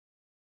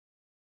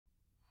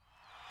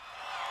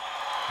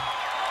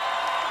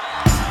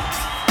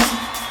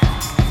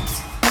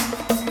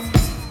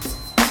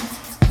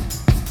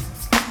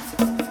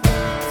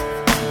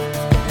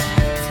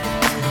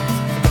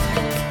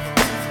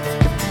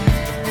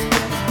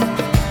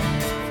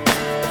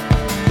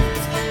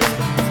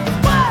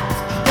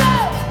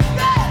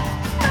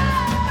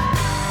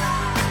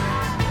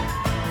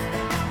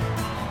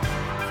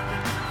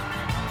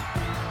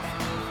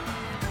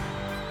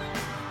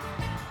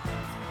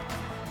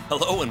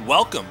Hello and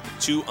welcome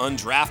to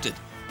Undrafted,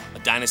 a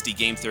Dynasty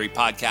Game Theory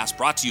podcast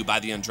brought to you by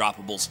the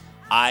Undroppables.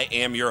 I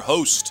am your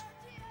host,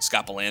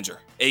 Scott Belanger,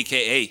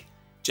 a.k.a.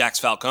 Jax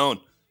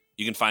Falcone.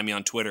 You can find me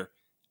on Twitter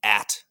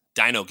at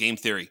Dino Game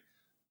Theory.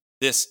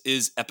 This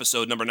is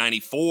episode number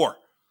 94.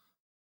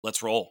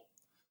 Let's roll.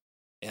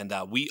 And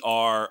we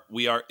are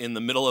in the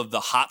middle of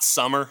the hot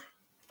summer.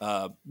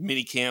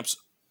 Mini camps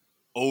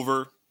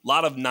over. A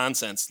lot of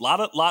nonsense.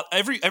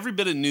 Every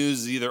bit of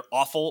news is either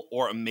awful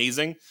or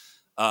amazing.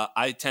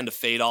 I tend to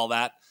fade all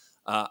that.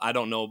 I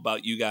don't know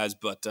about you guys,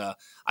 but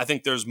I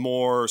think there's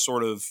more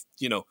sort of,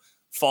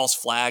 false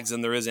flags than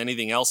there is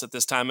anything else at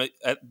this time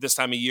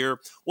of year.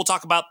 We'll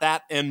talk about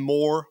that and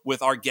more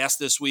with our guest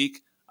this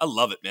week. I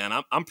love it,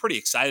 man. I'm pretty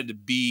excited to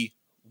be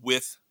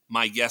with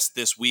my guest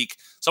this week.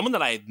 Someone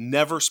that I had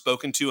never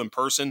spoken to in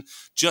person,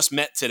 just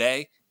met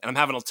today, and I'm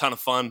having a ton of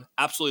fun.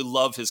 Absolutely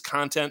love his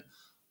content.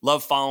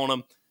 Love following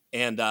him.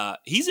 And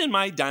he's in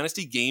my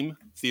Dynasty Game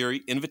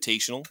Theory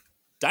Invitational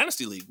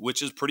Dynasty League,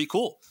 which is pretty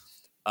cool.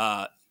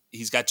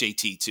 He's got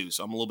JT too,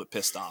 so I'm a little bit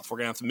pissed off. We're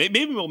gonna have to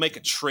maybe we'll make a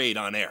trade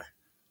on air.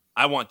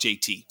 I want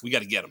JT. We got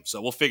to get him,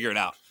 so we'll figure it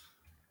out.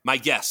 My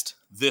guest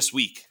this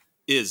week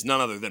is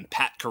none other than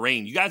Pat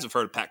Kerrane. You guys have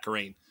heard of Pat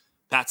Kerrane.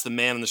 Pat's the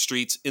man in the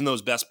streets, in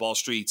those best ball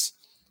streets.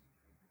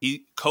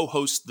 He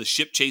co-hosts the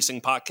Ship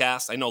Chasing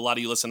podcast. I know a lot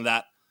of you listen to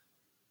that.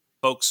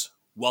 Folks,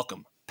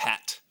 welcome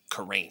Pat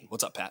Kerrane.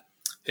 What's up, Pat?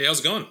 Hey, how's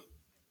it going?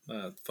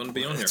 Fun to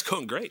be on here. It's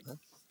going great, man.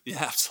 Yeah,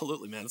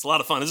 absolutely, man. It's a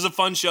lot of fun. This is a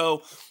fun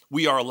show.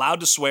 We are allowed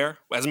to swear.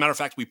 As a matter of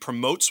fact, we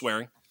promote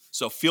swearing.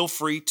 So feel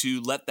free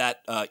to let that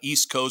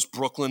East Coast,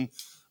 Brooklyn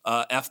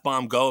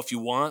F-bomb go if you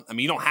want. I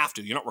mean, you don't have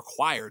to. You're not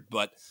required.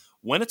 But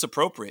when it's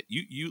appropriate,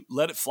 you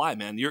let it fly,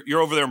 man.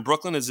 You're over there in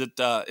Brooklyn. Is it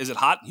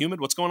hot and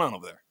humid? What's going on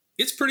over there?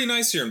 It's pretty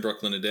nice here in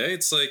Brooklyn today.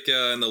 It's like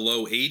in the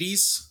low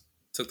 80s.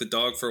 Took the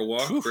dog for a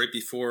walk right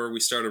before we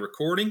started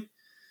recording.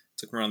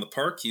 Took him around the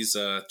park. He's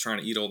trying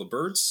to eat all the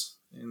birds.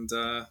 And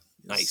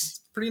nice.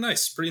 Pretty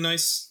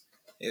nice.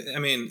 I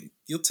mean,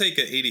 you'll take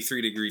an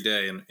 83-degree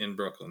day in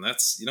Brooklyn.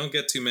 You don't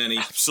get too many.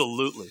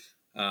 Absolutely.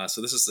 So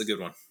this is a good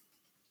one.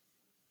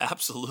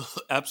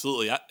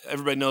 Absolutely.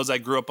 Everybody knows I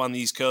grew up on the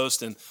East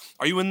Coast. And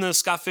are you in the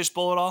Scott Fish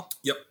Bowl at all?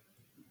 Yep.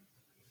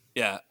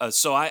 Yeah.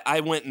 So I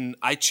went and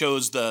I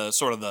chose the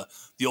sort of the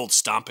old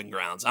stomping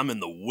grounds. I'm in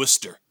the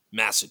Worcester,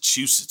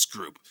 Massachusetts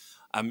group.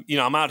 I'm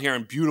out here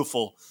in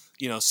beautiful,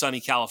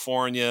 sunny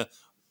California.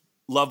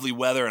 Lovely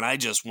weather, and I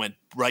just went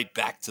right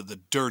back to the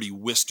dirty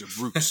Worcester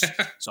roots.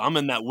 So I'm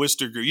in that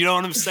Worcester group. You know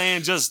what I'm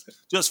saying? Just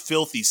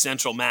filthy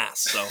Central Mass.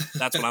 So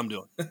that's what I'm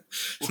doing.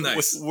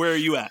 Nice. Where are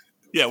you at?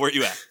 Yeah, where are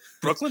you at?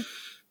 Brooklyn?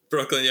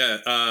 Brooklyn,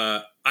 yeah.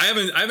 I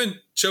haven't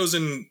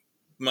chosen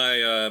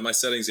my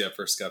settings yet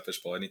for Scott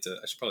Fish Bowl. I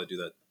should probably do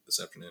that this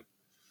afternoon.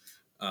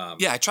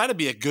 Yeah, I try to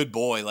be a good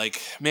boy.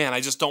 Like, man, I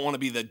just don't want to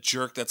be the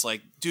jerk that's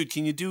like, dude,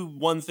 can you do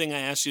one thing I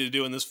asked you to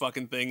do in this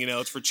fucking thing?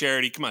 It's for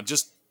charity. Come on,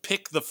 just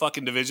pick the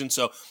fucking division.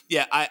 So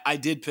yeah, I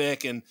did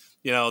pick, and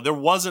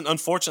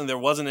unfortunately there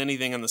wasn't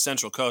anything on the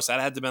Central Coast. That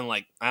had to have been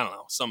like, I don't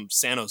know, some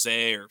San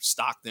Jose or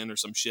Stockton or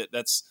some shit.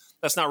 That's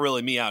not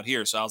really me out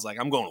here. So I was like,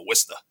 I'm going to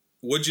Worcester.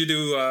 What'd you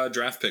do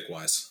draft pick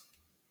wise?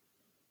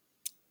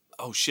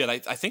 Oh shit, I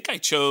think I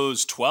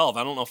chose 12.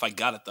 I don't know if I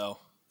got it though,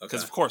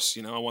 because of course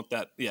I want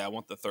that. Yeah, I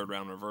want the third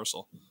round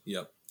reversal.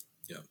 Yep.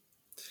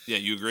 Yeah,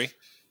 you agree?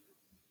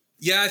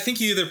 Yeah, I think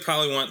you either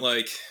probably want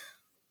like.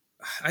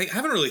 I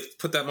haven't really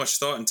put that much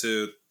thought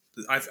into.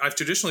 I've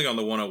traditionally gone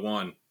the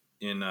 101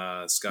 in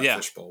Scott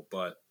Fish Bowl,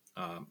 but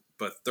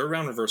third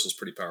round reversal is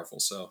pretty powerful.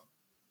 So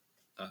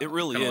it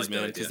really is,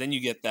 man. Because then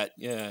you get that,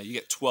 you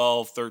get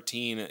 12,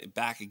 13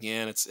 back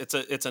again.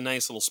 It's a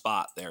nice little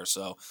spot there.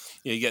 So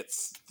you get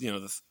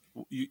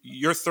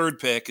your third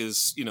pick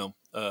is the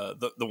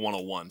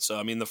 101. So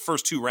I mean the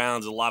first two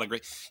rounds a lot of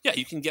great. Yeah,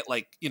 you can get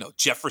like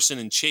Jefferson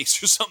and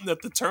Chase or something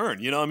at the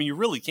turn. I mean you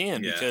really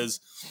can because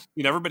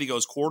everybody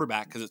goes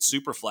quarterback because it's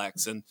super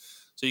flex, and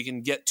so you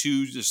can get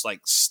two just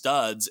like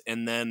studs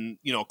and then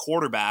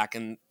quarterback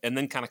and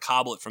then kind of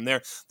cobble it from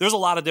there. There's a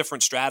lot of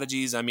different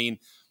strategies. I mean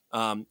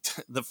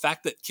the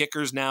fact that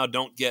kickers now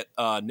don't get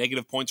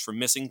negative points for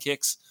missing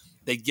kicks,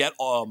 they get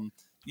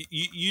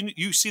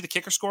You see the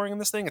kicker scoring in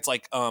this thing? It's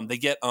like they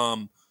get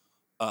however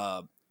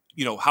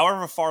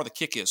far the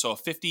kick is. So a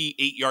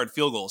 58-yard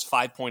field goal is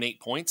 5.8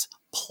 points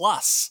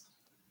plus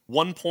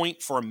 1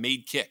 point for a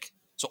made kick.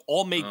 So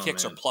all made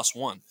kicks are plus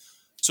one.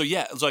 So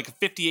yeah, it's like a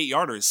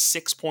 58-yarder is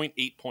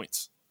 6.8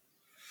 points.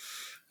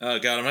 Oh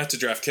god, I'm gonna have to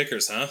draft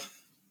kickers, huh?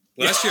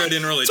 Last year I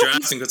didn't really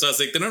draft them because I was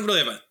like, they don't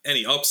really have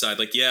any upside.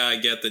 Like, yeah, I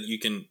get that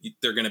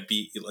they're gonna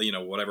beat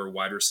whatever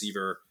wide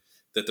receiver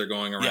that they're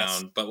going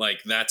around, but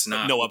like that's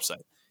not no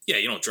upside. Yeah,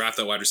 you don't draft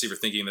that wide receiver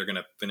thinking they're going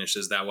to finish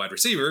as that wide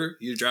receiver.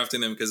 You're drafting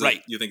them because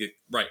you think it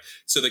right.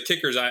 So the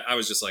kickers, I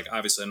was just like,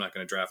 obviously I'm not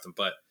going to draft them,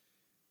 but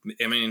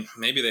I mean,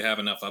 maybe they have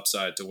enough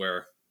upside to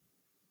where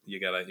you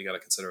gotta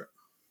consider it.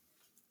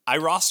 I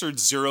rostered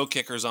 0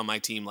 kickers on my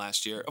team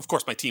last year. Of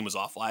course, my team was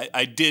awful.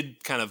 I did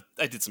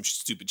some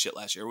stupid shit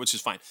last year, which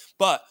is fine.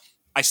 But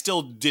I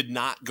still did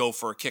not go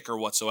for a kicker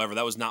whatsoever.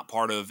 That was not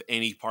part of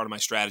any part of my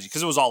strategy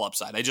because it was all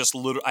upside.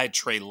 I had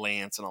Trey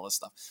Lance and all this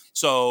stuff.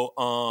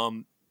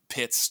 So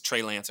Pitts,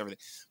 Trey Lance, everything.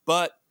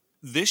 But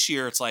this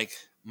year it's like,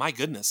 my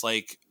goodness,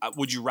 like,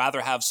 would you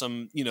rather have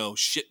some,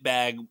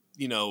 shitbag,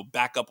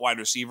 backup wide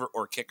receiver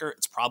or kicker?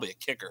 It's probably a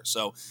kicker.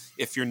 So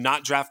if you're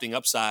not drafting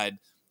upside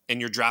and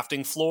you're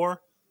drafting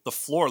floor, the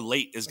floor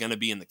late is going to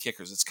be in the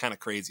kickers. It's kind of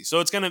crazy.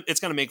 So it's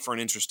gonna make for an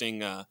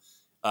interesting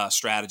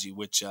strategy,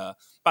 which,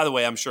 by the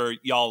way, I'm sure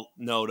y'all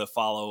know to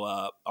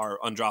follow our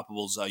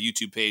Undroppables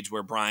YouTube page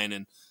where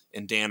Brian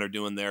and Dan are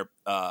doing their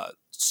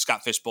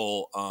Scott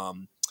Fishbowl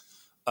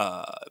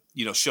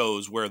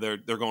shows where they're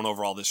going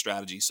over all this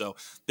strategy. So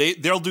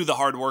they'll do the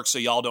hard work so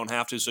y'all don't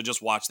have to. So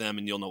just watch them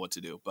and you'll know what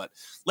to do. But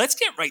let's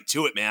get right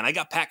to it, man. I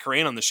got Pat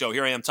Corain on the show.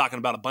 Here I am talking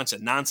about a bunch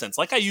of nonsense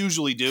like I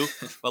usually do.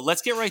 But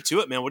let's get right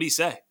to it, man. What do you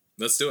say?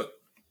 Let's do it.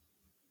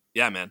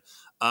 Yeah, man.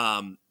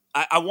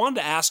 I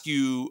wanted to ask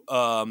you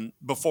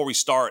before we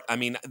start. I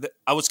mean,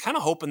 I was kind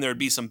of hoping there'd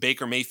be some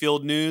Baker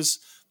Mayfield news,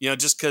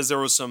 just because there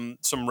was some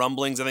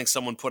rumblings. I think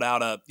someone put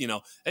out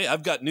hey,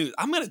 I've got news.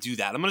 I'm going to do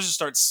that. I'm going to just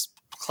start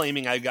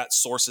claiming I've got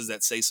sources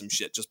that say some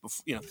shit just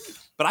before,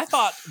 But I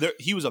thought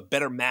he was a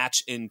better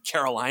match in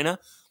Carolina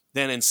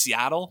than in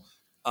Seattle.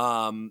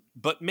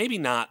 But maybe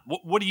not.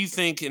 What do you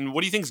think? And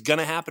what do you think is going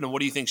to happen? And what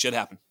do you think should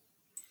happen?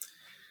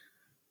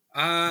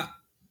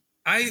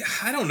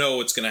 I don't know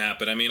what's going to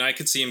happen. I mean, I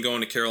could see him going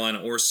to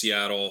Carolina or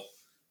Seattle.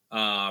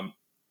 I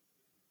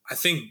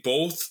think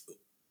both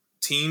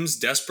teams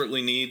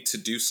desperately need to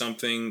do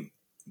something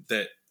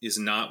that is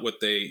not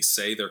what they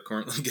say they're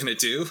currently going to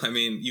do. I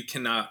mean, you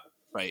cannot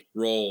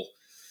roll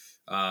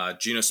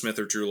Geno Smith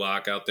or Drew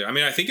Lock out there. I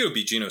mean, I think it would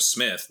be Geno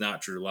Smith,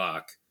 not Drew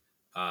Lock.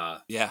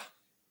 Yeah.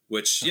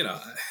 Which,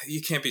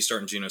 you can't be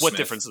starting Geno Smith. What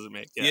difference does it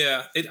make?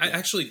 Yeah, I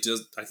actually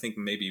does. I think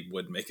maybe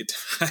would make it.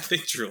 I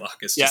think Drew Lock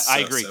is just I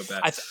agree. So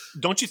bad.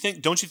 Don't you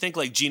think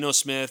like Geno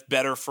Smith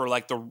better for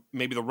like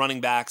maybe the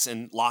running backs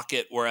and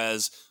Lockett,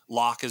 whereas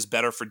Lock is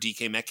better for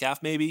DK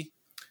Metcalf maybe?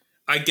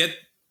 I get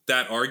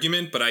that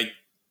argument, but I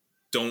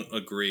don't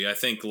agree. I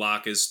think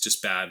Lock is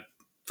just bad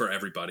for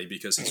everybody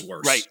because he's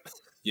worse. Right.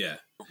 Yeah.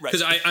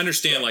 Because I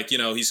understand,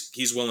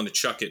 he's willing to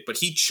chuck it, but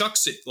he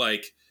chucks it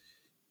like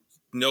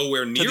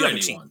nowhere near anyone.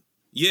 Team.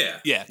 Yeah.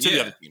 Yeah. To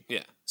the other team.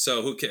 Yeah.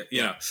 So who cares?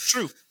 You know.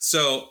 True.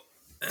 So,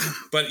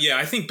 but yeah,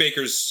 I think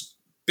Baker's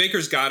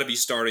got to be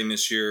starting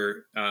this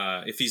year.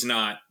 If he's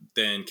not,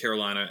 then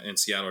Carolina and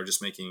Seattle are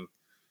just making.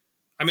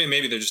 I mean,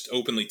 maybe they're just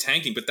openly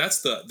tanking. But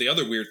that's the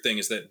other weird thing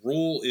is that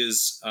Rule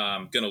is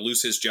going to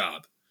lose his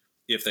job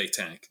if they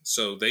tank.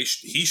 So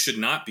he should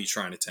not be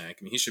trying to tank.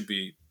 I mean, he should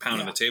be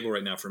pounding the table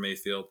right now for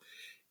Mayfield.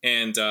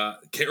 And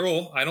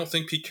Carroll, I don't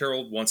think Pete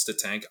Carroll wants to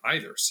tank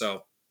either.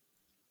 So.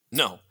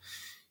 No.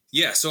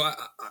 Yeah, so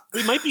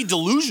it might be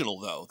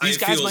delusional though. These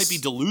guys might be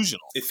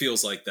delusional. It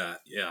feels like that,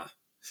 yeah.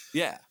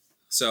 Yeah.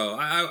 So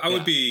I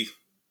would be.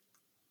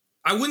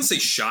 I wouldn't say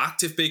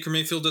shocked if Baker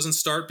Mayfield doesn't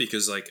start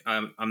because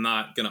I'm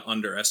not going to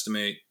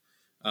underestimate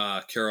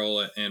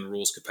Carroll and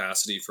Rule's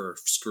capacity for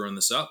screwing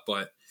this up,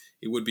 but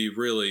it would be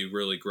really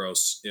really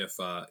gross if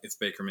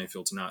Baker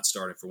Mayfield's not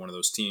starting for one of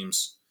those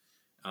teams.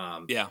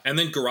 And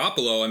then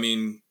Garoppolo. I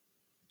mean.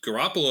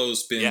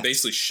 Garoppolo's been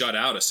basically shut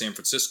out of San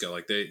Francisco.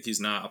 He's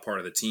not a part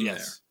of the team there.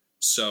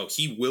 So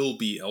he will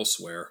be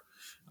elsewhere.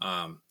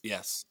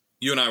 Yes.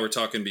 You and I were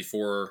talking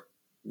before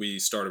we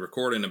started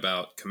recording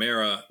about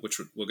Kamara, which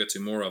we'll get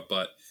to more of.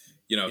 But,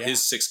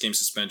 his 6-game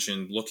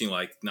suspension looking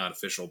like not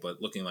official,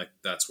 but looking like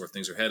that's where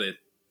things are headed.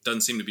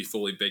 Doesn't seem to be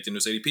fully baked into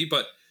his ADP.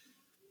 But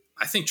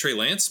I think Trey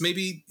Lance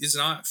maybe is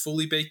not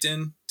fully baked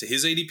in to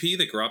his ADP,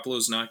 that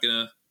Garoppolo's not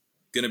going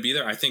to be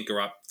there. I think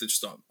there's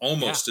just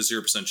almost a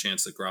 0%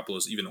 chance that Garoppolo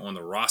is even on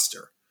the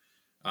roster.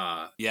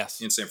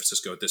 In San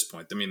Francisco at this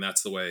point. I mean,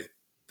 that's the way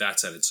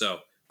that's headed. So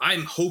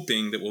I'm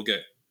hoping that we'll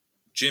get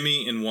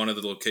Jimmy in one of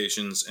the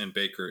locations and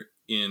Baker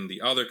in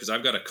the other because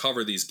I've got to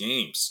cover these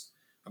games.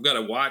 I've got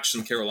to watch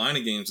some Carolina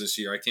games this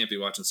year. I can't be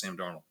watching Sam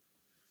Darnold.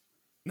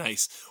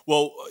 Nice.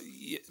 Well,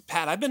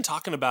 Pat, I've been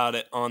talking about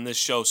it on this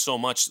show so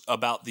much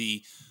about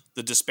the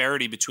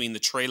disparity between the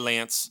Trey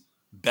Lance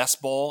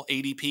best ball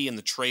ADP and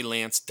the Trey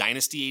Lance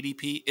dynasty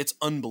ADP. It's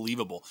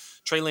unbelievable.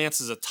 Trey Lance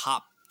is a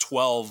top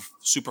 12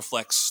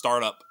 superflex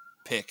startup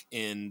pick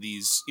in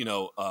these,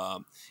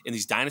 in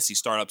these dynasty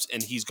startups,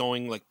 and he's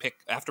going pick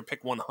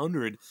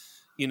 100,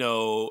 in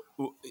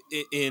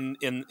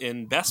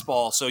best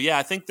ball. So yeah,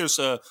 I think there's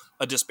a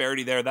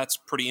disparity there. That's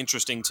pretty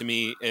interesting to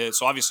me.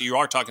 So obviously you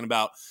are talking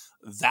about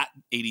that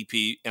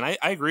ADP, and I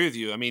agree with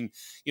you. I mean,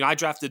 I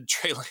drafted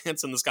Trey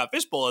Lance in the Scott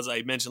Fishbowl, as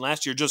I mentioned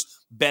last year, just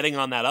betting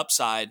on that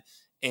upside.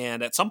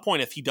 And at some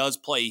point, if he does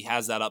play, he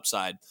has that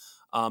upside.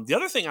 The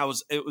other thing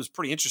it was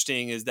pretty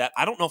interesting is that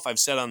I don't know if I've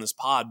said on this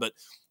pod, but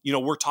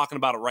we're talking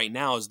about it right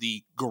now is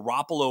the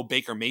Garoppolo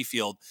Baker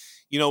Mayfield.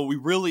 We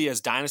really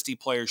as dynasty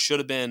players should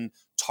have been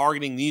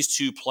targeting these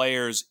two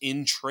players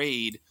in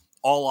trade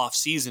all off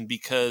season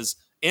because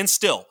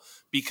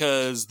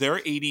their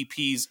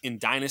ADPs in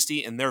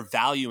dynasty and their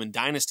value in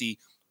dynasty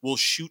will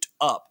shoot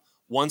up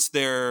once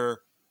they're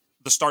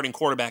the starting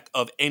quarterback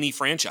of any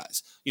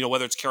franchise,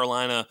 whether it's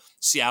Carolina,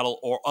 Seattle,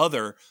 or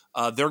other,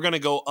 they're going to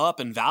go up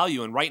in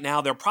value. And right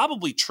now they're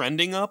probably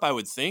trending up, I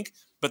would think,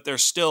 but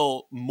there's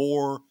still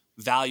more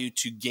value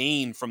to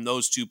gain from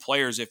those two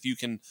players if you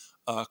can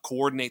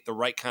coordinate the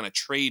right kind of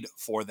trade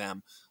for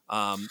them.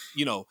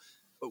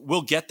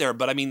 We'll get there,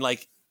 but I mean,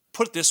 like,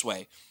 put it this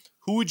way.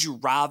 Who would you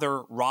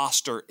rather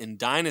roster in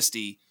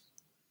Dynasty,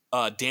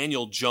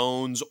 Daniel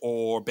Jones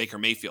or Baker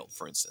Mayfield,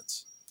 for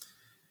instance?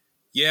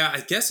 Yeah, I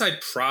guess I'd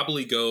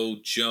probably go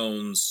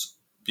Jones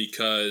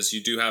because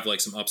you do have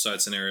like some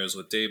upside scenarios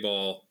with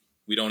Dayball.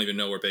 We don't even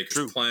know where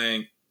Baker's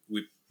playing.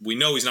 We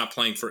know he's not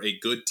playing for a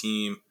good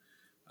team.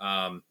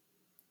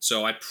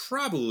 So I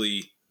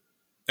probably,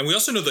 and we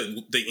also know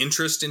that the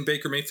interest in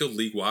Baker Mayfield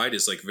league wide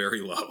is like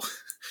very low.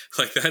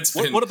 Like that's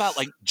been. What about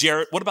like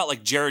Jared? What about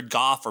like Jared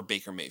Goff or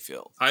Baker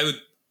Mayfield? I would.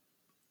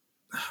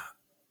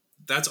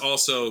 That's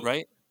also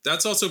right.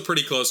 That's also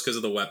pretty close because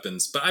of the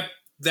weapons, but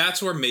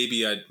that's where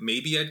maybe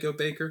I'd go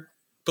Baker.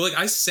 But like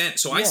I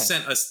sent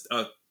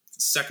a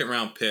second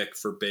round pick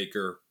for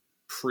Baker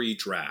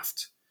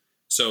pre-draft.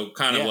 So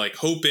kind of like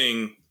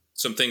hoping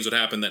some things would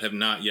happen that have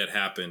not yet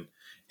happened.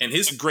 And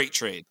it's a great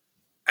trade.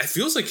 It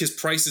feels like his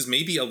price is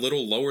maybe a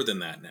little lower than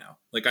that now.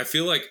 Like I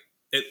feel like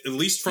at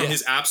least from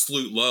his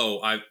absolute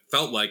low, I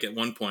felt like at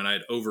one point I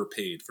had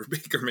overpaid for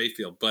Baker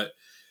Mayfield. But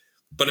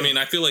I mean,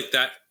 I feel like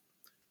that.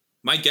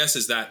 My guess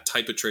is that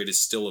type of trade is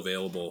still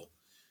available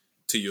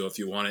to you if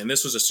you want it. And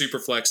this was a super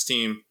flex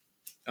team.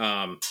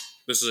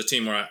 This was a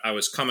team where I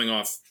was coming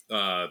off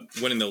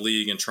winning the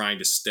league and trying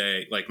to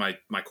stay. Like my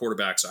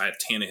quarterbacks, I had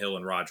Tannehill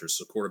and Rodgers.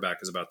 So quarterback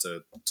is about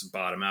to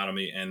bottom out of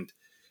me. And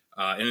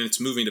it's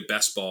moving to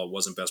best ball. It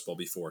wasn't best ball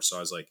before. So I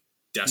was like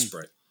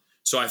desperate.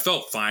 So I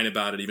felt fine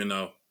about it, even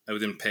though I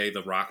didn't pay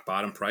the rock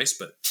bottom price.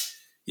 But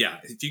yeah,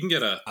 if you can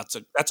get that's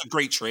a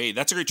great trade.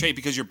 That's a great trade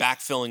because you're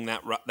backfilling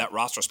that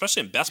roster,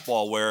 especially in best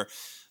ball where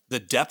the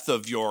depth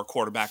of your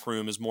quarterback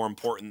room is more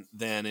important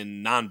than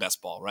in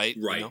non-best ball, right?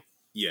 Right.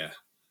 Yeah.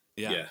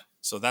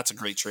 So that's a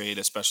great trade,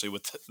 especially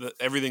with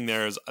everything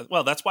there is.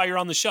 Well, that's why you're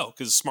on the show,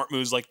 because smart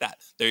moves like that.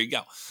 There you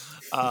go.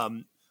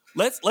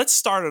 Let's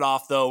start it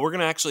off though. We're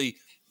gonna actually.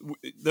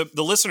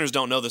 The listeners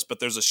don't know this, but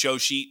there's a show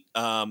sheet.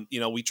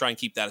 We try and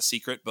keep that a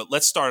secret, but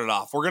let's start it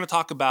off. We're going to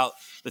talk about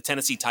the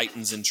Tennessee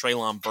Titans and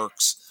Treylon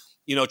Burks.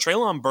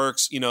 Treylon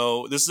Burks,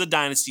 this is a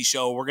dynasty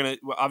show.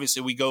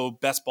 Obviously we go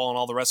best ball and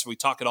all the rest of it. We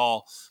talk it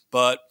all.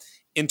 But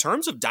in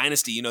terms of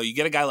dynasty, you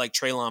get a guy like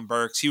Treylon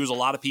Burks. He was a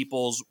lot of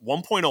people's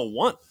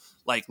 1.01,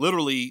 like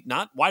literally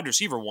not wide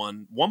receiver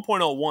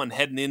 1.01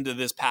 heading into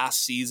this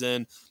past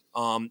season.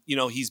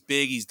 He's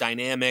big, he's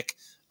dynamic.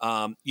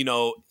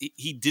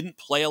 He didn't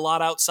play a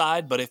lot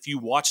outside, but if you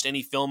watched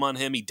any film on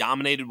him, he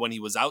dominated when he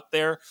was out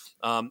there.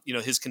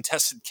 His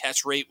contested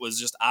catch rate was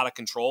just out of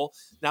control.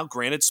 Now,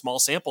 granted, small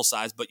sample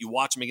size, but you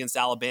watch him against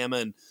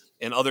Alabama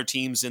and other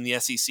teams in the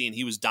SEC, and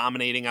he was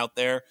dominating out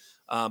there.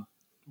 A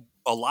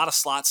lot of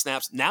slot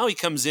snaps. Now he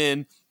comes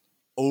in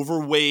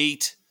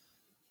overweight,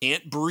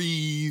 can't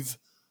breathe,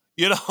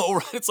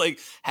 it's like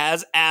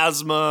has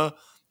asthma,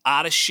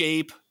 out of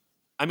shape.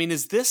 I mean,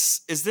 is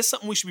this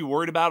something we should be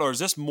worried about, or is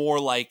this more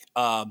like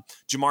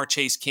Jamar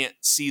Chase can't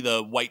see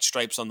the white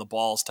stripes on the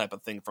balls type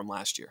of thing from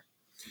last year?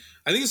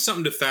 I think it's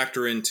something to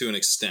factor in to an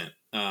extent.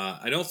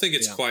 I don't think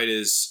it's quite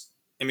as.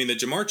 I mean, the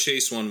Jamar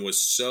Chase one was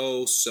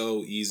so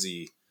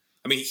easy.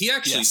 I mean, he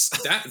actually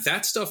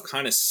that stuff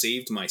kind of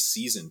saved my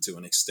season to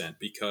an extent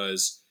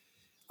because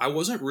I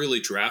wasn't really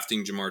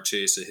drafting Jamar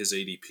Chase at his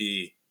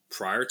ADP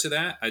prior to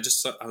that. I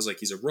just thought, I was like,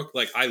 he's a rook.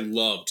 Like I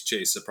loved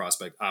Chase the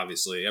prospect.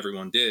 Obviously,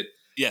 everyone did.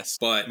 Yes,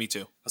 but me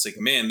too. I was like,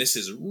 man, this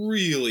is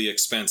really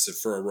expensive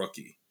for a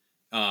rookie.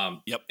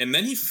 Yep. And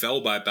then he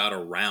fell by about a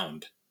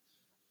round.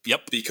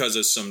 Yep. Because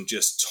of some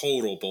just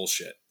total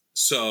bullshit.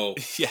 So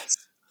yes,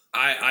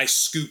 I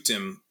scooped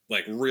him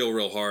like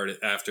real hard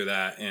after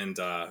that, and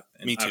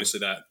me too. Obviously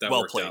that well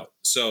worked played. out.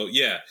 So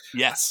yeah,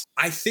 yes,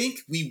 I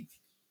think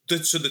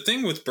so the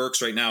thing with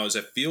Burks right now is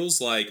it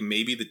feels like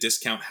maybe the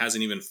discount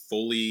hasn't even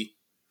fully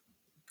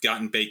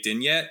gotten baked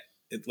in yet.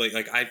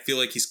 Like I feel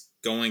like he's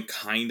going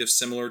kind of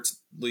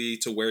similarly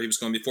to where he was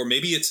going before.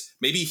 Maybe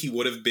he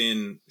would have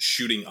been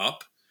shooting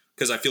up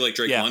because I feel like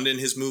Drake London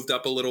has moved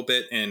up a little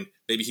bit, and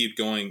maybe he'd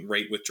going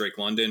right with Drake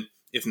London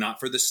if not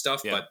for this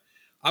stuff. Yeah. But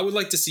I would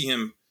like to see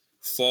him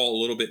fall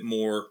a little bit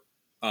more,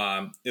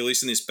 at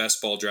least in these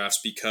best ball drafts,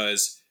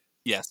 because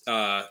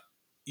I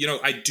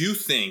do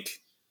think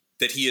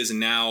that he is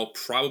now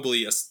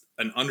probably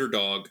an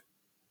underdog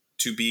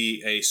to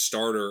be a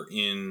starter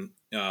in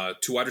 2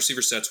 wide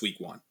receiver sets week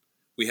 1.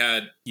 We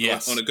had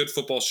on a good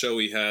football show,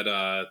 we had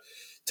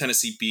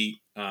Tennessee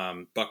beat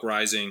Buck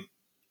Rising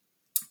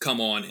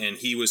come on, and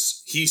he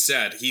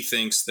said he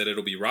thinks that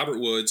it'll be Robert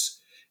Woods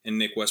and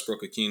Nick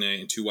Westbrook-Akine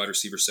in 2 wide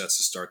receiver sets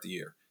to start the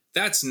year.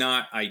 That's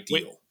not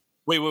ideal.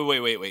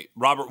 Wait.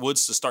 Robert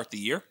Woods to start the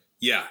year?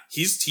 Yeah,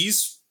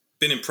 he's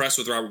been impressed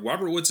with Robert.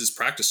 Robert Woods is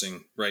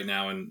practicing right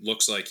now and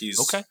looks like he's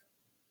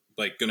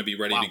like going to be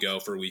ready to go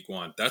for week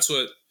 1. That's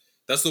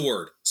the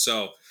word.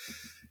 So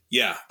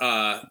Yeah.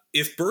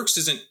 If Burks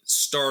isn't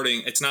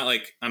starting, it's not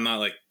like I'm not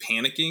like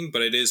panicking,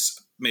 but it is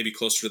maybe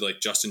closer to like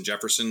Justin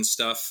Jefferson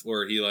stuff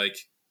where he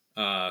like,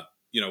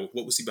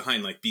 what was he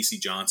behind? Like BC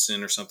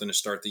Johnson or something to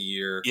start the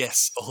year.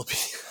 Yes.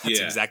 That's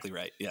exactly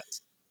right.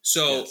 Yes.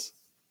 So,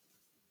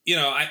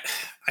 yes.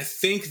 I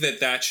think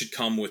that should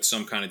come with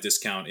some kind of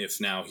discount if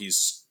now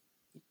he's,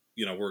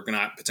 we're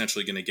not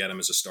potentially going to get him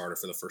as a starter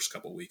for the first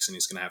couple of weeks and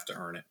he's going to have to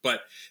earn it.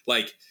 But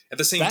like at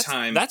the same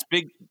time, that's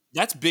big.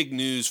 That's big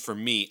news for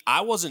me.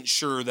 I wasn't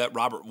sure that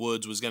Robert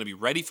Woods was going to be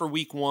ready for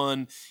week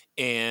 1.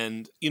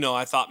 And,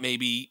 I thought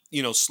maybe,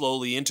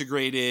 slowly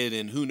integrated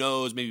and who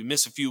knows, maybe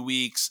miss a few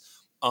weeks.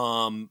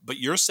 But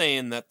you're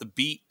saying that the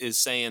beat is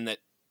saying that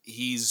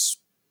he's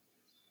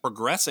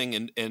progressing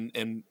and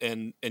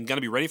going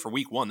to be ready for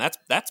week 1.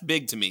 That's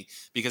big to me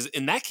because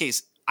in that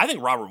case, I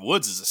think Robert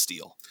Woods is a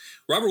steal.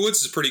 Robert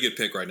Woods is a pretty good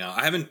pick right now.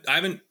 I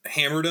haven't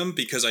hammered him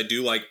because I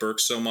do like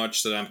Burks so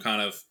much that I'm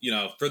kind of,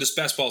 for this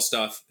best ball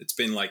stuff, it's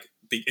been like,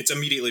 it's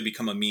immediately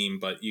become a meme,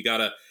 but you got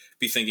to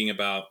be thinking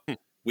about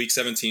week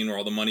 17 where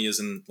all the money is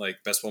in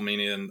like Best Ball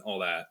Mania and all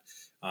that.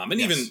 And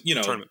yes,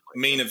 even,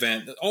 main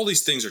event, all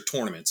these things are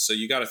tournaments. So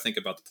you got to think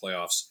about the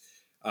playoffs.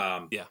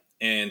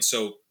 And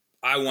so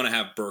I want to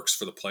have Burks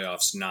for the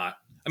playoffs,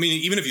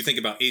 even if you think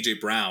about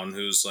AJ Brown,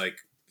 who's like,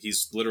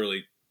 he's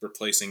literally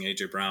replacing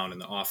AJ Brown in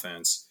the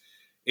offense.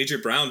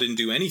 AJ Brown didn't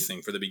do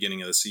anything for the beginning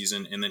of the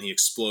season, and then he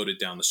exploded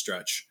down the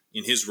stretch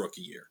in his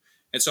rookie year.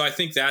 And so I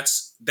think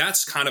that's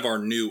kind of our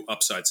new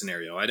upside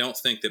scenario. I don't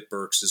think that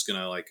Burks is going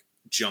to like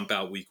jump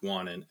out week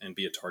 1 and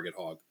be a target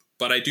hog.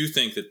 But I do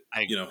think that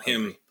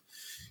him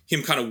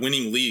kind of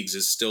winning leagues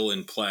is still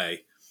in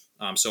play.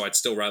 So I'd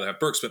still rather have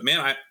Burks. But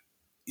man,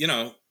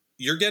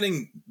 you're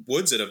getting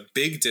Woods at a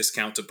big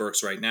discount to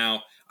Burks right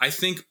now. I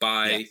think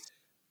by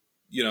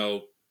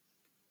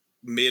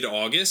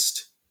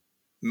mid-August,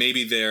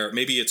 maybe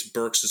it's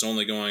Burks is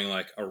only going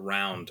like a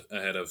round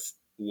ahead of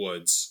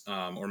Woods,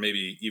 or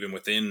maybe even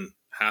within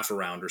half a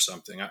round or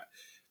something.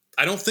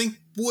 I don't think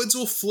Woods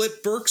will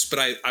flip Burks, but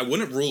I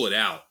wouldn't rule it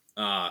out.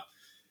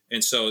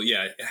 And so,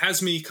 yeah, it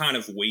has me kind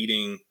of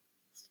waiting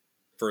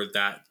for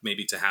that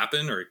maybe to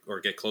happen or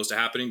get close to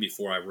happening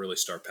before I really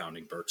start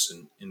pounding Burks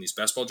in these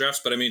best ball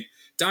drafts. But I mean,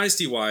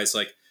 dynasty wise,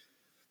 like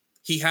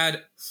he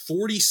had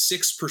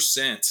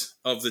 46%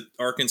 of the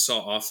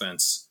Arkansas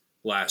offense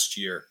last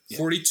year,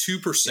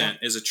 42%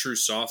 as a true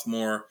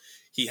sophomore.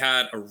 He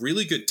had a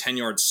really good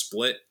 10-yard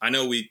split. I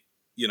know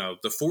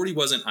the 40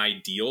 wasn't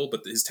ideal,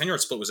 but his 10-yard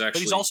split was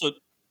actually he's also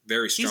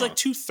very strong. He's like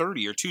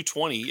 230 or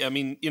 220. I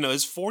mean,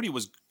 his 40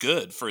 was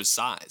good for his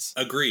size.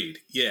 Agreed.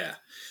 Yeah.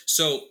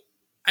 So,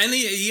 and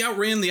he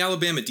outran the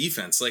Alabama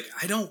defense. Like,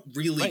 I don't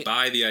really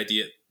buy the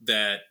idea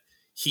that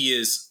he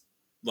is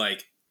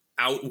like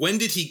out. When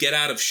did he get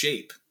out of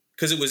shape?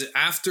 Because it was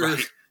after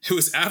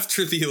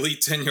the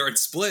elite 10-yard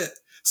split.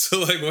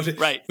 So like,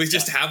 we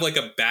just have like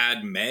a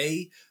bad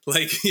May,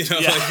 like,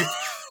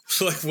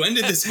 like when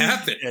did this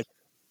happen?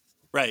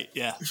 Right.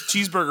 Yeah.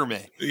 Cheeseburger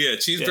May. Yeah.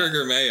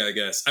 Cheeseburger May, I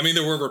guess. I mean,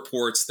 there were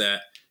reports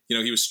that,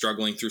 he was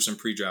struggling through some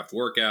pre-draft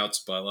workouts,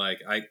 but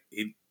like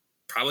he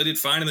probably did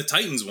fine in the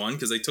Titans one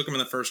because they took him in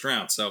the first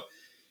round. So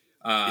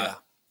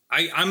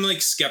I'm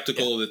like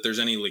skeptical that there's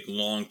any like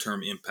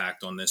long-term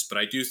impact on this, but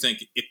I do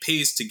think it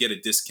pays to get a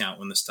discount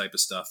when this type of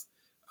stuff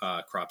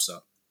crops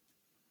up.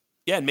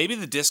 Yeah, and maybe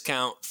the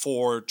discount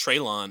for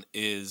Treylon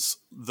is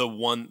the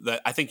one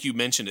that I think you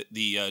mentioned it,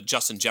 the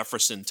Justin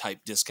Jefferson type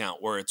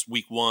discount where it's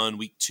week 1,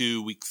 week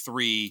 2, week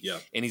 3,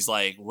 and he's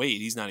like, wait,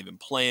 he's not even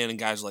playing, and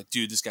guys are like,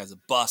 dude, this guy's a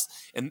bust.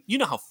 And you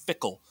know how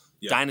fickle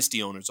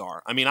dynasty owners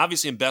are. I mean,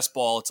 obviously in best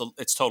ball,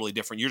 it's totally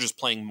different. You're just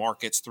playing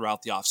markets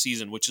throughout the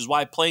offseason, which is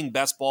why playing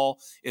best ball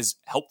is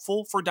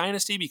helpful for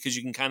dynasty because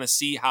you can kind of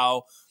see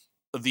how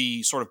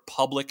the sort of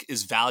public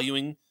is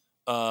valuing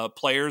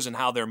players and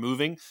how they're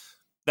moving.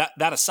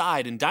 That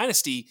aside, in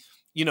Dynasty,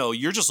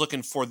 you're just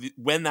looking for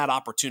when that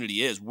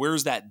opportunity is.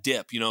 Where's that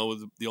dip?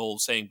 The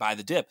old saying, buy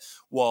the dip.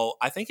 Well,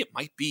 I think it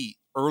might be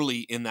early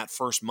in that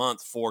first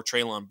month for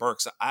Treylon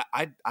Burks.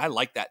 I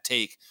like that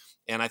take,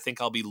 and I think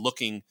I'll be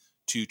looking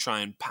to try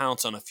and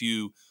pounce on a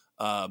few,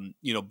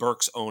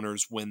 Burks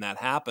owners when that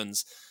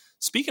happens.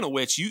 Speaking of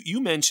which,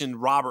 you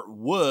mentioned Robert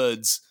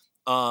Woods,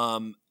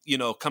 coming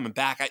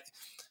back.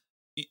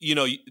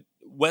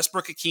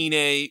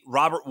 Westbrook-Akine,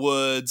 Robert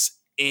Woods,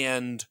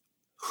 and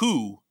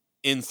who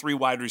in 3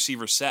 wide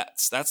receiver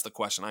sets? That's the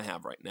question I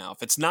have right now.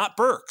 If it's not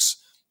Burks,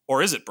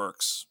 or is it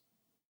Burks?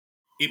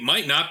 It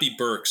might not be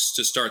Burks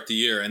to start the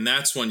year, and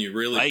that's when you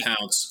really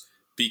pounce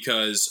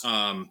because,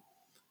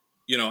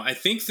 I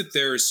think that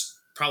there's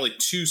probably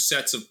 2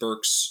 sets of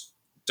Burks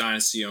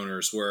dynasty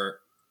owners where,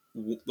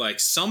 like,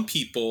 some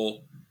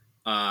people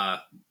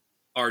are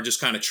just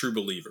kind of true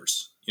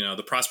believers.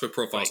 The prospect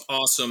profile is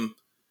awesome.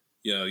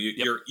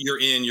 You're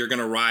you're going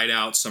to ride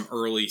out some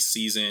early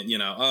season,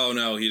 oh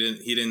no, he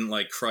didn't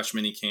like crush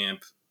mini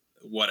camp,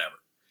 whatever.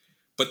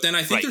 But then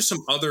I think there's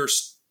some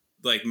others,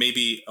 like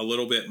maybe a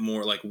little bit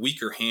more like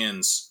weaker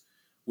hands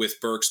with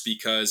Burks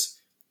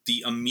because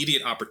the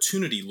immediate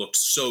opportunity looked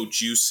so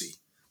juicy.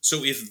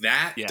 So if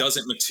that Yeah.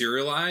 doesn't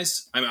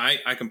materialize, I mean,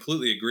 I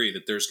completely agree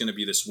that there's going to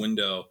be this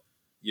window,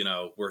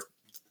 where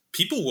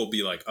people will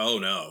be like, oh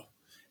no.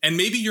 And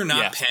maybe you're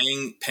not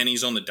paying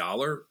pennies on the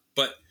dollar,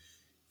 but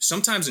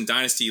sometimes in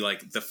Dynasty,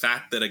 like the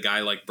fact that a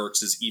guy like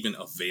Burks is even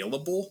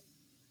available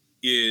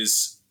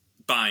is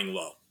buying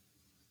low.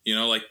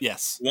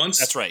 Yes, once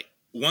that's right.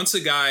 Once a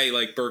guy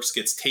like Burks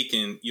gets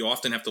taken, you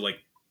often have to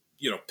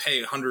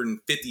pay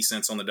 150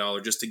 cents on the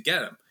dollar just to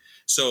get him.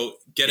 So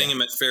getting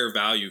him at fair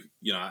value,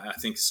 I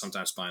think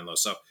sometimes buying low.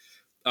 So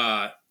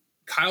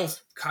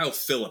Kyle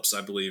Phillips,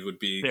 I believe, would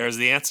be there's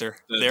the answer.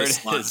 The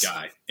slot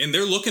guy, and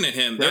they're looking at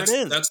him.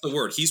 That's the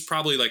word. He's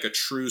probably like a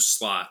true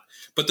slot.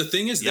 But the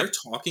thing is, they're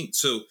talking.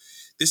 So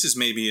this is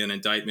maybe an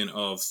indictment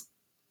of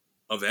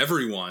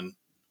everyone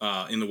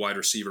in the wide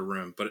receiver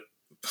room. But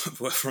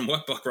from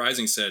what Buck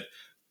Rising said,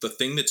 the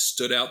thing that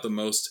stood out the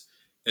most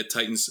at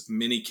Titans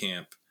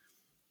minicamp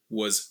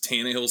was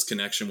Tannehill's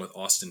connection with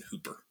Austin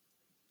Hooper.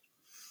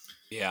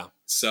 Yeah.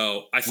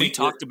 So I think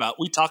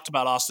we talked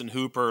about Austin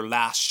Hooper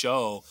last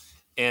show,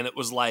 and it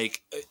was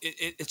like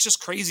it's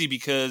just crazy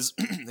because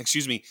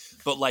excuse me,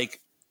 but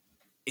like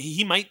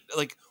he might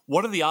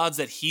what are the odds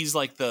that he's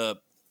like the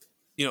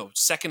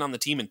second on the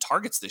team in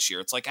targets this year?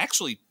 It's like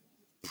actually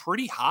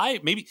pretty high.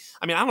 Maybe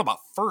I don't know about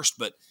first,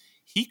 but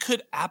he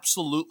could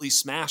absolutely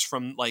smash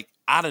from like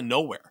out of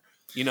nowhere.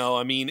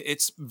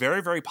 It's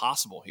very, very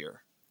possible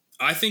here.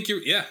 I think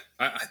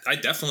I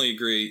definitely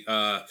agree.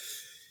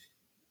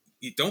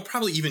 You don't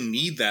probably even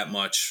need that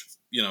much,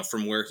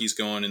 from where he's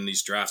going in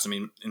these drafts. I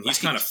mean, and he's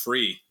kind of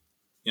free,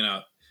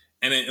 and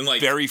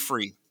like very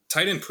free.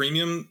 Tight end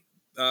premium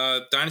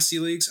dynasty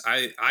leagues,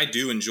 I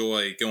do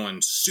enjoy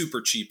going super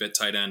cheap at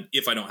tight end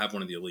if I don't have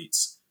one of the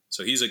elites.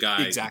 So he's a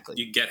guy exactly.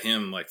 You get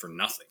him like for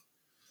nothing.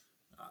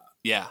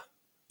 Yeah,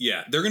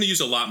 they're going to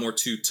use a lot more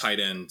 2 tight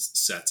end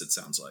sets. It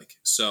sounds like.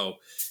 So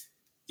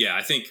yeah,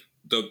 I think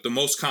the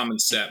most common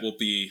set will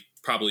be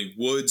probably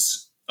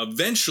Woods,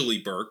 eventually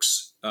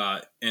Burks,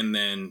 and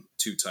then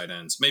 2 tight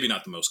ends. Maybe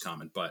not the most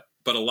common, but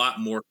a lot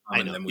more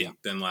common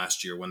than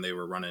last year when they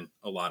were running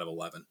a lot of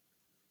 11.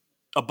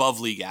 Above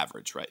league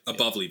average, right?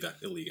 Above league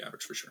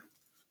average for sure.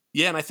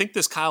 Yeah, and I think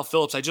this Kyle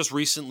Phillips, I just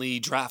recently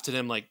drafted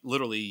him like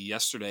literally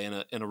yesterday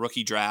in a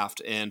rookie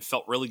draft and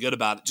felt really good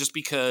about it just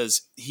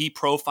because he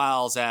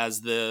profiles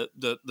as the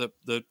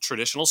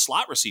traditional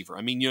slot receiver.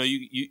 I mean,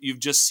 you've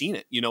just seen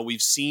it.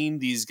 We've seen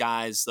these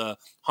guys, the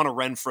Hunter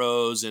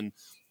Renfros and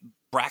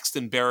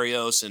Braxton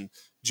Berrios and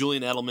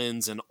Julian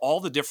Edelman's and all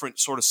the different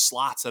sort of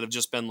slots that have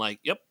just been like,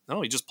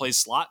 he just plays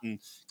slot and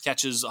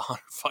catches 100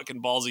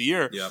 fucking balls a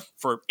year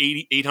for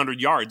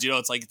 800 yards.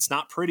 It's like, it's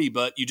not pretty,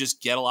 but you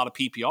just get a lot of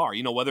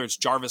PPR, whether it's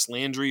Jarvis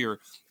Landry or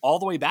all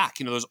the way back,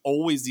 there's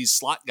always these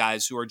slot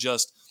guys who are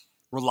just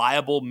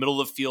reliable middle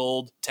of the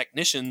field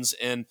technicians.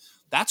 And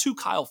that's who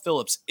Kyle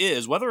Phillips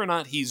is, whether or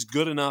not he's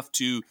good enough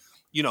to,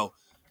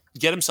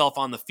 get himself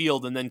on the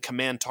field and then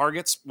command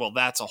targets. Well,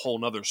 that's a whole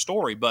nother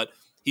story, but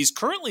he's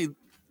currently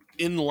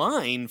in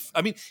line.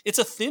 I mean, it's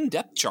a thin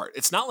depth chart.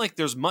 It's not like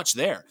there's much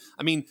there.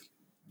 I mean,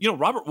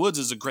 Robert Woods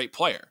is a great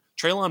player.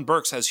 Treylon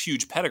Burks has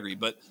huge pedigree,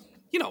 but,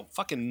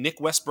 fucking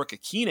Nick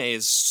Westbrook-Akine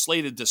is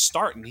slated to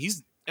start. And we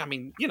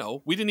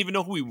didn't even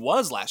know who he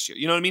was last year.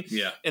 You know what I mean?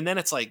 Yeah. And then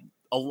it's like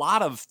a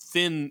lot of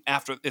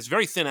it's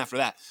very thin after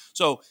that.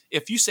 So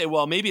if you say,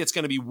 well, maybe it's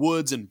going to be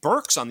Woods and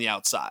Burks on the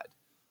outside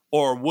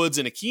or Woods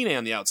and Akine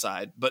on the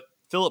outside, but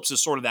Phillips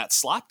is sort of that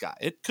slot guy.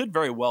 It could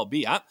very well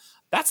be.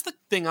 That's the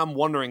thing I'm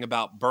wondering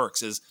about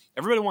Burks is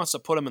everybody wants to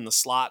put him in the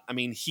slot. I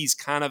mean, he's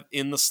kind of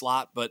in the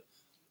slot, but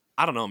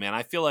I don't know, man.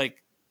 I feel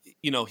like,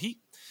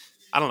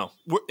 I don't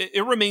know.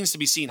 It remains to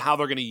be seen how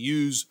they're going to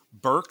use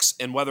Burks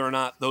and whether or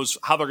not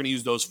how they're going to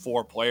use those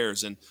 4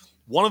 players. And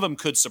one of them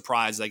could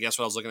surprise, I guess,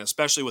 what I was looking at,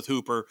 especially with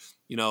Hooper.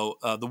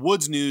 The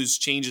Woods news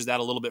changes that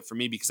a little bit for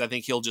me because I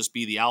think he'll just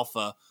be the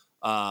alpha,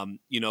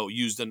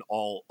 used in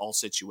all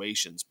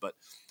situations. But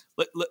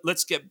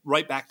let's get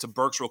right back to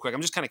Burks real quick.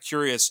 I'm just kind of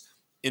curious,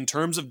 in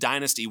terms of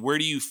dynasty, where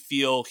do you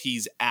feel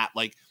he's at?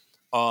 Like,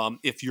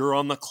 if you're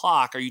on the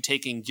clock, are you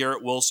taking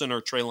Garrett Wilson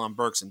or Treylon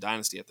Burks in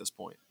dynasty at this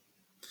point?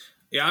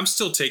 Yeah, I'm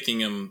still taking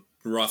him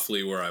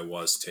roughly where I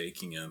was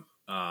taking him.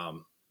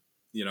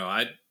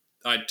 I'd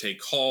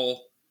take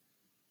Hall,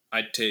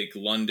 I'd take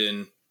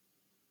London,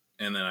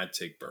 and then I'd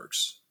take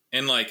Burks.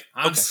 And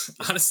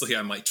honestly,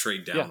 I might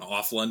trade down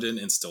off London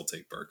and still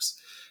take Burks.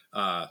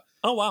 Oh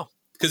wow!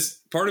 Because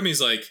part of me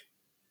is like,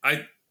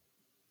 I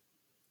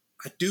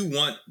do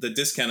want the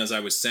discount, as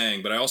I was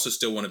saying, but I also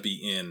still want to be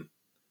in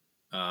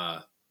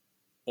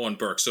on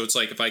Burks. So it's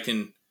like if I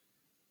can,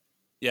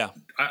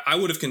 I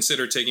would have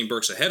considered taking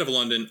Burks ahead of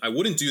London. I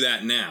wouldn't do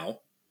that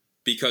now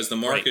because the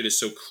market is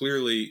so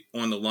clearly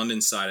on the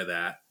London side of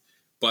that.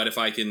 But if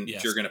I can,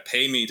 if you're going to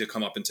pay me to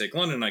come up and take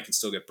London, I can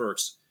still get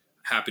Burks.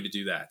 Happy to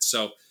do that.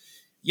 So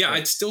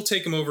I'd still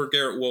take him over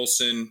Garrett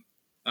Wilson.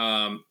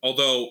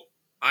 Although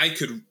I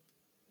could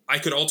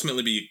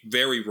ultimately be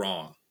very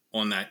wrong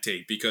on that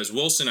take because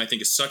Wilson, I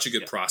think, is such a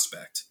good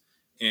prospect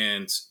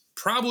and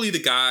probably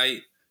the guy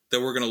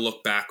that we're going to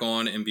look back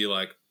on and be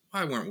like,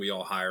 why weren't we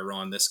all higher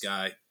on this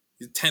guy?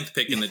 10th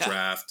pick in the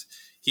draft.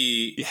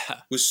 He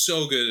was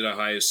so good at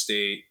Ohio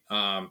State.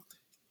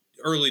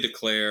 Early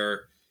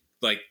declare.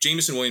 Like,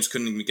 Jameson Williams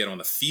couldn't even get on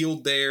the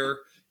field there,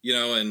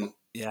 and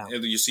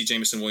you see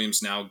Jameson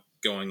Williams now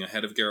going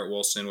ahead of Garrett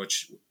Wilson,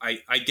 which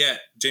I get.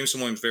 Jameson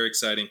Williams, very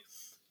exciting,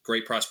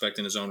 great prospect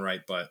in his own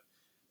right, but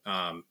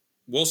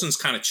Wilson's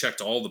kind of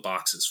checked all the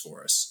boxes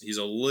for us. He's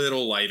a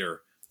little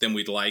lighter than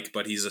we'd like,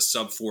 but he's a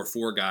sub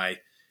 4.4 guy,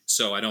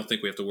 so I don't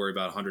think we have to worry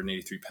about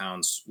 183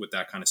 pounds with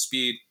that kind of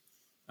speed.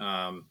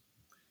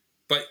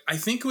 But I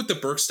think with the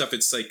Burke stuff,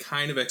 it's like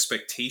kind of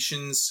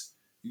expectations,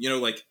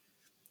 like,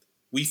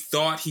 we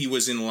thought he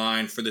was in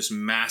line for this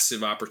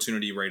massive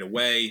opportunity right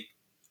away,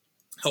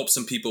 help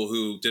some people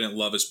who didn't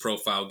love his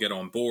profile get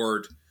on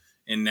board,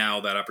 and now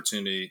that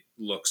opportunity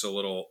looks a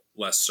little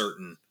less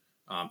certain,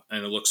 and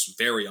it looks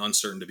very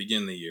uncertain to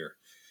begin the year.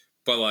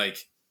 But,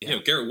 like,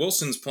 Garrett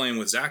Wilson's playing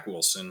with Zach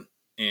Wilson,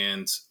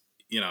 and,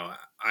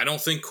 I don't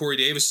think Corey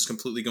Davis is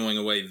completely going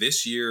away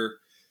this year.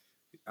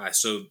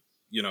 So,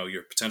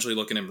 you're potentially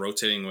looking at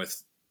rotating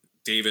with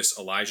Davis,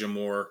 Elijah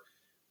Moore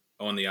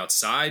on the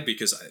outside,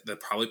 because they'll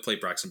probably play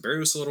Braxton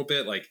Berrios a little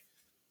bit. Like,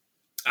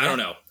 I don't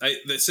know.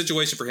 The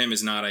situation for him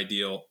is not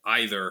ideal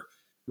either.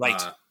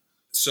 Right.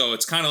 So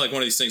it's kind of like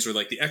one of these things where,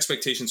 like, the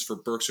expectations for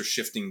Burks are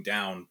shifting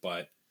down,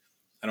 but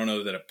I don't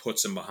know that it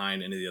puts him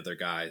behind any of the other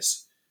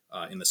guys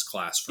in this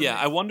class. For me.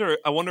 I wonder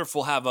if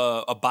we'll have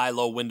a buy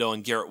low window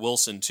in Garrett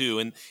Wilson too.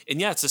 And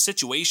it's a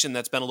situation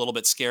that's been a little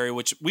bit scary,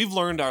 which we've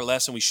learned our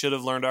lesson. We should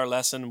have learned our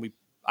lesson.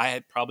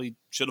 I probably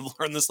should have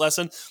learned this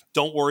lesson.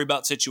 Don't worry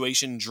about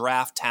situation,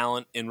 draft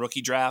talent in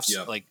rookie drafts.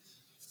 Yep. Like,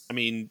 I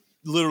mean,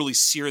 literally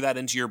sear that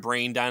into your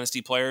brain,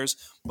 dynasty players.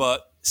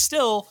 But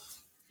still,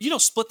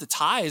 split the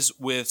ties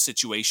with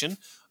situation.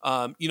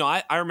 I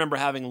remember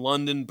having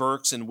London,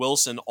 Burks, and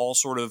Wilson all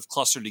sort of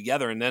clustered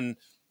together. And then,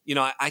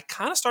 I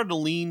kind of started to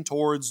lean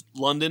towards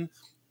London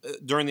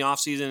during the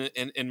offseason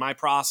in my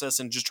process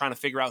and just trying to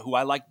figure out who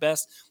I liked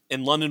best.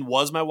 And London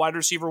was my wide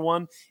receiver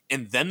one.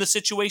 And then the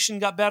situation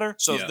got better.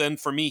 So then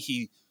for me,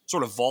 he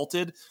sort of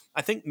vaulted.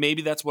 I think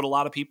maybe that's what a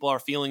lot of people are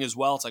feeling as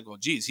well. It's like, well,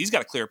 geez, he's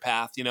got a clear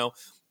path,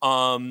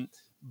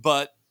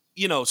 But,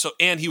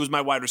 and he was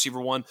my wide receiver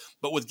one.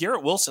 But with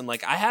Garrett Wilson,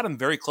 like, I had him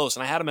very close,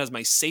 and I had him as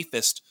my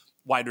safest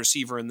wide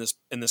receiver in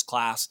this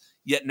class.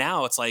 Yet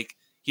now it's like,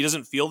 he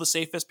doesn't feel the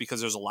safest because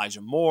there's Elijah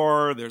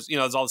Moore. There's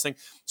all this thing.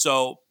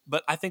 So,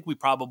 but I think we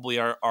probably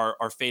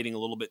are fading a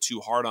little bit too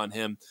hard on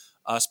him.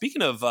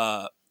 Speaking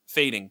of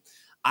fading,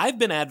 I've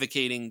been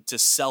advocating to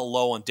sell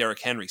low on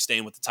Derrick Henry,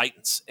 staying with the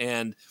Titans,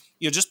 and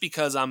just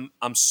because I'm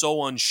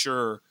so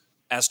unsure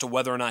as to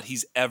whether or not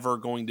he's ever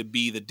going to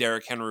be the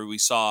Derrick Henry we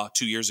saw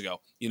 2 years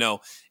ago.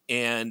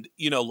 And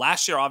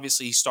last year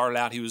obviously he started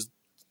out, he was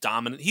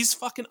dominant. He's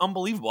fucking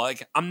unbelievable.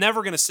 Like, I'm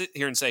never going to sit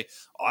here and say,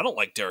 oh, I don't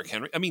like Derrick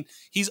Henry. I mean,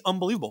 he's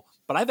unbelievable.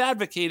 But I've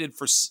advocated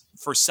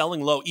for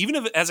selling low, even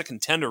if as a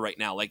contender right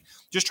now, like,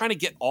 just trying to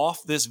get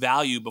off this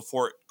value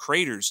before it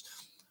craters.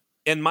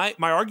 And my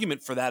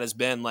argument for that has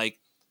been, like,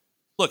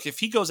 look, if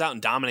he goes out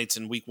and dominates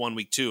in week 1,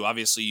 week 2,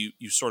 obviously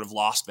you sort of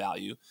lost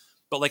value.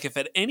 But, like, if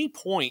at any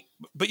point,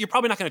 but you're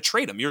probably not going to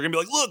trade him. You're going to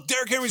be like, look,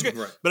 Derrick Henry's great.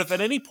 Right. But if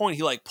at any point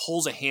he, like,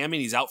 pulls a hammy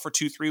and he's out for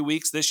 2-3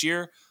 weeks this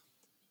year,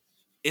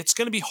 it's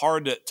going to be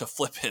hard to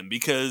flip him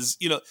because,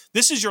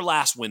 this is your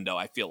last window,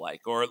 I feel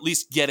like, or at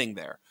least getting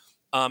there.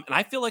 And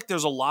I feel like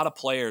there's a lot of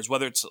players,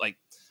 whether it's like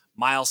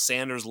Miles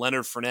Sanders,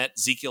 Leonard Fournette,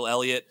 Ezekiel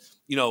Elliott,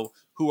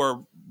 who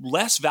are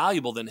less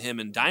valuable than him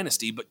in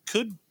Dynasty, but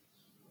could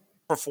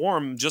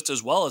perform just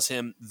as well as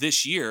him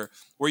this year,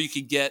 where you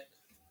could get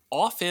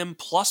off him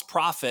plus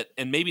profit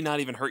and maybe not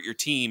even hurt your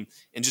team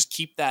and just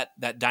keep that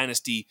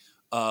Dynasty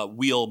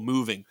wheel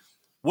moving.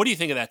 What do you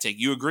think of that take?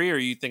 You agree, or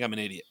you think I'm an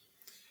idiot?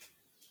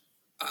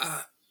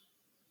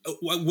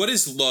 What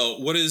is low?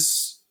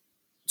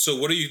 So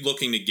what are you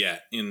looking to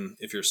get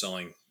if you're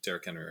selling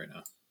Derrick Henry right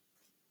now?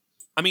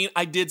 I mean,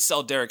 I did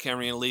sell Derrick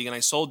Henry in a league, and I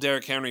sold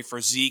Derrick Henry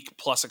for Zeke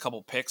plus a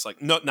couple picks,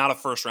 like not a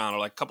first round, or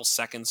like a couple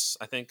seconds,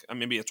 I think.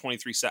 Maybe a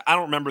 23 second. I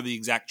don't remember the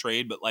exact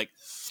trade, but like,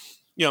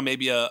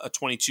 maybe a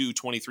 22,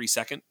 23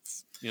 second,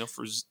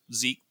 for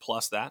Zeke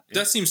plus that.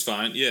 That seems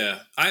fine. Yeah.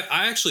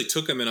 I actually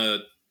took him in a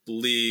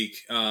league.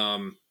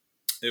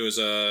 It was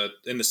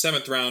in the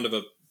 7th round of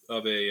a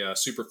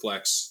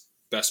Superflex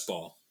best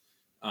ball.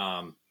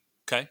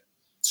 Okay.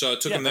 So I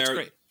took him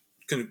there.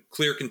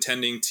 Clear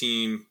contending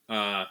team.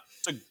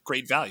 It's a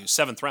great value.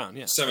 7th round.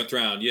 Yeah. 7th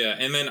round. Yeah.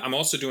 And then I'm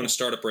also doing a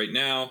startup right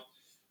now.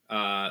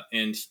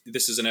 And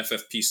this is an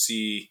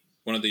FFPC,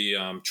 one of the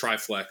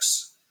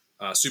Triflex,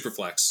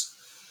 Superflex.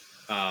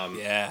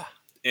 Yeah.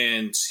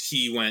 And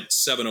he went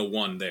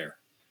 701 there.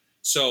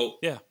 So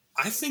yeah,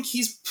 I think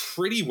he's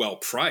pretty well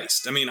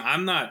priced. I mean,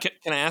 I'm not.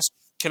 Can I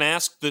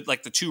ask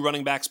the 2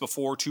 running backs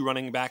before, 2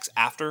 running backs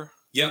after?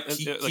 Yeah,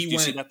 do you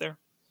see that there?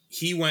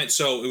 He went.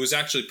 So it was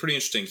actually pretty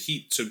interesting.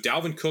 So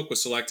Dalvin Cook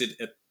was selected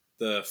at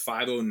the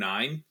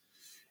 509,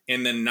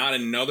 and then not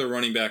another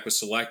running back was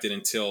selected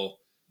until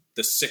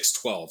the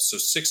 612. So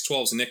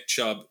 612 is Nick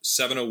Chubb,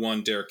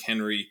 701 Derrick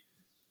Henry,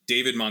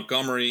 David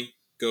Montgomery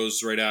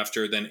goes right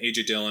after. Then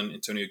AJ Dillon,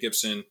 Antonio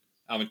Gibson,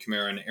 Alvin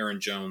Kamara and Aaron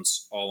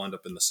Jones all end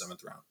up in the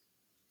 7th round.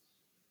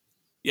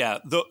 Yeah,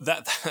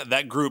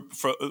 that group,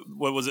 for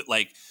what was it,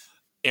 like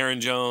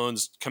Aaron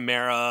Jones,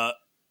 Kamara,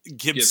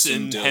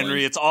 Gibson,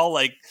 Henry, it's all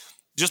like,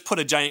 just put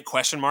a giant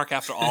question mark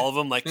after all of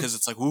them, like, because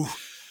it's like, ooh,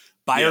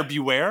 buyer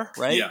beware,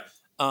 right? Yeah.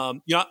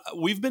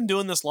 We've been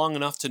doing this long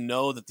enough to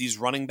know that these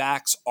running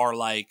backs are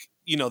like,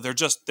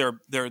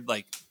 they're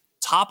like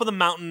top of the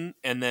mountain,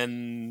 and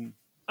then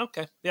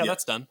okay,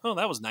 that's done. Oh,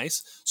 that was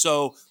nice.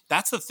 So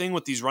that's the thing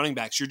with these running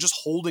backs. You're just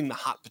holding the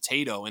hot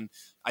potato, and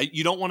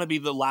you don't want to be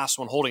the last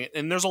one holding it.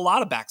 And there's a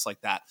lot of backs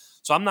like that.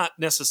 So I'm not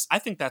I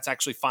think that's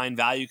actually fine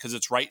value because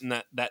it's right in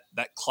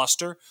that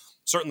cluster.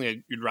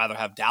 Certainly, you'd rather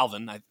have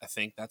Dalvin. I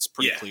think that's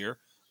pretty clear.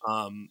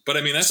 But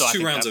I mean, that's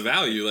 2 rounds of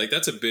value. Like,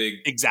 that's a big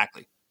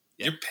exactly.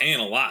 Yeah. You're paying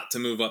a lot to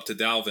move up to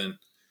Dalvin.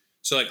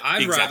 So like,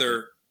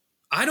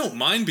 I don't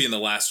mind being the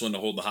last one to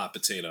hold the hot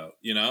potato,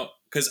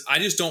 because I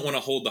just don't want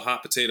to hold the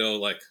hot potato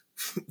like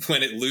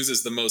when it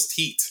loses the most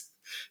heat,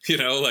 if you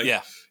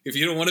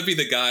don't want to be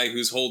the guy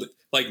who's holding,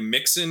 like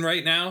Mixon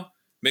right now.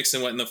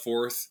 Mixon went in the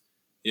 4th,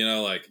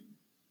 like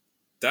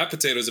that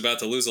potato is about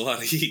to lose a lot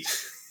of heat.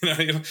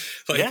 And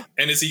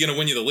is he going to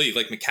win you the league?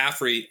 Like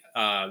McCaffrey,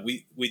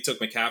 we took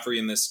McCaffrey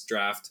in this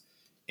draft,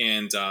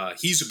 and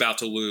he's about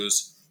to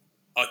lose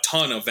a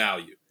ton of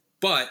value,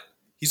 but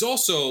he's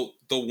also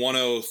the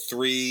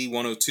 103,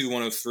 102,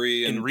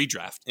 103 in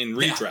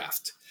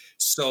redraft.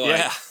 So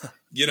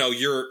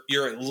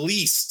you're at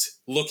least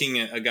looking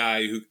at a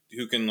guy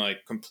who can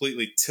like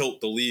completely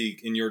tilt the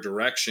league in your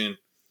direction.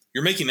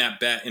 You're making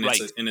that bet, and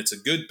it's a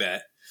good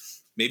bet.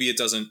 Maybe it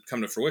doesn't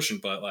come to fruition,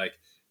 but like,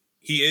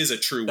 he is a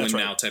true win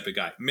now type of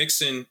guy.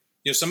 Mixon,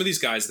 some of these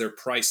guys, they're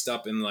priced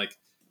up and like,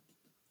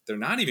 they're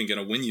not even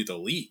going to win you the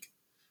league.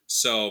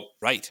 So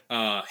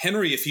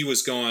Henry, if he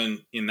was going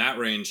in that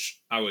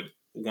range, I would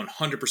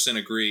 100%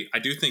 agree. I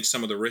do think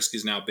some of the risk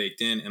is now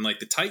baked in, and like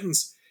the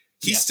Titans,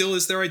 he still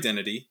is their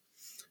identity.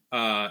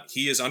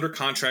 He is under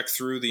contract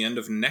through the end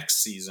of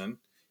next season.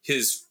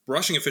 His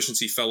rushing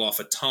efficiency fell off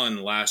a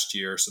ton last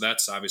year, so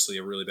that's obviously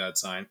a really bad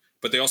sign.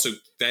 But they also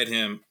fed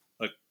him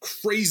a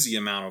crazy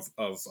amount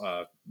of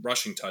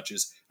rushing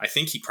touches. I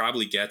think he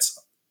probably gets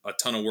a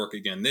ton of work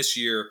again this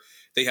year.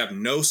 They have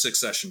no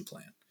succession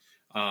plan.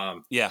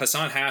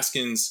 Hassan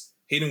Haskins,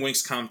 Hayden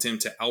Winks comped him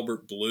to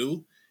Albert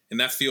Blue, and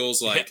that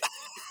feels like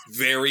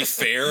very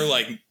fair,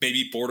 like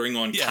maybe bordering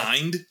on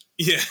kind.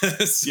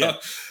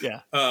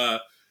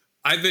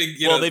 I think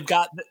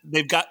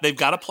they've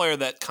got a player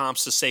that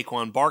comps to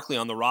Saquon Barkley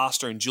on the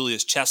roster and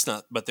Julius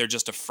Chestnut, but they're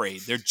just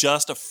afraid. They're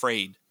just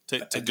afraid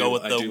to go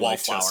with the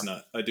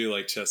wallflower. I do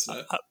like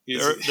Chestnut.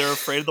 They're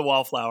afraid of the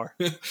wallflower.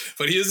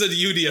 But he is a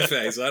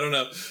UDFA, so I don't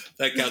know if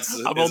that counts as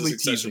a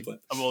succession plan.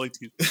 I'm only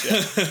teasing.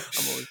 Yeah.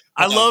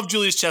 I love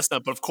Julius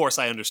Chestnut, but of course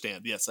I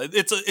understand. Yes,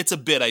 it's a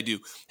bit I do.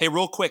 Hey,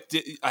 real quick,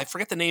 I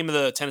forget the name of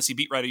the Tennessee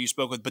beat writer you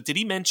spoke with, but did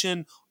he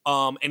mention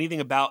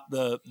anything about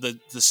the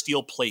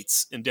steel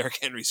plates in Derrick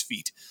Henry's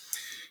feet?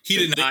 He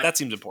did not. That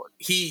seems important.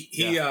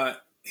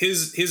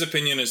 His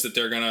opinion is that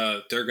they're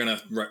gonna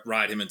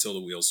ride him until the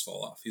wheels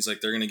fall off. He's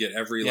like, they're gonna get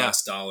every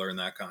last dollar in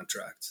that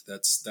contract.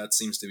 That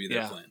seems to be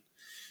their plan.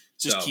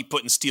 Just keep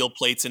putting steel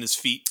plates in his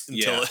feet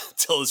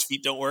until his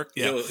feet don't work.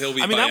 Yeah, he'll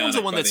be. I mean, that one's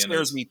the one that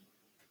scares me.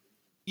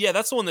 Yeah,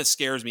 that's the one that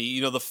scares me.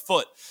 The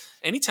foot.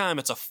 Anytime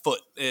it's a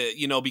foot,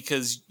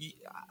 because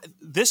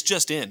this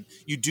just in,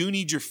 you do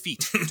need your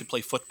feet to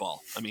play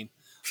football. I mean.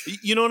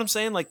 You know what I'm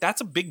saying? Like, that's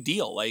a big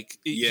deal. Like,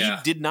 he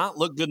did not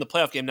look good in the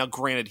playoff game. Now,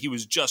 granted, he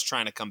was just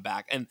trying to come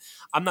back, and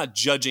I'm not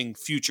judging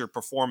future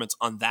performance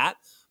on that.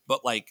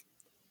 But like,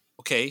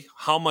 okay,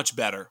 how much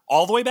better?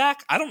 All the way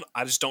back? I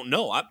just don't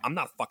know. I'm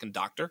not a fucking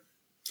doctor.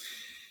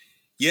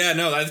 Yeah,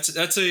 no,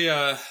 that's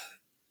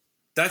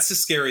a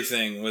scary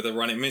thing with a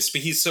running. I mean,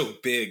 he's so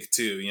big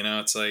too.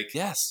 It's like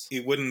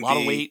it wouldn't be a lot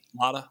of weight,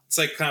 It's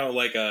like kind of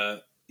like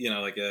a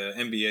like a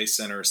NBA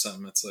center or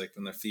something. It's like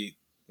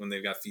when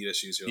they've got feet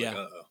issues, you're like,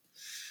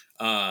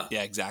 uh-oh.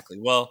 Yeah, exactly.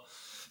 Well,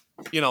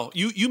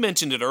 you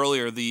mentioned it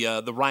earlier,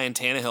 the Ryan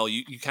Tannehill,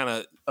 you kind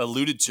of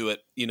alluded to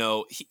it.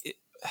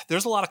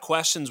 There's a lot of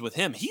questions with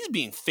him. He's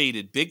being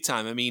faded big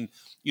time. I mean,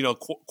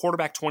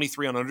 quarterback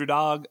 23 on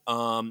Underdog,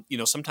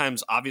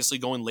 sometimes obviously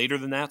going later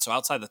than that. So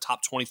outside the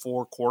top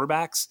 24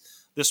 quarterbacks,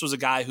 this was a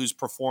guy who's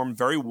performed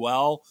very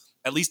well,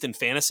 at least in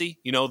fantasy.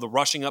 The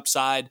rushing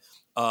upside,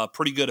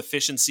 pretty good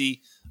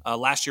efficiency.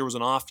 Last year was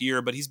an off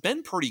year, but he's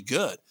been pretty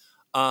good.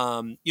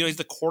 He's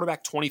the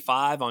quarterback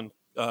 25 on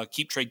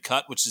Keep Trade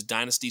Cut, which is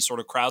dynasty sort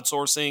of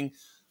crowdsourcing.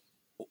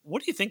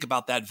 What do you think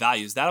about that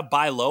value? Is that a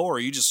buy low, or are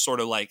you just sort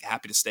of like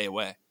happy to stay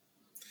away?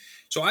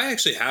 So I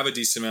actually have a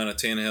decent amount of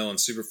Tannehill in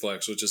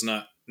Superflex, which is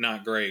not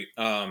great.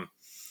 I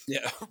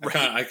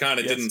kind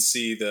of didn't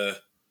see the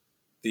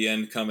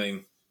end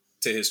coming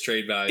to his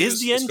trade value.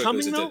 Is the end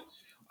coming though?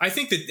 I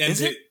think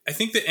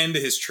the end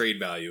of his trade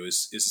value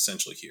is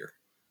essentially here,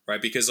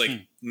 right? Because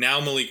now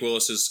Malik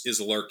Willis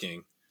is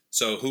lurking.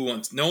 So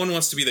no one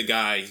wants to be the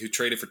guy who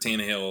traded for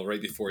Tannehill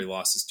right before he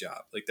lost his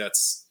job. Like,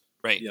 that's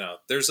right.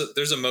 There's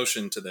a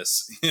motion to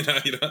this.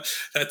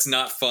 That's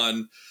not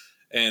fun.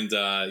 And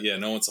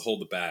no one's to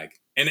hold the bag.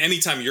 And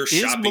anytime you're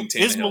shopping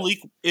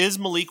Tannehill, is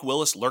Malik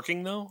Willis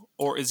lurking though,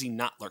 or is he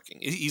not lurking?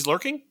 He's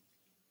lurking.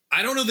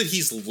 I don't know that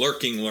he's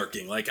lurking.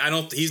 Like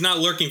he's not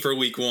lurking for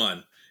week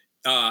 1.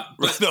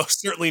 But no,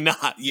 certainly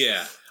not.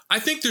 Yeah, I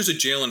think there's a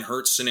Jalen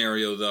Hurts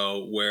scenario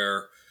though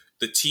where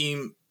the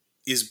team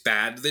is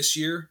bad this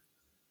year,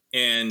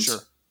 and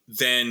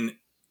then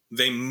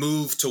they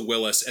move to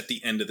Willis at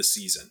the end of the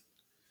season.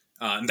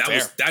 And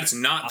that's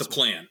not the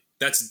plan.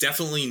 That's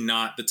definitely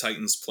not the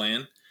Titans'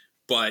 plan.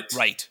 But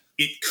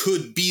it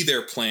could be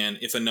their plan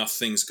if enough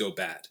things go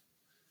bad.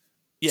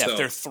 Yeah, if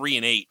they're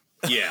 3-8.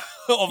 Yeah.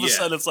 All of a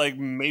sudden it's like,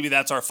 maybe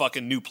that's our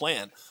fucking new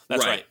plan.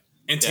 That's right.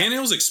 And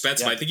Tannehill's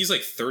expensive. I think he's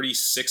like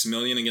 $36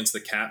 million against the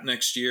cap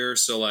next year.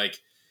 So like,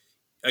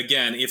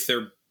 again, if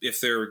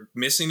they're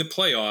missing the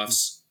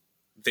playoffs,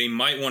 they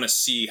might want to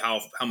see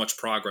how much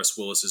progress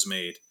Willis has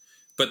made.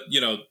 But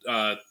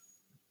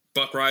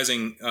Buck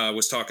Rising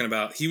was talking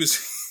about, he was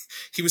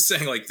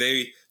saying like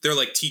they're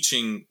like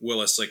teaching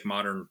Willis like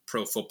modern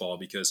pro football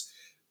because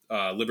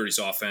Liberty's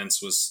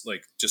offense was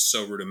like just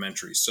so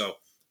rudimentary. So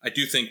I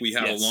do think we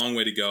have a long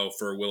way to go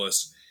for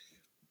Willis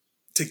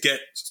to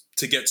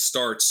get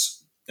starts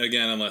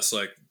again, unless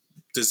like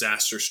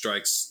disaster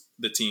strikes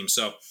the team.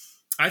 So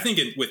I think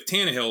with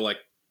Tannehill, like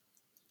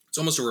it's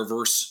almost a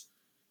reverse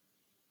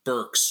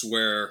Burks,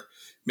 where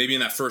maybe in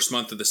that first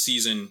month of the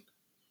season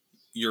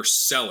you're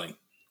selling,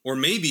 or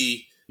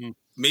maybe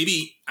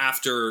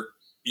after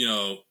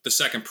the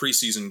second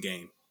preseason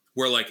game,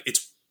 where like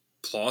it's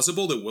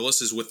plausible that Willis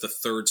is with the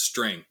third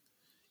string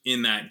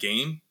in that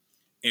game.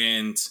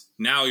 And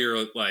now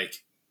you're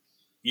like,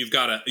 you've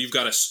got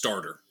a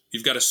starter.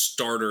 You've got a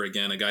starter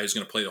again, a guy who's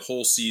going to play the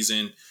whole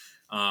season,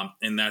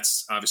 and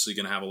that's obviously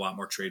going to have a lot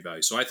more trade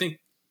value. So I think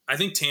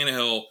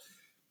Tannehill,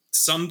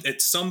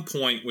 at some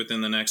point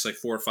within the next like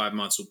 4 or 5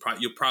 months,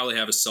 you'll probably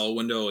have a sell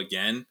window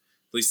again.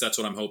 At least that's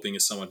what I'm hoping,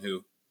 is someone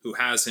who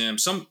has him.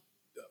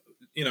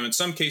 In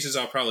some cases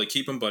I'll probably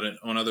keep him, but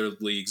on other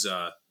leagues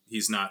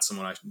he's not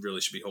someone I really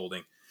should be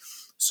holding.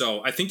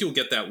 So I think you'll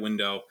get that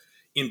window.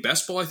 In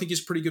best ball, I think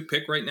he's a pretty good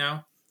pick right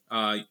now.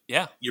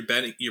 You're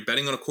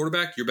betting on a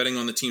quarterback. You're betting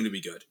on the team to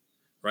be good,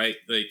 right?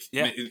 Like,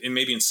 and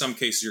maybe in some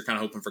cases you're kind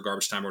of hoping for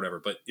garbage time or whatever.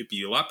 But it'd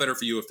be a lot better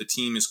for you if the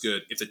team is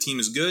good. If the team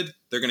is good,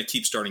 they're going to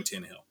keep starting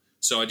Tannehill.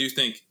 So I do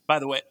think. By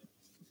the way,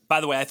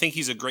 I think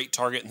he's a great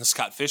target in the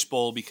Scott Fish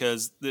Bowl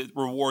because it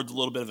rewards a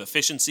little bit of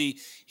efficiency.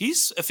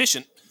 He's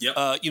efficient.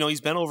 Yep.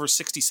 He's been over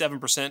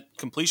 67%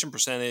 completion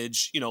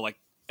percentage. Like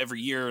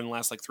every year in the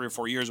last like 3 or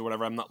 4 years or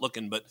whatever. I'm not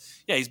looking, but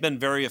yeah, he's been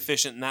very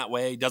efficient in that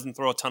way. He doesn't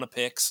throw a ton of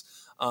picks.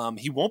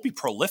 He won't be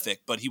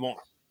prolific, but he won't,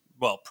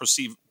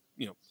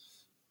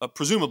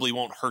 presumably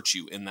won't hurt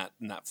you in that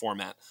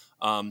format.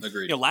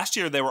 Agreed. Last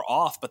year they were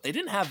off, but they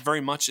didn't have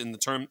very much in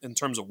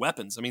terms of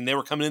weapons. I mean, they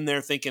were coming in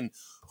there thinking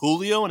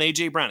Julio and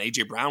AJ Brown.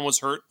 AJ Brown was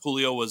hurt.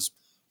 Julio was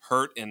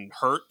hurt. And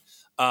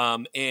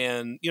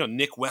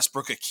Nick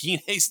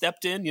Westbrook-Akine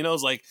stepped in. It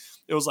was like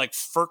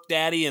Ferk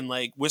Daddy and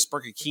like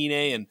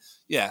Westbrook-Akine, and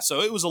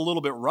so it was a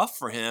little bit rough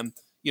for him.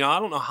 I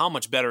don't know how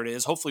much better it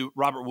is. Hopefully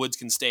Robert Woods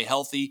can stay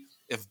healthy.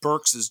 If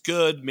Burks is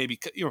good, maybe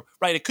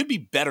it could be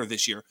better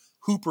this year.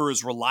 Hooper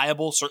is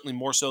reliable, certainly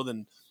more so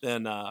than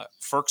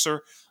Ferkser.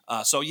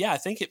 I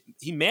think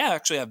he may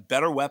actually have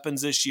better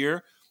weapons this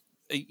year.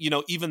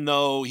 Even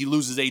though he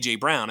loses AJ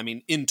Brown, I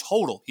mean, in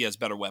total he has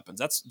better weapons.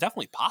 That's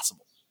definitely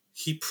possible.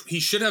 He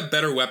should have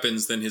better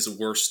weapons than his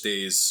worst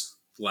days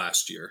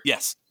last year.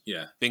 Yes.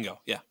 Yeah.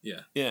 Bingo. Yeah.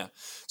 Yeah. Yeah.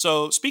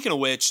 So speaking of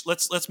which,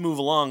 let's move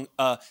along.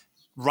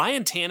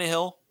 Ryan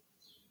Tannehill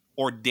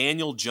or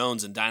Daniel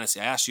Jones in Dynasty?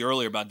 I asked you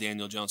earlier about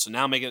Daniel Jones, so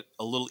now make it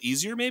a little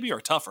easier maybe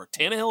or tougher.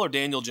 Tannehill or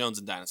Daniel Jones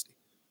in Dynasty?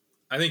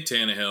 I think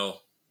Tannehill.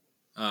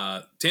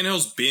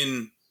 Tannehill's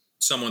been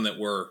someone that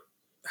we're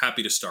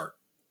happy to start,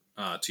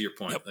 to your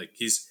point. Yep. Like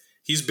he's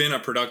been a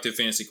productive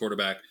fantasy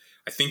quarterback.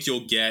 I think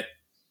you'll get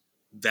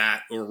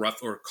that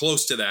or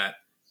close to that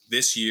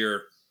this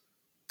year,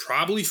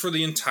 probably for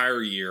the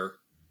entire year.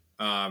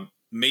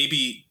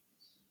 Maybe,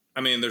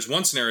 there's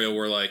one scenario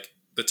where like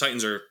the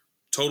Titans are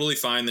totally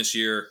fine this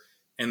year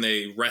and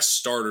they rest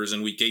starters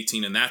in week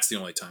 18, and that's the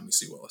only time we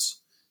see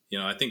Willis.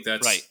 I think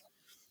that's right.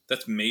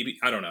 That's maybe,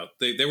 I don't know.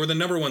 They were the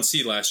number 1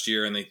 seed last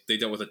year, and they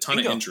dealt with a ton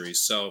of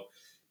injuries, so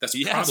that's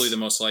probably the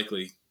most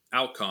likely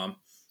outcome.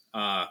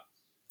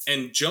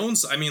 And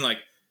Jones,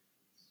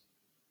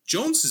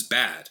 Jones is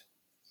bad,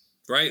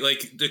 right?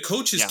 Like the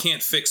coaches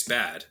can't fix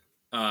bad.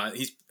 I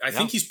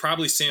think he's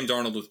probably Sam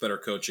Darnold with better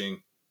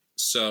coaching.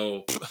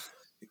 So,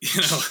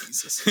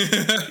 Jesus.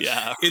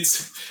 Yeah,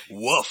 it's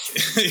woof.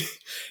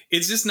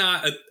 It's just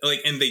not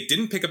and they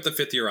didn't pick up the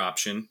 5th-year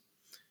option.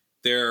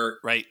 They're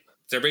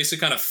basically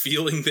kind of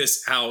feeling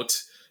this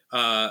out,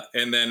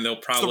 and then they'll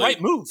probably it's the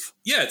right move.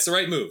 Yeah, it's the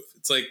right move.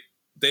 It's like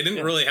they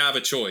didn't really have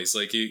a choice.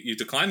 Like you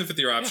decline the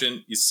 5th-year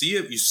option. You see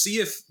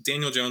if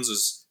Daniel Jones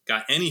has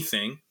got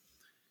anything.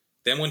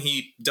 Then when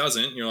he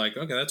doesn't, you're like,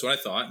 okay, that's what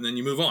I thought, and then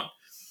you move on.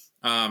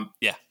 And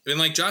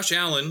like Josh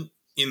Allen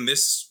in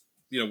this,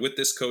 with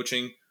this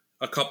coaching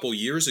a couple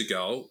years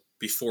ago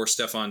before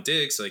Stephon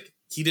Diggs, like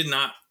he did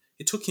not.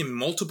 it took him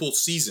multiple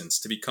seasons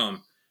to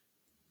become,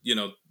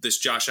 this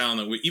Josh Allen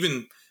that we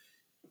even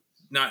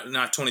not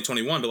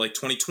 2021, but like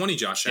 2020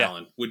 Josh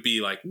Allen would be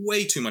like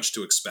way too much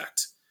to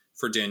expect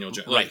for Daniel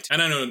Jones. Right. Like,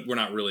 and I know we're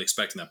not really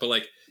expecting that, but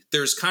like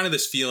there's kind of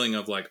this feeling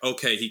of like,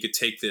 okay, he could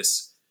take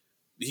this,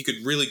 he could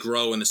really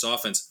grow in this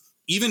offense.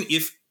 Even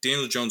if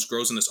Daniel Jones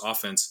grows in this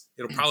offense,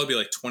 it'll probably be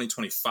like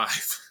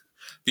 2025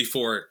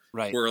 before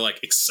we're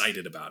like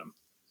excited about him.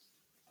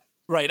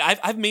 Right.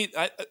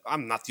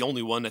 I'm not the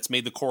only one that's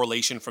made the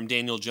correlation from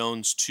Daniel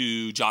Jones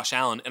to Josh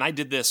Allen. And I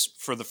did this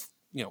for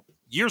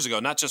years ago,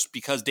 not just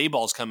because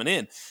Dayball's coming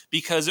in,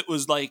 because it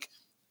was like,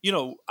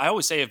 I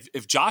always say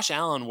if Josh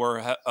Allen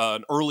were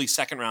an early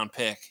second round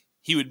pick,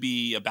 he would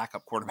be a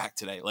backup quarterback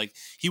today. Like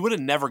he would have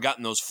never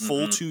gotten those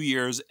full 2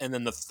 years and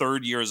then the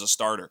third year as a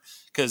starter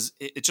because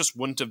it just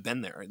wouldn't have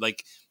been there.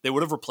 Like they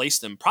would have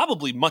replaced him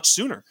probably much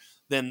sooner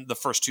than the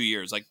first 2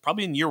 years. Like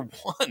probably in year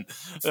one,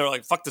 they were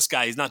like, fuck this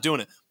guy. He's not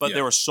doing it. But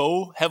they were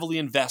so heavily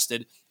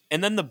invested.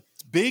 And then the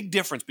big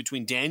difference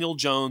between Daniel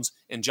Jones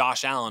and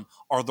Josh Allen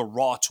are the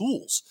raw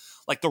tools.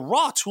 Like the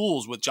raw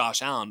tools with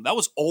Josh Allen, that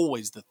was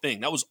always the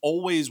thing. That was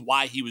always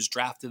why he was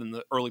drafted in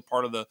the early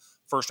part of the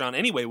first round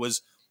anyway,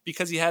 was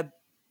because he had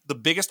the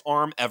biggest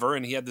arm ever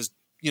and he had this,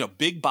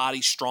 big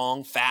body,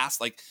 strong,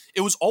 fast. Like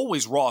it was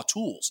always raw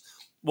tools.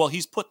 Well,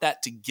 he's put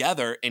that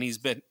together and he's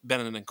been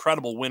an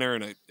incredible winner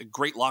and a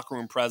great locker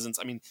room presence.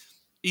 I mean,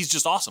 he's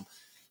just awesome.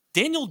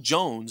 Daniel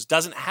Jones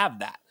doesn't have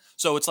that.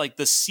 So it's like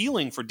the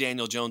ceiling for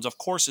Daniel Jones, of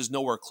course, is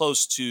nowhere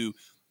close to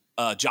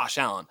Josh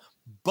Allen.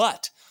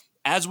 But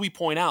as we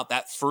point out,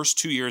 that first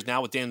 2 years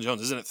now with Daniel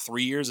Jones, isn't it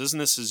 3 years? Isn't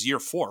this his year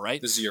 4,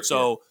 right? This is year 4.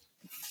 So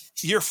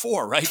year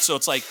 4, right? So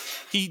it's like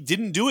he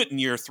didn't do it in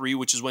year 3,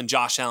 which is when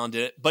Josh Allen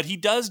did it, but he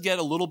does get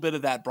a little bit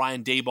of that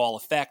Brian Daboll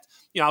effect.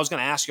 I was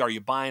going to ask you, are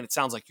you buying? It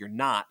sounds like you're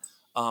not.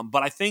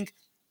 But I think,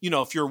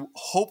 if you're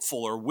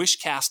hopeful or wish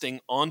casting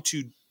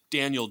onto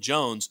Daniel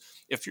Jones,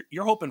 if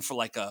you're hoping for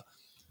like a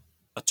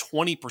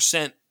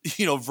 20%,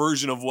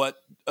 version of what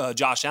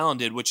Josh Allen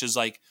did, which is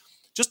like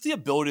just the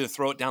ability to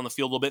throw it down the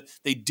field a little bit.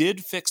 They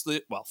did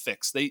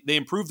they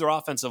improved their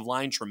offensive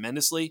line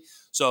tremendously.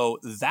 So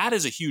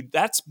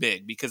that's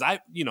big because I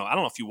don't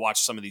know if you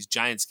watched some of these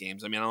Giants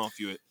games. I mean, I don't know if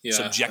you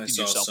subjected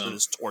yourself to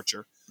this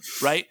torture,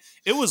 right?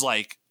 It was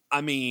like,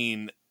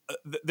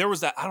 there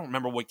was that, I don't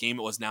remember what game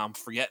it was now, I'm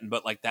forgetting,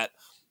 but like that,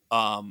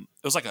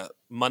 it was like a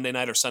Monday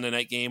night or Sunday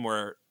night game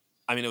where,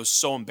 it was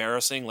so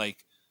embarrassing.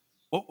 Like,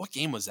 what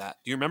game was that?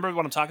 Do you remember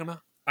what I'm talking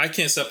about? I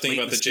can't stop thinking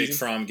about the Jake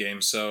Fromm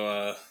game.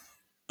 So,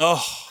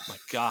 oh my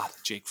God,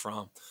 Jake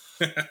Fromm.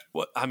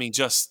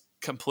 Just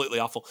completely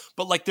awful.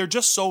 But like, they're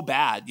just so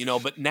bad,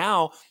 but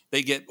now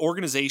they get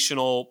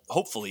organizational,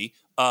 hopefully,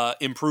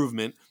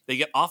 improvement. They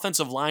get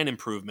offensive line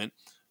improvement.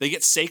 They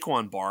get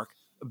Saquon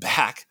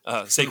back.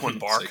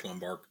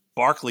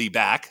 Barkley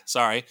back.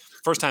 Sorry.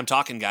 First time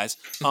talking, guys.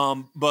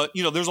 But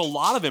there's a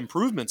lot of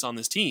improvements on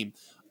this team.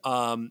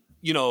 And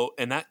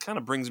that kind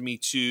of brings me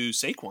to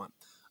Saquon.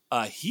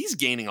 He's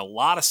gaining a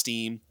lot of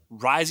steam,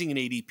 rising in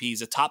ADP.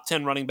 He's a top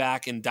 10 running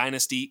back in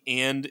Dynasty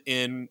and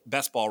in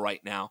Best Ball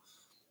right now.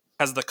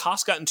 Has the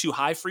cost gotten too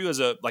high for you as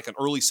an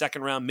early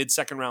second round, mid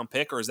second round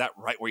pick, or is that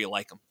right where you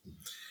like him?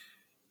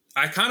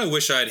 I kind of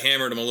wish I had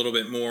hammered him a little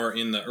bit more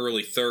in the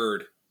early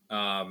third,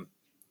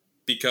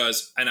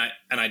 because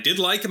I did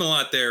like him a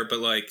lot there, but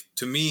like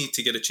to me,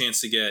 to get a chance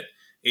to get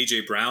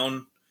AJ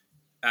Brown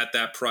at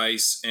that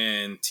price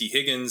and T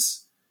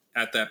Higgins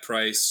at that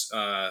price,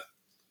 I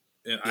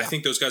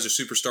think those guys are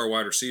superstar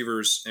wide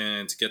receivers,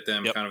 and to get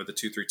them kind of at the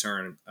 2-3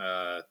 turn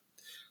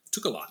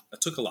took a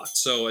lot.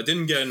 So I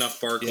didn't get enough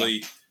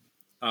Barkley.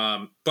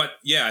 But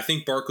yeah, I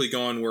think Barkley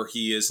going where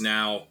he is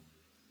now,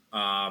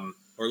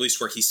 or at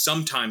least where he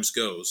sometimes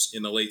goes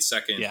in the late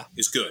second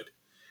is good.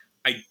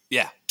 I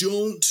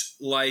don't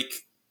like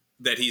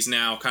that he's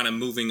now kind of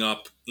moving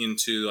up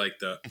into like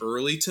the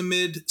early to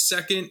mid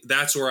second.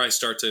 That's where I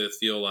start to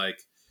feel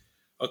like,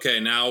 okay,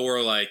 now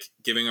we're like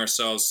giving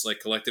ourselves like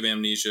collective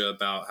amnesia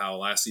about how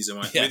last season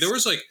went. Yes.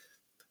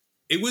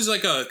 It was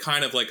like a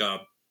kind of like a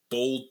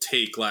bold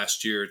take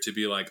last year to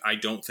be like, I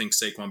don't think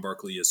Saquon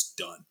Barkley is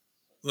done.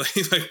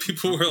 Like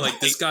people were like,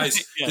 this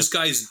guy's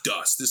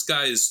dust. This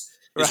guy is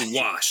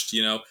washed,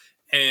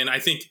 And I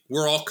think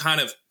we're all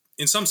kind of,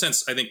 in some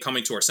sense, I think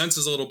coming to our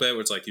senses a little bit,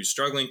 where it's like he was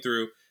struggling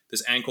through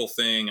this ankle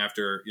thing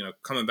after,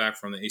 coming back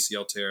from the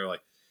ACL tear.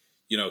 Like,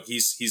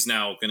 he's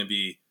now going to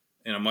be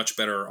in a much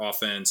better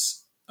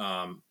offense,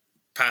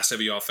 pass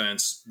heavy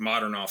offense,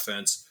 modern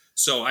offense.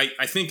 So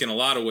I think in a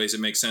lot of ways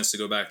it makes sense to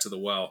go back to the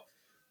well,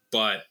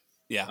 but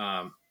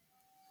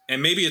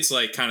and maybe it's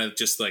like kind of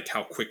just like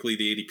how quickly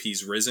the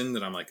ADP's risen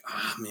that I'm like,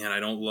 man, I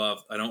don't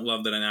love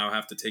that I now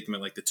have to take him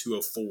at like the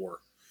 204.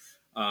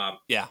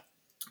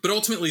 But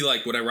ultimately,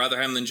 like, would I rather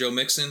have him than Joe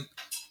Mixon?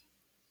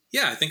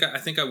 Yeah, I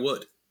think I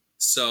would.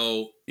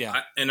 So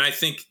I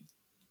think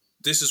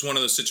this is one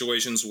of those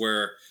situations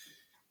where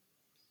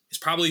it's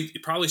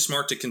probably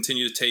smart to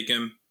continue to take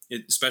him,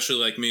 especially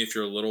like me if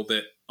you're a little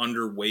bit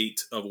underweight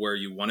of where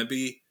you want to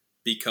be,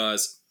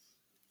 because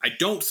I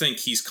don't think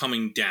he's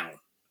coming down.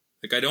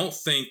 Like, I don't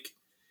think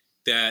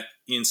that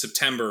in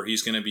September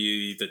he's going to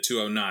be the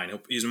 209.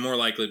 He's more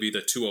likely to be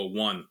the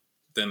 201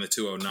 than the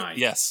 209.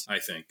 Yes, I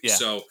think. Yeah.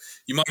 So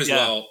you might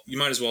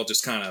as well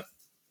just kind of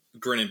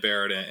grin and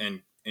bear it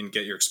and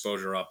get your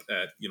exposure up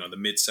at the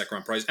mid second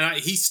round price. And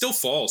he still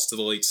falls to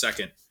the late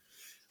second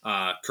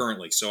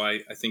currently. So I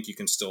think you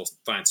can still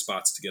find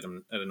spots to get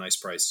him at a nice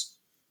price.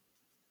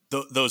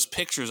 Those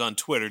pictures on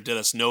Twitter did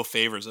us no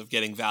favors of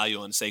getting value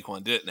on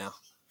Saquon, did it now?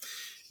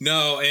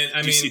 No, and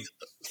I mean,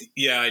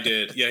 yeah, I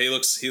did. Yeah, he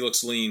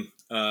looks lean.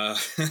 Yeah,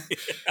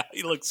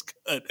 he looks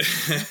good.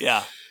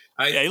 Yeah.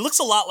 He looks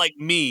a lot like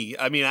me.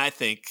 I mean, I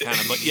think kind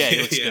of, but yeah,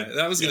 he looks good.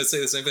 I was going to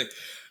say the same thing.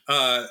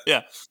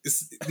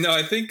 No,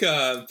 I think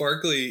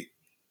Barkley,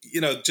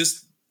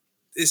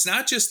 it's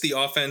not just the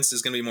offense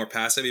is going to be more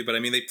pass heavy, but I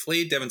mean, they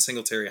played Devin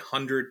Singletary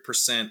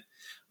 100%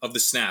 of the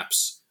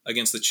snaps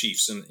against the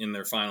Chiefs in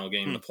their final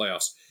game in the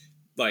playoffs.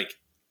 Like,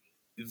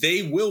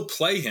 they will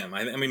play him.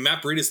 I mean,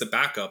 Matt Breida's the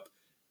backup.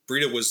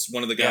 Breida was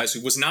one of the guys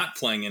who was not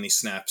playing any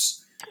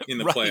snaps in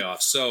the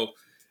playoffs. So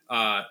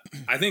I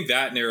think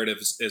that narrative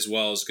as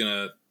well is going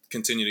to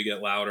continue to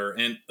get louder.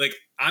 And like,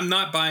 I'm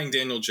not buying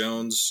Daniel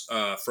Jones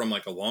from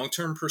like a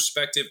long-term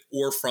perspective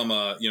or from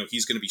a,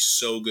 he's going to be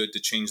so good to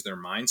change their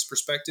minds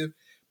perspective.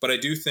 But I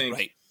do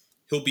think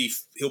he'll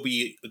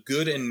be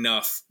good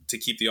enough to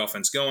keep the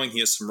offense going. He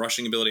has some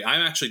rushing ability.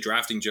 I'm actually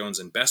drafting Jones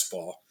in best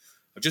ball.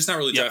 I'm just not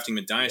really drafting him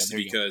in Dynasty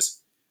because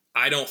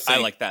I don't think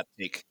I like that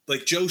take.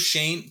 Like Joe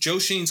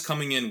Shane's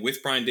coming in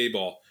with Brian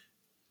Daboll.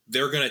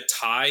 They're going to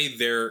tie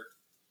their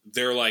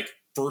like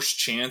first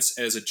chance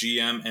as a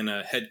GM and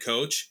a head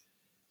coach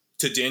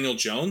to Daniel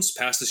Jones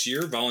past this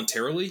year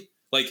voluntarily.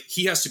 Like,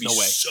 he has to be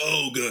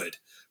so good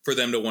for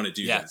them to want to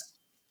do that.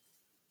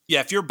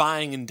 Yeah, if you're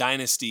buying in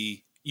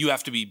Dynasty, you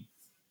have to be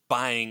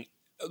buying,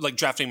 like,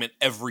 drafting him in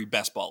every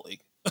best ball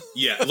league.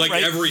 Yeah, like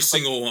every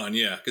single one,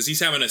 because he's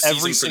having a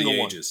season for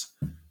the ages.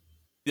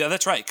 Yeah,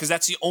 that's right, because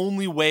that's the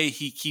only way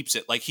he keeps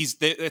it. Like,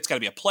 it's got to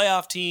be a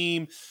playoff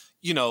team,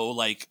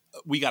 like,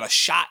 we got a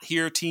shot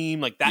here team,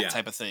 like that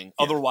type of thing.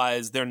 Yeah.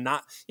 Otherwise, they're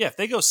not. Yeah, if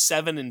they go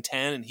 7-10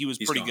 and he's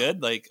pretty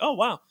good, like, oh,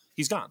 wow,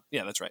 he's gone.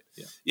 Yeah, that's right.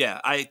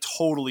 Yeah, I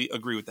totally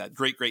agree with that.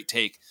 Great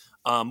take.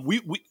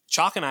 We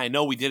Chalk and I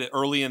know we did it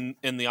early in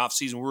the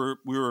offseason.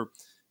 We were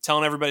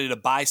telling everybody to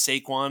buy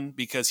Saquon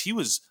because he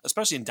was,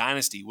 especially in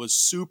Dynasty, was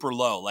super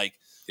low. Like,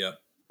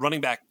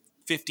 running back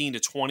 15 to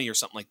 20 or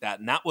something like that.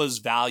 And that was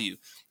value.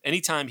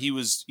 Anytime he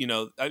was,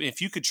 I mean,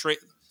 if you could trade,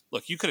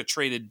 look, you could have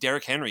traded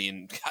Derrick Henry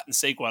and gotten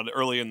Saquon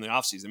earlier in the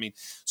offseason. I mean,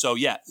 so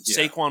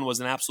Saquon was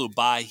an absolute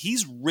buy.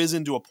 He's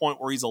risen to a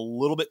point where he's a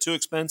little bit too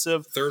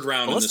expensive. Third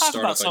round in the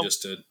startup I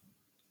just did.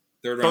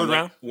 Third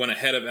round went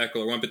ahead of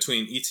Eckler, went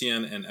between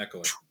Etienne and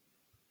Eckler.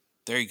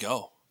 There you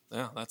go.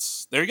 Yeah,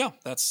 there you go.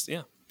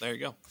 There you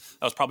go.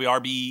 That was probably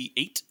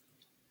RB8.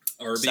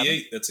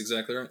 RB8, that's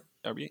exactly right.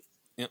 RB8,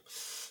 yeah.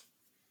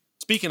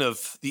 Speaking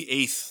of the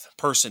 8th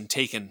person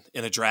taken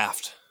in a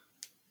draft,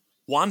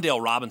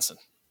 Wan'Dale Robinson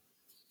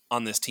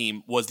on this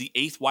team was the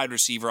 8th wide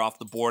receiver off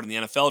the board in the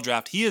NFL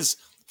draft. He is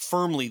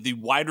firmly the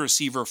wide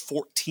receiver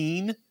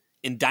 14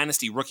 in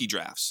Dynasty rookie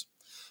drafts.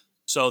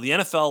 So the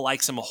NFL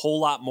likes him a whole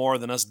lot more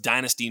than us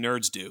Dynasty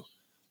nerds do.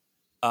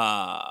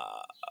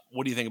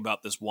 What do you think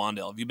about this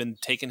Wan'Dale? Have you been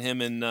taking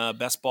him in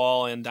best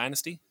ball and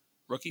Dynasty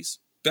rookies?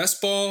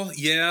 Best ball,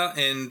 yeah,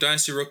 and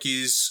Dynasty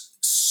rookies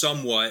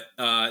somewhat.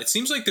 It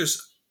seems like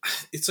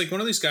it's like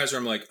one of these guys where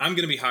I'm like, I'm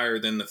going to be higher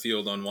than the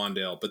field on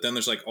Wan'Dale, but then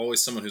there's like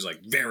always someone who's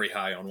like very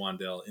high on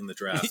Wan'Dale in the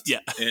draft.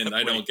 And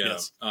I don't get him.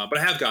 But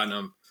I have gotten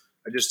him.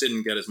 I just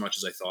didn't get as much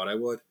as I thought I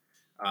would.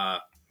 I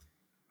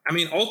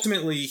mean,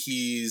 ultimately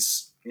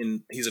he's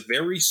a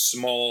very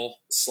small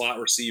slot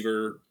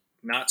receiver,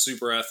 not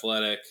super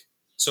athletic.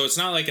 So it's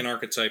not like an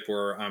archetype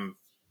where I'm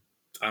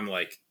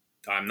like,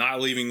 I'm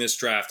not leaving this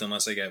draft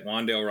unless I get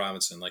Wan'Dale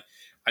Robinson. Like,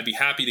 I'd be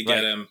happy to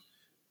get him,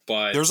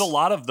 but there's a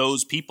lot of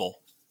those people.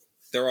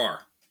 There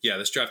are. Yeah,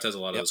 this draft has a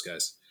lot of those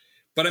guys.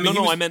 But I mean,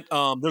 I meant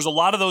there's a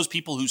lot of those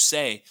people who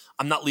say,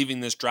 I'm not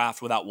leaving this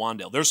draft without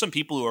Wan'Dale. There's some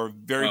people who are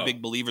very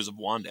big believers of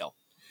Wan'Dale.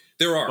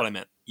 There are. That's what I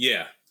meant.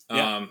 Yeah.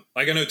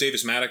 Like, I know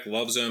Davis Maddock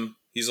loves him.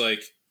 He's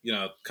like,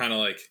 kind of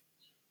like,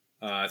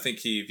 I think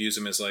he views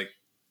him as like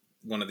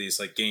one of these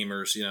like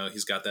gamers,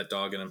 he's got that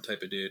dog in him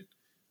type of dude.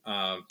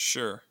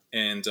 Sure.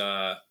 And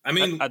I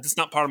mean, that's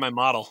not part of my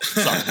model.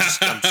 Sorry,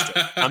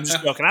 I'm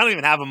just joking. I don't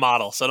even have a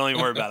model, so don't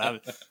even worry about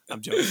it. I'm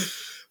joking.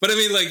 But I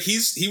mean, like,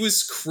 he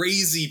was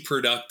crazy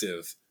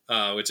productive,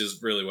 which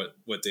is really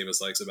what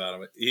Davis likes about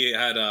him. He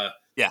had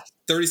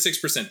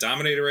 36%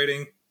 dominator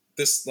rating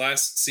this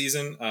last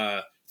season,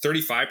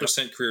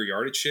 35% career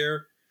yardage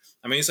share.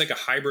 I mean, he's like a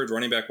hybrid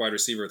running back wide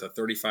receiver with a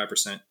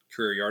 35%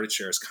 career yardage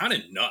share. It's kind of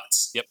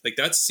nuts. Yep. Like,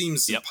 that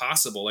seems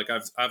impossible. Like,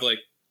 I've like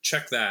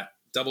checked that,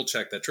 double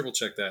checked that, triple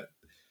checked that.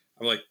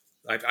 I'm like,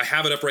 I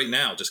have it up right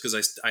now just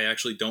because I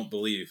actually don't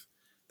believe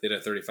they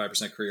had a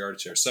 35% career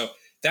yardage share. So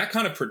that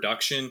kind of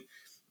production,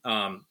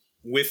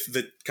 with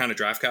the kind of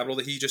draft capital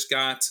that he just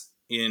got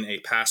in a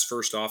pass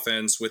first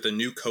offense with a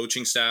new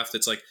coaching staff,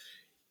 that's like,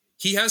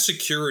 he has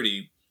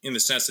security in the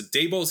sense that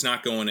Daboll's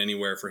not going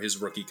anywhere for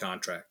his rookie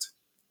contract.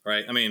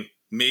 right? I mean,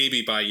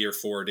 maybe by year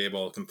 4,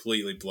 Daboll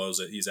completely blows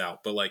it. He's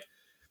out. But like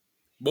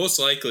most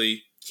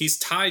likely, he's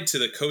tied to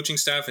the coaching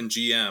staff and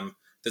GM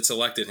that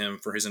selected him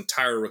for his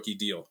entire rookie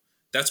deal.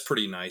 That's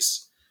pretty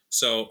nice.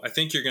 So I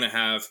think you're going to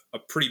have a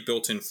pretty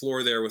built-in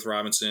floor there with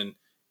Robinson.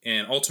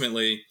 And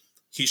ultimately,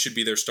 he should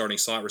be their starting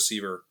slot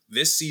receiver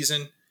this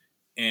season.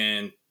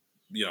 And,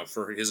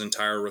 for his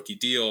entire rookie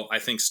deal, I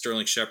think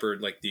Sterling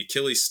Shepard, like the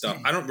Achilles stuff,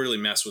 I don't really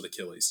mess with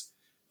Achilles.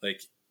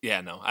 Like,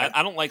 yeah, no,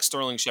 I don't like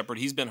Sterling Shepard.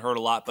 He's been hurt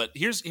a lot, but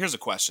here's a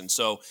question.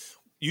 So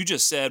you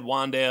just said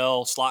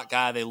Wan'Dale, slot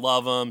guy, they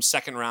love him,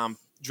 second round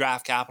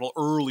draft capital,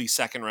 early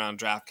second round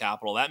draft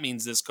capital. That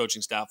means this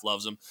coaching staff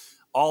loves him.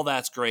 All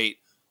that's great.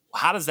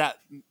 How does that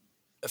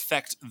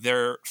affect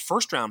their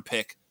first round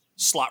pick,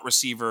 slot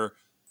receiver,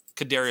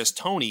 Kadarius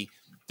Toney?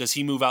 Does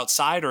he move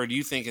outside, or do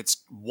you think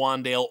it's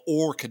Wan'Dale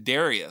or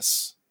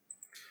Kadarius?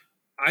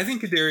 I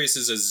think Kadarius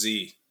is a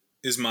Z.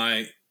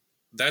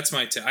 That's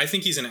my I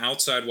think he's an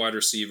outside wide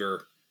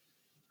receiver.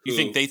 You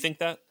think they think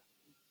that?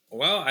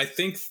 Well, I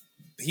think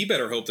he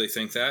better hope they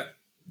think that,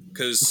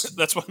 because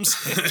that's what I'm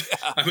saying.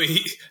 Yeah. I mean,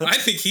 I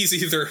think he's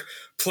either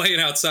playing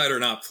outside or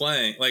not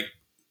playing. Like,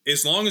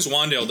 as long as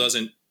Wan'Dale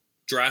doesn't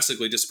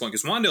drastically disappoint,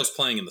 because Wan'Dale's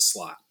playing in the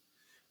slot.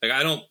 Like,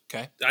 I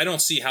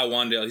don't see how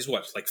Wan'Dale. He's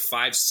what, like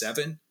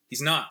 5'7"?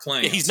 He's not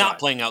playing. Yeah, he's outside. not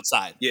playing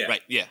outside. Yeah,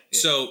 right. Yeah.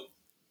 So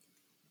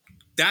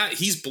that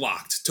he's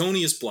blocked.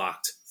 Toney is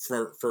blocked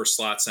for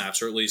slot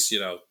snaps, or at least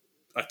a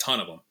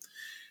ton of them.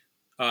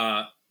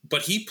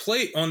 But he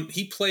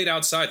played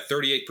outside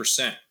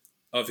 38%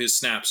 of his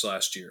snaps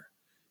last year,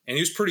 and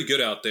he was pretty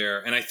good out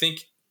there. And I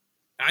think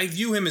I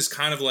view him as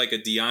kind of like a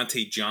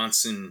Deontay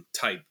Johnson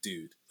type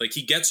dude. Like,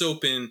 he gets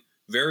open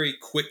very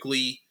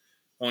quickly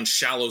on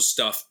shallow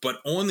stuff, but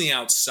on the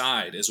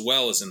outside as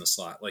well as in the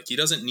slot. Like, he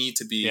doesn't need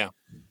to be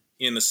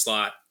in the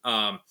slot.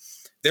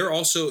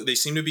 They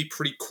seem to be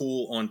pretty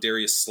cool on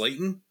Darius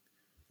Slayton,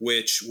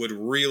 which would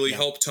really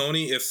help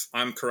Toney, if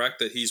I'm correct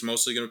that he's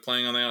mostly going to be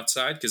playing on the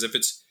outside. Because if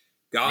it's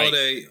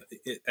Galladay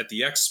at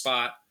the X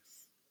spot,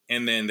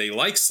 and then they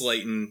like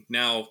Slayton,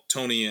 now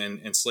Toney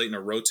and Slayton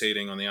are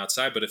rotating on the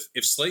outside. But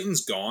if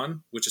Slayton's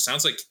gone, which it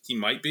sounds like he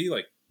might be,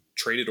 like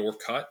traded or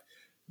cut,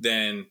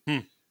 then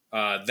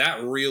that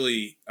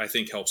really, I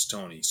think, helps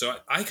Toney. So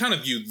I kind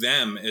of view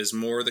them as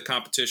more the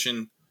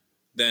competition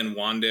than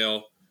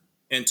Wan'Dale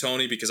and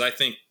Toney, because I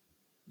think,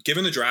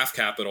 given the draft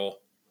capital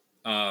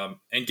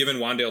and given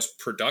Wan'Dale's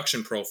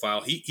production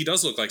profile, he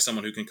does look like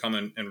someone who can come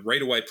in and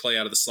right away play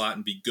out of the slot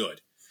and be good.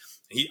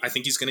 I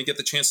think he's going to get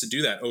the chance to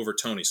do that over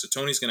Toney. So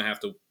Toney's going to have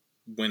to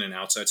win an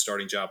outside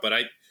starting job, but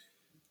I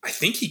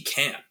think he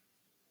can.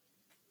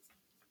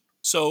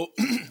 So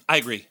I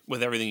agree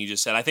with everything you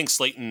just said. I think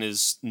Slayton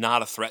is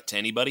not a threat to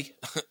anybody.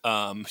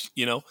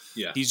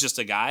 He's just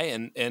a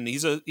guy, and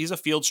he's a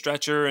field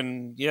stretcher,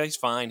 and he's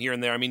fine here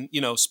and there. I mean,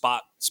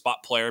 spot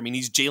player. I mean,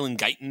 he's Jalen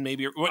Guyton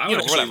maybe. I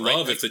would actually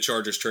love if the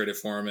Chargers traded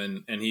for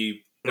him and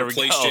he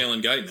replaced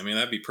Jalen Guyton. I mean,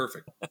 that'd be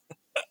perfect.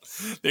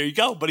 There you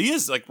go. But he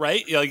is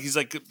right. He's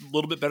like a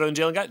little bit better than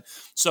Jalen Guyton.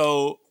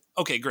 So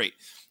okay, great.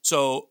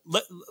 So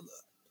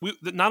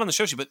not on the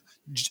show sheet, but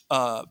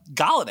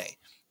Galladay.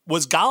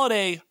 Was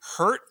Galladay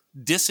hurt,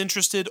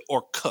 disinterested,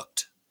 or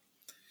cooked?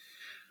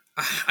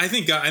 I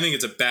think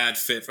it's a bad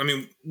fit. I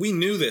mean, we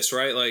knew this,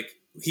 right? Like,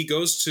 he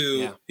goes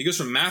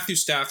from Matthew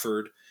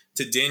Stafford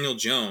to Daniel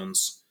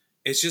Jones.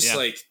 It's just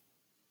like,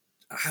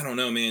 I don't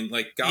know, man.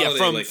 Like,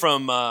 Galladay,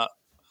 from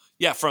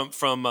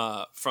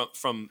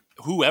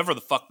whoever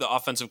the fuck the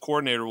offensive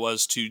coordinator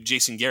was to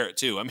Jason Garrett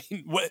too. I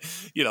mean,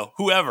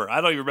 whoever. I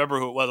don't even remember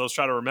who it was. I was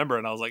trying to remember,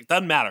 and I was like,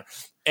 doesn't matter.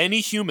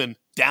 Any human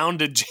down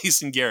to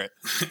Jason Garrett.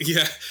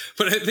 Yeah,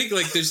 but I think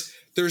like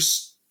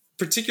there's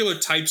particular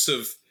types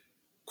of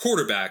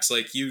quarterbacks.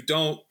 Like, you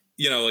don't,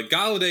 like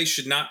Galladay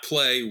should not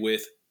play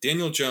with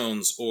Daniel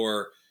Jones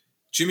or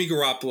Jimmy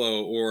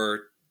Garoppolo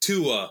or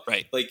Tua.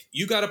 Right. Like,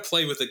 you got to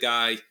play with a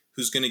guy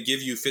who's going to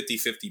give you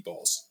 50-50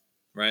 balls.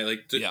 Right.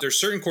 Like, there's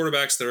certain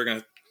quarterbacks that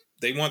are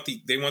they want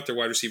their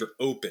wide receiver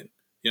open.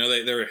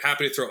 They're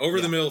happy to throw over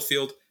the middle of the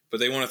field,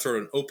 but they want to throw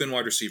an open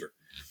wide receiver.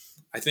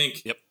 I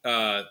think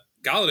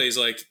Galladay's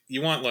like,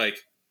 you want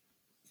like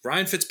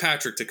Ryan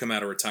Fitzpatrick to come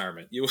out of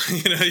retirement. You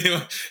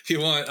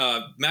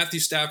want Matthew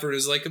Stafford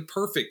is like a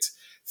perfect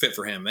fit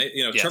for him.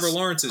 Trevor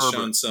Lawrence has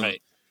shown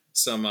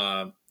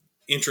some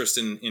interest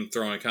in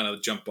throwing kind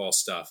of jump ball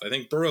stuff. I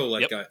think Burrow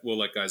will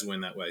let guys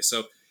win that way.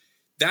 So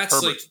that's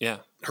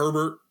Herbert,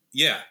 Herbert.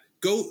 Yeah.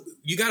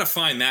 You got to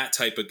find that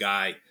type of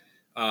guy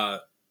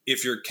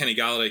if you're Kenny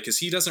Galladay, because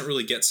he doesn't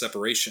really get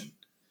separation.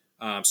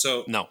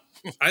 No,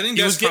 I think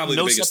that's probably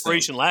the biggest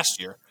separation thing. Last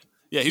year.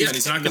 Yeah, and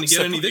he's not going to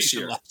get any this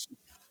year.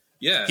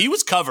 Yeah, he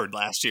was covered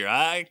last year.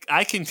 I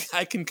can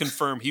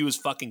confirm he was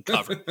fucking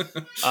covered.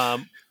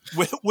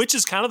 Which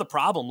is kind of the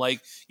problem.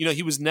 Like,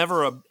 he was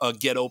never a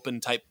get open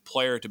type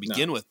player to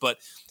begin with, but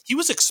he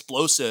was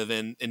explosive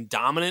and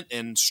dominant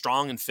and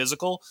strong and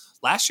physical.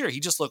 Last year, he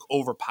just looked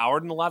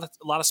overpowered in a lot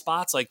of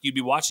spots. Like, you'd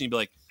be watching, you'd be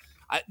like,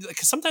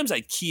 Because sometimes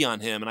I'd key on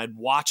him and I'd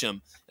watch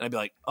him and I'd be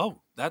like,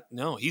 oh, I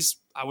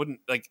wouldn't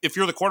like, if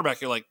you're the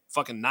quarterback, you're like,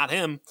 fucking not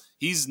him.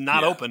 He's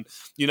not open,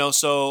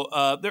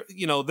 So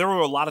there were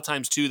a lot of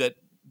times too that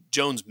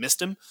Jones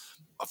missed him,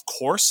 of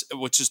course,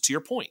 which is to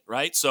your point,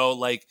 right? So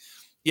like,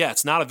 yeah,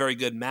 it's not a very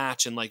good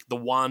match. And like the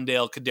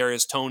Wandale,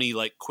 Kadarius Toney,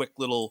 like quick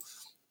little,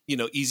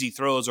 easy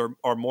throws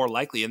are more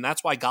likely. And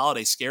that's why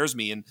Galladay scares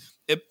me. And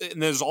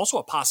there's also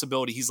a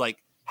possibility he's like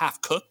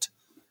half cooked.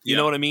 You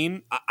know what I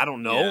mean? I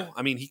don't know. Yeah.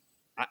 I mean,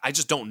 I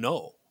just don't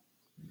know.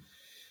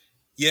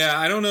 Yeah,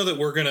 I don't know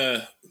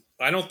that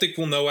I don't think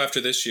we'll know after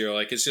this year.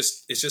 Like it's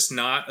just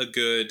not a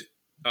good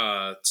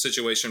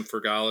situation for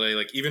Galladay.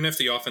 Like even if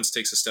the offense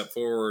takes a step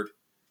forward,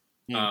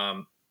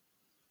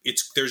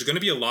 there's going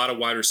to be a lot of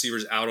wide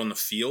receivers out on the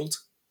field.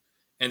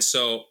 And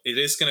so it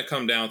is going to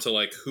come down to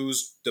like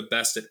who's the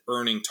best at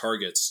earning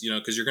targets,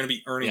 because you're going to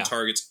be earning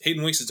targets.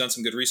 Hayden Weeks has done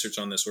some good research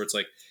on this where it's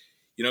like,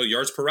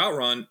 yards per route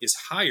run is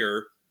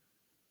higher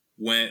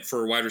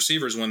for wide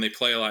receivers when they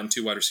play a lot in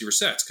 2 wide receiver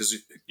sets, because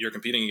you're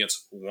competing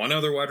against one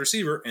other wide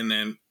receiver and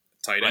then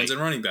tight ends and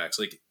running backs.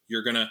 Like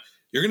you're going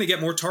to get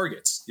more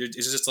targets.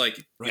 It's just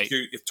like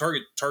if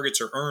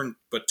targets are earned,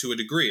 but to a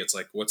degree, it's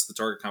like, what's the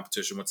target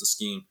competition? What's the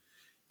scheme?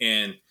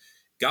 And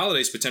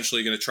Galladay's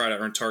potentially going to try to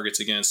earn targets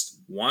against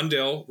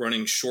Wandale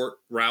running short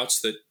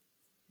routes that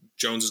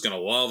Jones is going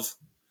to love.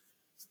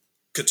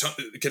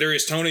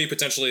 Kadarius Toney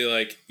potentially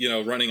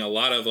running a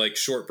lot of like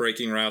short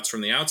breaking routes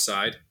from the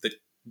outside that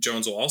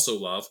Jones will also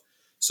love.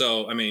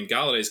 So, I mean,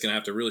 Galladay's going to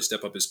have to really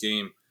step up his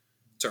game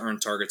to earn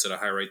targets at a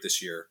high rate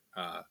this year.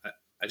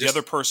 The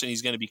other person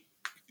he's going to be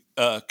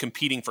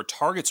competing for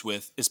targets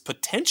with is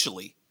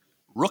potentially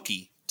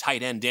rookie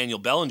tight end Daniel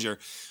Bellinger,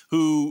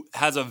 who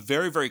has a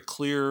very, very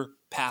clear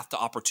path to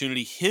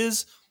opportunity.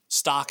 His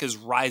stock is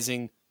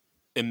rising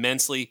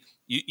immensely.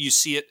 You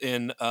see it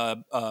in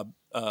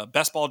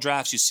best ball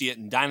drafts. You see it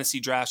in dynasty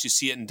drafts. You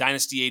see it in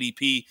dynasty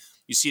ADP.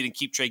 You see it in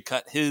keep trade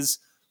cut. His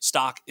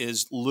stock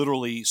is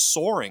literally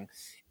soaring,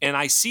 and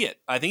I see it.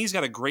 I think he's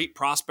got a great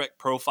prospect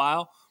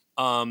profile,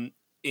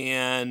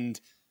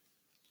 and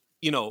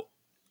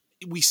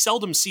we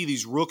seldom see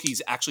these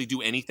rookies actually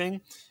do anything.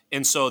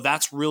 And so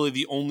that's really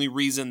the only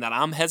reason that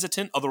I'm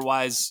hesitant.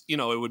 Otherwise,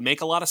 it would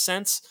make a lot of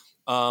sense.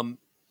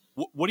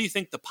 What do you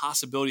think the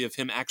possibility of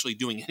him actually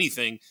doing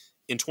anything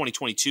in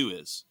 2022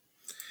 is?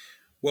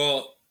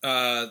 Well,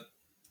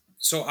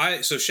 so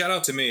shout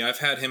out to me. I've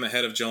had him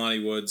ahead of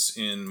Jelani Woods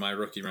in my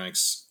rookie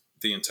ranks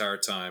the entire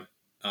time.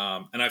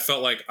 And I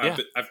felt like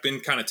I've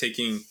been kind of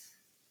taking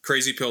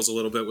crazy pills a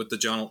little bit with the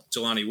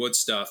Jelani Woods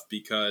stuff,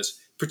 because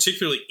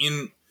particularly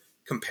in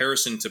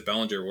comparison to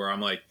Bellinger, where I'm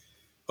like,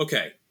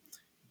 okay,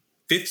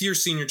 5th-year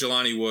senior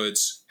Jelani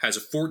Woods has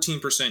a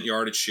 14%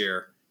 yardage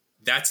share.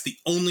 That's the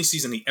only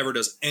season he ever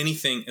does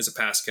anything as a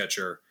pass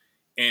catcher.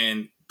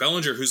 And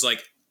Bellinger, who's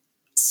like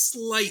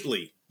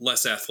slightly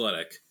less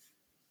athletic,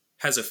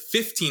 has a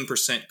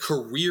 15%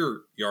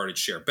 career yardage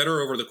share, better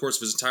over the course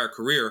of his entire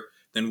career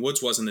than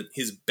Woods was in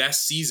his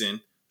best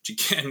season,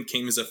 which again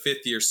came as a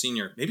 5th-year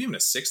senior, maybe even a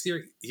 6th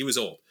year. He was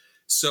old.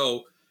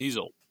 So he's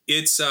old.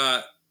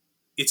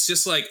 It's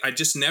just like, I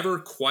just never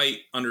quite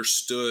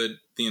understood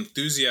the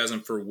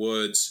enthusiasm for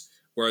Woods,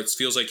 where it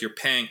feels like you're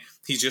paying,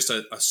 he's just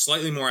a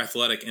slightly more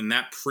athletic, and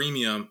that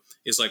premium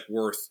is like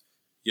worth,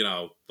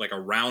 like a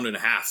round and a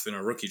half in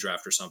a rookie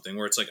draft or something,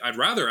 where it's like, I'd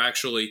rather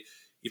actually,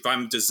 if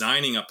I'm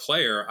designing a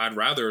player, I'd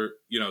rather,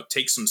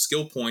 take some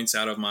skill points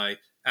out of my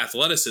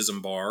athleticism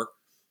bar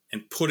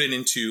and put it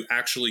into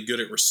actually good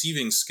at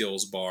receiving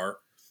skills bar.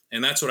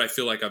 And that's what I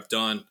feel like I've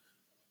done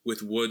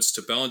with Woods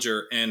to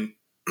Bellinger. And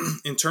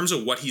in terms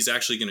of what he's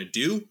actually going to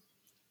do,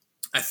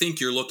 I think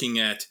you're looking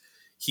at,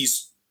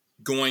 he's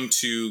going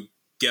to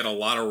get a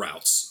lot of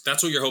routes.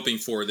 That's what you're hoping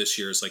for this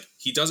year. Is like,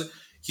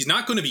 he's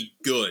not going to be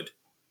good.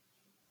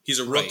 He's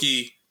a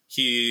rookie.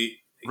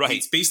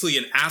 He's basically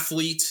an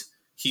athlete.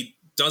 He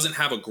doesn't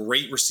have a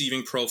great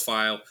receiving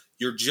profile.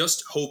 You're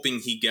just hoping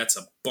he gets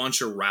a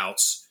bunch of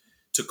routes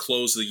to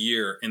close the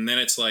year. And then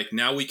it's like,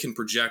 now we can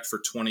project for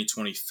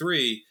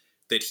 2023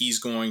 that he's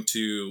going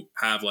to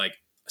have like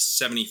a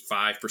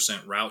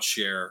 75% route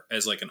share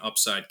as like an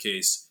upside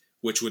case,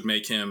 which would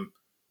make him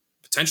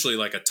potentially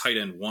like a tight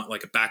end one,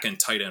 like a back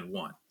end tight end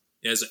one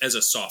as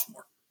a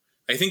sophomore.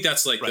 I think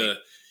that's like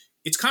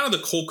it's kind of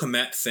the Cole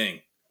Kmet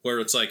thing, where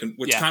it's like,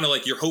 which kind of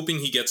like you're hoping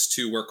he gets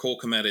to where Cole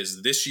Kmet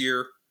is this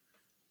year,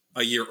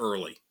 a year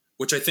early,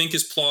 which I think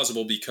is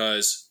plausible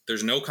because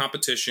there's no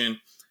competition.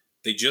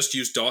 They just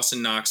use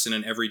Dawson Knox in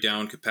an every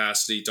down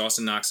capacity.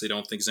 Dawson Knox, they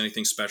don't think is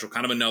anything special.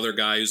 Kind of another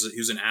guy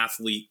who's an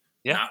athlete,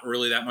 not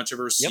really that much of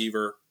a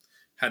receiver.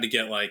 Had to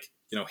get like,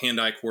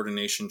 hand-eye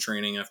coordination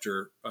training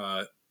after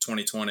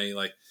 2020.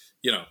 Like,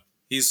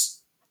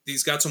 he's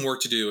got some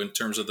work to do in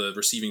terms of the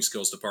receiving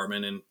skills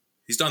department, and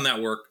he's done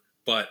that work.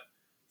 But,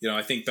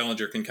 I think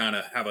Bellinger can kind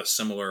of have a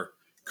similar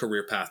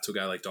career path to a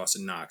guy like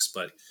Dawson Knox.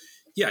 But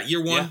yeah,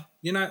 year one,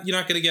 you're not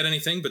going to get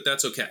anything, but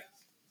that's okay.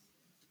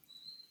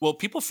 Well,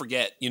 people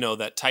forget,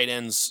 that tight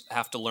ends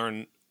have to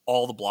learn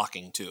all the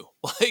blocking too.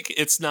 Like,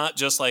 it's not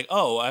just like,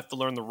 oh, I have to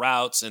learn the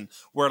routes and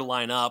where to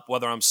line up,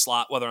 whether I'm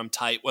slot, whether I'm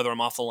tight, whether I'm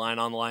off the line,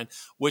 on the line,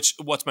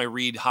 what's my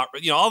read, hot,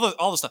 all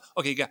the stuff.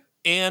 Okay, yeah,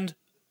 and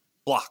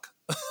block.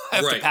 I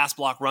have to pass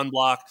block, run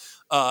block,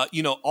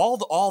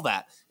 all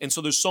that. And so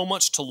there's so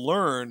much to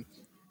learn,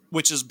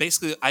 which is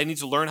basically I need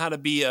to learn how to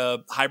be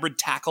a hybrid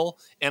tackle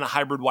and a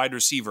hybrid wide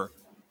receiver.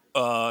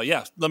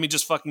 Let me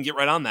just fucking get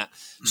right on that.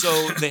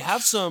 So they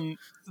have some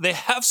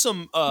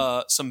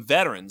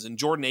veterans, and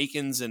Jordan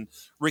Akins and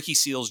Ricky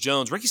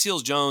Seals-Jones. Ricky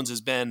Seals-Jones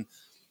has been,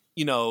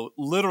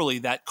 literally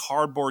that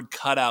cardboard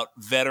cutout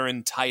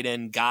veteran tight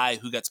end guy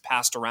who gets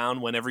passed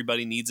around when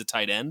everybody needs a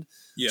tight end.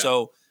 Yeah.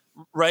 So,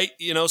 right,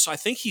 so I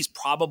think he's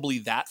probably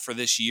that for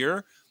this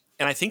year.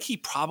 And I think he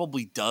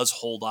probably does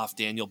hold off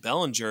Daniel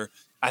Bellinger.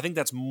 I think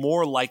that's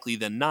more likely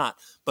than not.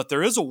 But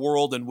there is a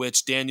world in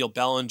which Daniel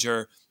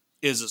Bellinger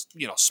is a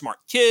smart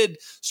kid,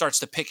 starts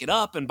to pick it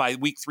up, and by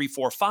week 3,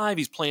 4, 5,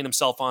 he's playing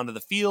himself onto the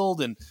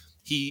field, and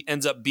he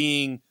ends up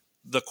being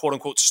the quote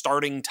unquote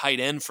starting tight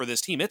end for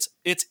this team.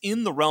 It's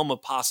in the realm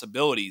of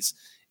possibilities,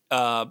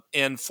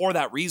 and for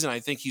that reason, I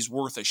think he's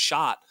worth a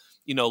shot.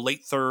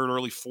 Late third,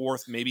 early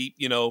fourth, maybe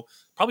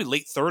probably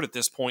late third at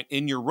this point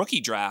in your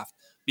rookie draft,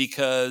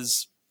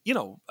 because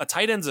a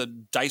tight end's a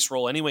dice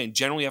roll anyway, and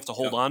generally you have to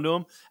hold on to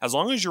him. As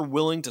long as you're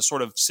willing to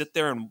sort of sit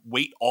there and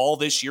wait all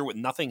this year with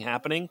nothing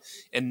happening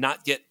and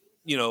not get,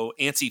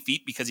 antsy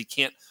feet because he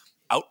can't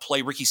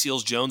outplay Ricky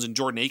Seals-Jones and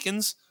Jordan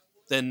Akins,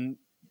 then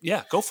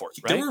yeah, go for it.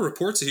 Right? There were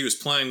reports that he was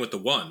playing with the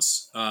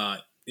ones.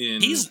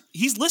 He's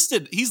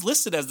listed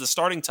as the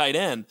starting tight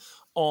end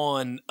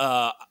on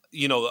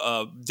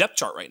depth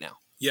chart right now.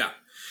 Yeah,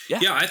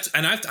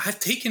 I've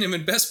taken him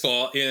in best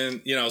ball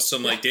in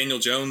some like Daniel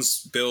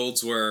Jones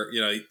builds where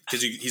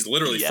because he's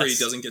literally free, he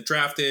doesn't get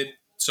drafted,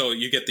 so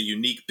you get the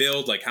unique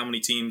build. Like how many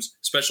teams,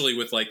 especially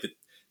with like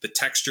the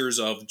textures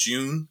of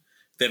June,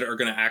 that are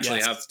going to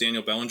actually have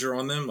Daniel Bellinger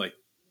on them? Like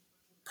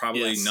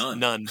probably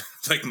none.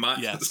 Like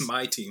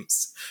my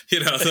teams,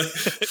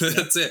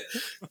 that's it.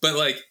 But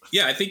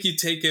I think you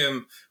take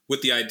him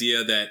with the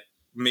idea that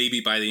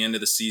maybe by the end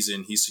of the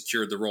season he's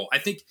secured the role. I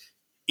think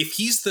if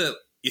he's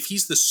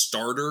the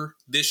starter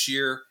this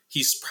year,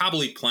 he's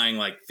probably playing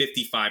like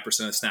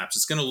 55% of snaps.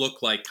 It's going to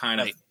look like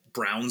kind of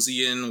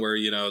Brownsian where,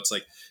 it's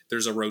like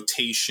there's a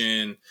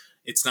rotation.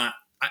 It's not,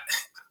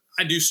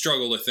 I do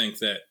struggle to think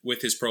that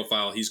with his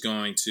profile, he's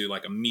going to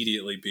like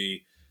immediately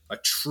be a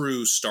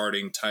true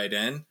starting tight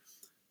end.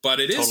 But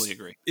it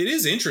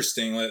is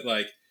interesting that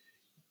like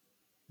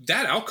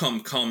that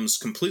outcome comes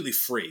completely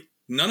free.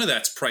 None of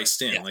that's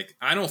priced in. Yeah. Like,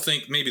 I don't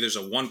think maybe there's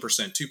a 1%,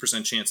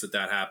 2% chance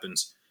that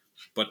happens.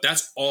 But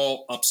that's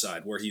all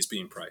upside where he's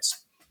being priced.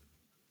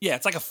 Yeah,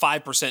 it's like a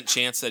 5%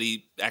 chance that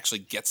he actually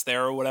gets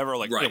there or whatever.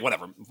 Like,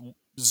 whatever,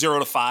 0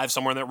 to 5,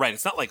 somewhere in there. Right.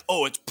 It's not like,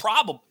 it's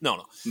probable.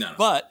 No.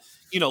 But,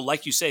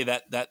 like you say,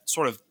 that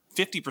sort of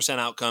 50%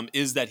 outcome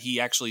is that he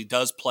actually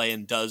does play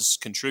and does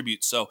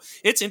contribute. So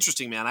it's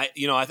interesting, man.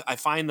 I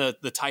find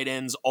the tight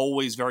ends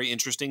always very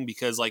interesting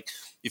because, like,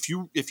 if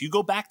you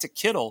go back to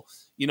Kittle,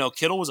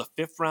 Kittle was a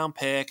 5th round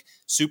pick,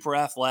 super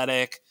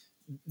athletic,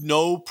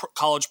 no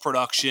college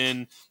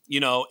production,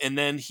 and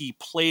then he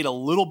played a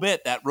little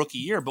bit that rookie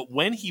year. But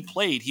when he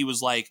played, he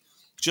was like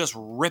just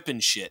ripping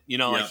shit,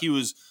 like he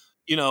was,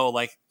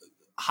 like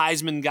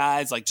Heisman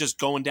guys, like just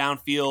going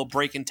downfield,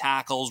 breaking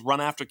tackles, run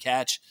after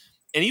catch.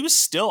 And he was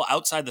still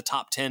outside the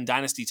top 10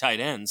 dynasty tight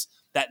ends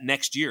that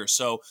next year.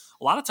 So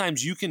a lot of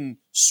times you can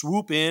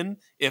swoop in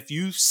if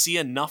you see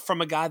enough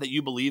from a guy that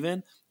you believe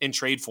in and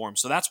trade for him.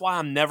 So that's why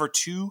I'm never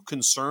too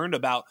concerned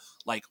about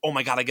like, oh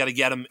my God, I got to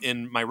get him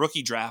in my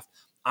rookie draft.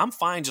 I'm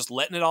fine just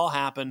letting it all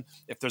happen.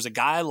 If there's a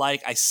guy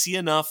I see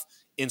enough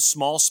in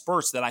small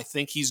spurts that I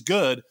think he's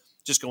good,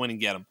 just go in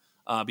and get him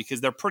because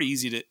they're pretty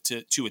easy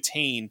to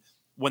attain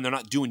when they're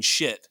not doing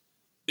shit,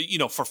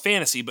 for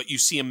fantasy, but you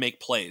see him make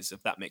plays,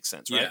 if that makes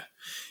sense, right?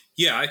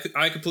 Yeah,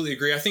 I completely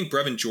agree. I think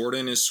Brevin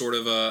Jordan is sort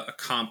of a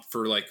comp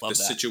for like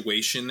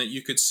situation that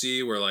you could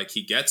see where like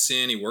he gets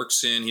in, he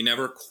works in, he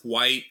never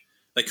quite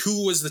like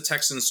who was the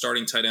Texans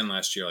starting tight end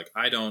last year? Like,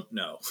 I don't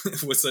know.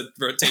 It was a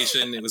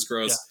rotation. It was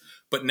gross.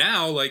 But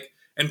now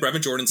and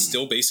Brevin Jordan's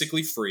still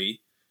basically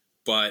free,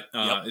 but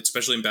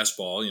especially in best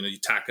ball, you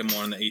tack him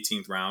on in the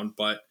 18th round,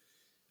 but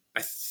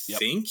I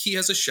think he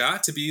has a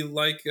shot to be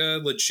like a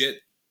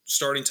legit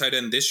starting tight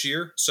end this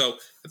year. So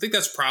I think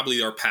that's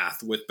probably our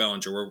path with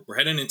Bellinger. We're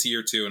heading into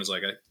year 2, and it's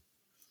like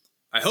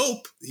I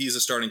hope he's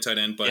a starting tight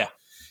end, but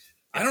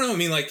I don't know. I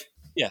mean,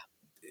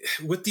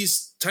 with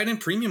these tight end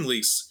premium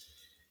leagues,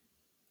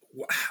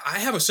 I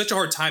have such a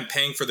hard time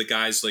paying for the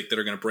guys like that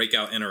are going to break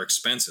out and are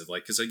expensive.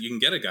 Like, because you can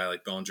get a guy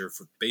like Bellinger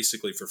for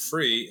basically for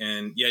free,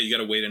 and you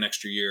got to wait an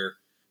extra year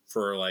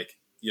for a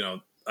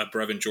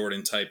Brevin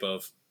Jordan type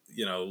of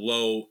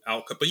low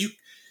outcome. But you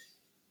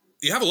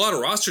have a lot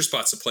of roster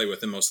spots to play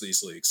with in most of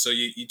these leagues, so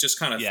you just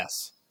kind of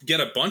get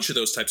a bunch of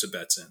those types of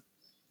bets in.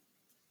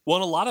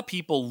 Well, a lot of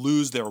people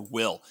lose their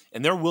will,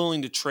 and they're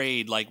willing to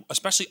trade, like,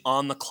 especially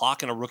on the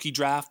clock in a rookie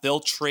draft, they'll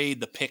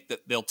trade the pick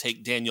that they'll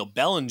take Daniel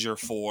Bellinger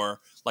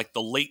for, like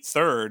the late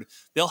third.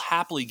 They'll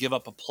happily give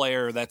up a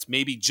player that's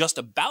maybe just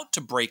about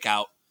to break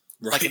out,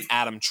 like an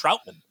Adam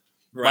Troutman.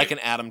 Right. Like an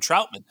Adam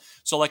Troutman.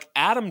 So, like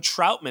Adam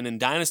Troutman in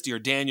Dynasty or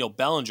Daniel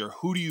Bellinger,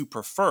 who do you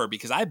prefer?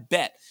 Because I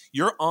bet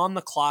you're on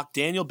the clock,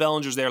 Daniel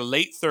Bellinger's there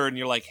late third, and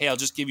you're like, hey, I'll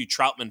just give you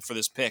Troutman for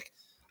this pick.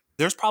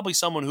 There's probably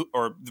someone who,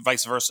 or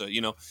vice versa,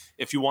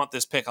 if you want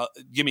this pick,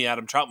 give me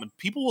Adam Troutman.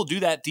 People will do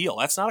that deal.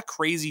 That's not a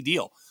crazy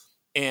deal.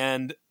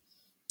 And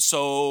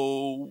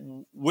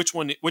so which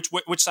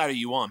side are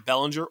you on,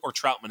 Bellinger or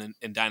Troutman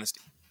in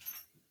Dynasty?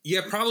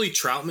 Yeah, probably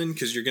Troutman,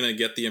 because you're going to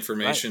get the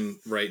information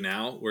right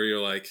now where you're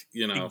like,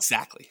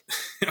 exactly.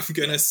 I'm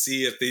going to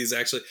see if he's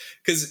actually,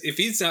 because if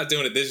he's not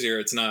doing it this year,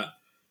 it's not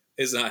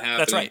happening.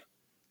 That's right.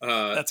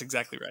 That's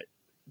exactly right.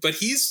 But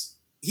he's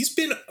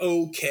been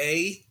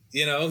okay. He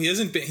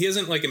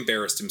hasn't like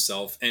embarrassed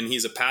himself, and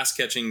he's a pass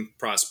catching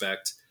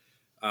prospect.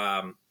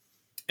 And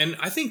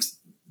I think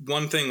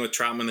one thing with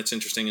Troutman that's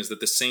interesting is that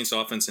the Saints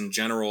offense in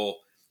general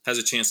has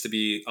a chance to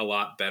be a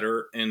lot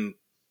better and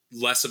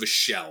less of a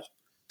shell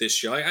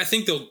this year. I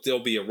think they'll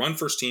be a run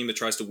first team that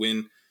tries to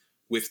win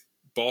with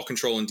ball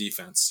control and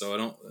defense. So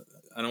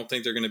I don't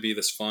think they're going to be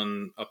this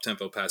fun up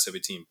tempo pass heavy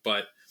team,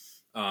 but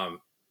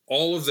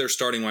all of their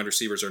starting wide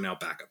receivers are now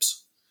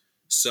backups.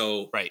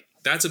 So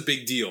that's a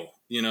big deal.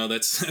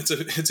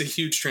 It's a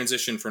huge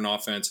transition for an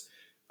offense.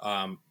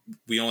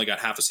 We only got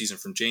half a season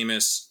from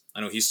Jameis.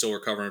 I know he's still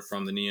recovering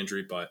from the knee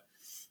injury, but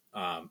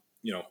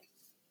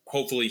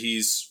hopefully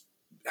he's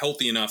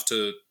healthy enough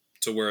to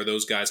where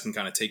those guys can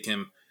kind of take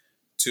him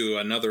to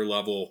another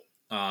level.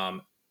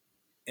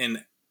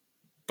 And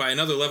by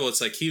another level,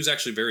 it's like he was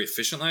actually very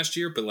efficient last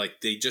year, but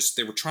like they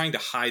were trying to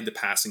hide the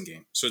passing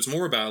game. So it's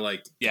more about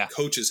like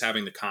coaches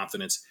having the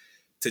confidence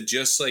to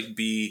just like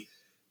be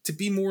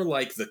more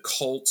like the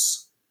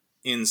Colts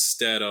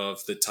instead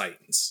of the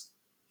Titans.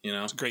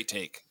 It's a great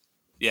take.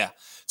 Yeah,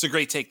 it's a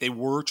great take. They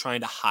were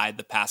trying to hide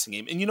the passing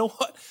game. And you know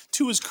what?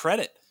 To his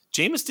credit,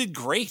 Jameis did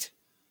great.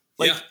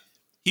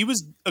 He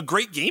was a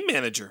great game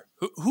manager.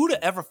 Who'd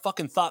have ever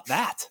fucking thought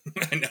that?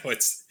 I know,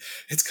 it's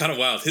kind of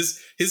wild. His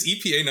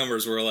EPA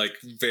numbers were like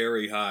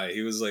very high.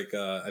 He was like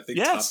I think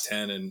top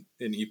 10 in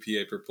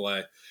EPA per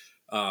play.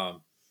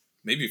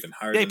 Maybe even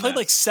higher. Yeah, he played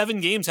like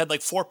 7 games, had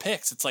like 4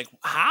 picks. It's like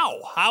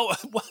how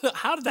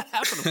did that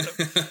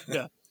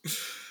happen?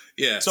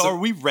 Yeah. So are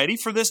we ready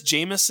for this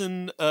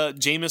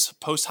Jameis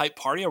post hype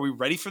party? Are we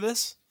ready for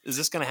this? Is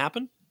this going to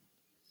happen?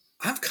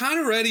 I'm kind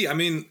of ready. I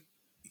mean,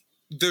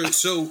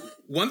 so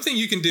one thing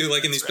you can do,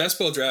 like in these best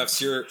ball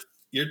drafts, you're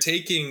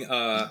taking.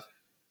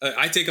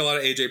 I take a lot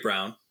of AJ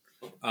Brown.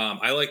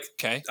 I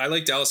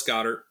like Dallas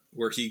Goedert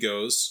where he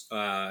goes.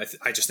 I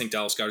just think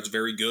Dallas Goedert's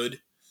very good,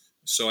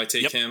 so I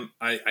take him.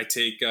 I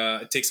take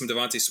some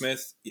Devontae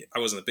Smith. I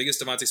wasn't the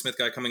biggest Devontae Smith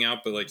guy coming out,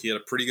 but like he had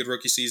a pretty good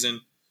rookie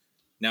season.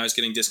 Now he's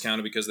getting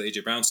discounted because of the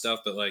AJ Brown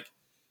stuff, but like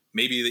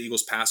maybe the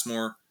Eagles pass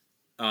more,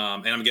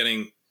 and I'm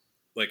getting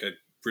like a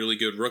really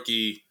good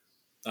rookie.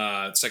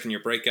 Second year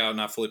breakout,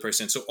 not fully priced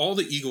in. So all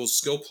the Eagles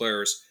skill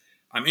players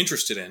I'm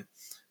interested in.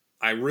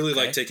 I really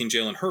like taking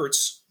Jalen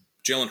Hurts.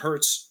 Jalen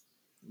Hurts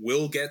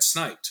will get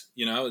sniped.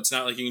 It's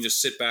not like you can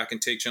just sit back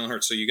and take Jalen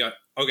Hurts. So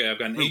I've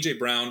got an AJ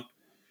Brown.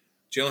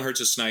 Jalen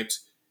Hurts is sniped.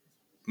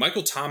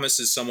 Michael Thomas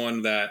is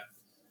someone that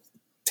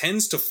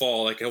tends to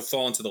fall. Like he'll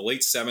fall into the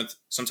late 7th,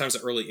 sometimes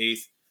the early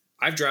 8th.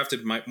 I've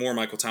drafted more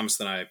Michael Thomas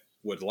than I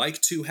would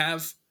like to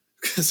have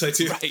because I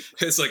do. Right.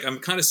 It's like I'm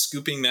kind of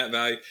scooping that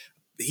value.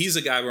 He's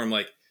a guy where I'm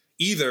like,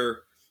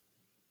 either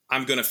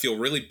I'm going to feel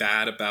really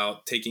bad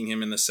about taking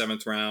him in the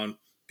 7th round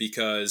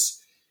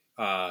because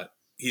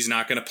he's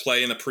not going to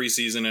play in the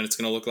preseason and it's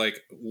going to look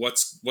like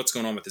what's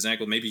going on with his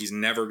ankle. Maybe he's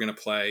never going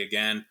to play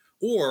again,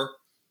 or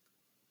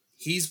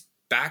he's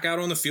back out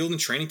on the field in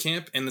training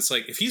camp. And it's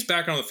like, if he's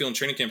back out on the field in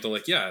training camp, they're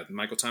like, yeah,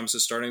 Michael Thomas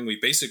is starting. We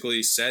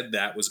basically said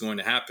that was going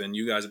to happen.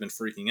 You guys have been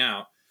freaking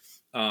out.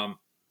 I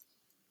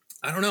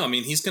don't know. I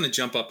mean, he's going to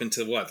jump up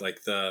into what,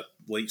 like the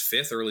late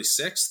 5th, early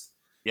 6th.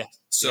 Yeah.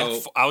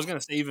 So I was going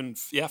to say even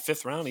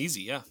 5th round,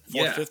 easy. Yeah.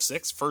 4th, 5th,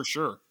 6th for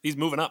sure. He's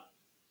moving up.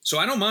 So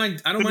I don't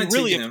mind. I don't mind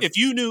really, taking him. If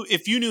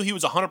you knew he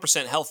was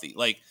 100% healthy,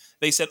 like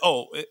they said,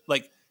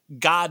 like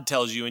God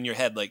tells you in your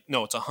head, like,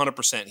 no, it's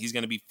 100%. He's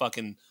going to be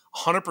fucking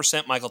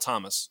 100% Michael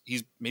Thomas.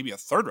 He's maybe a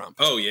 3rd round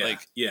pick. Oh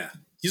yeah.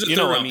 He's a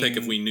 3rd round pick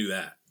if we knew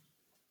that.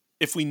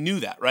 If we knew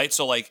that, right?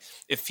 So like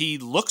if he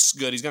looks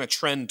good, he's going to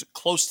trend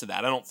close to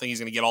that. I don't think he's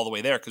going to get all the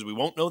way there because we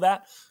won't know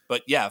that.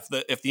 But yeah,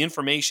 if the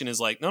information is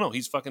like, no,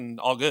 he's fucking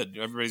all good.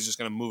 Everybody's just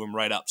going to move him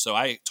right up. So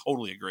I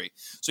totally agree.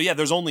 So yeah,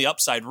 there's only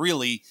upside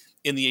really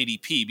in the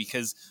ADP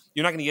because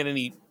you're not going to get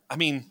any. I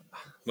mean,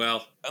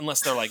 well,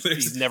 unless they're like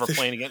he's never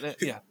playing again.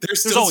 Yeah, there's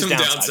still some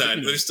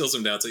downside. There's still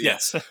some downside.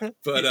 Yes,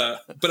 but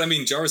I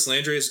mean, Jarvis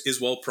Landry is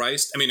well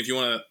priced. I mean, if you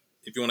want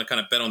to kind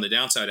of bet on the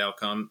downside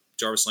outcome,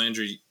 Jarvis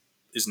Landry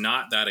is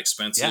not that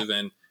expensive,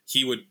 and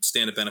he would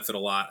stand to benefit a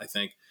lot, I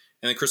think.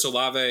 And then Chris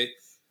Olave,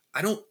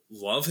 I don't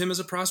love him as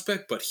a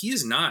prospect, but he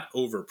is not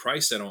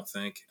overpriced, I don't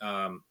think.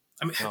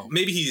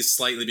 Maybe he is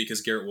slightly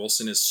because Garrett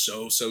Wilson is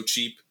so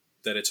cheap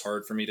that it's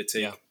hard for me to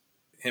take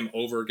him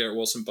over Garrett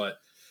Wilson. But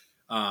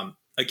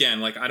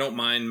again, like I don't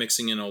mind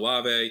mixing in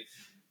Olave,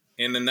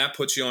 and then that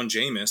puts you on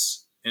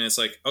Jameis, and it's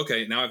like,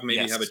 okay, now I've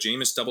maybe have a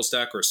Jameis double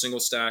stack or a single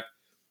stack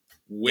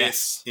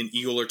with an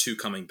Eagle or two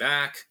coming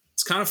back.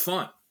 It's kind of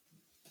fun.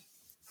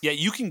 Yeah,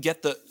 you can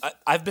get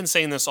I've been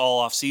saying this all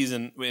off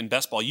season in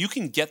best ball. You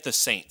can get the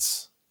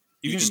Saints.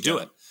 You can just do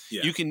it.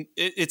 Yeah. You can.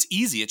 It's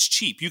easy. It's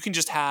cheap. You can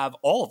just have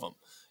all of them.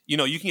 You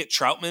know, you can get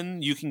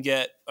Troutman. You can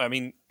get. I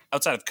mean,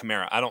 outside of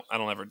Kamara, I don't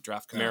ever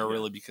draft Kamara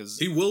really because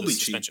he will be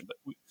suspension. But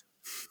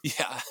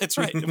yeah, that's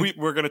right.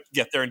 We're gonna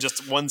get there in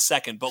just 1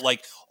 second. But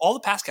like all the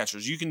pass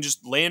catchers, you can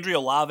just Landry,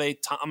 Olave,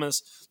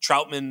 Thomas,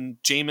 Troutman,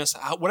 Jameis,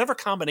 whatever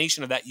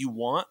combination of that you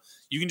want,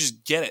 you can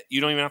just get it.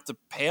 You don't even have to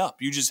pay up.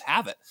 You just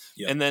have it.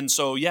 Yeah. And then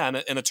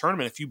in a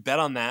tournament, if you bet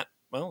on that,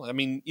 well, I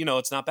mean, you know,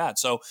 it's not bad.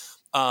 So.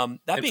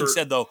 That being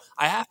said, though,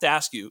 I have to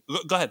ask you.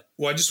 Go ahead.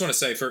 Well, I just want to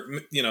say,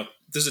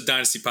 this is a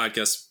dynasty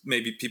podcast.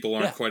 Maybe people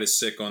aren't quite as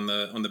sick on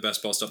the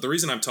best ball stuff. The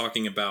reason I'm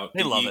talking about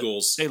the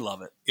Eagles, they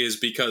love it, is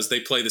because they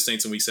play the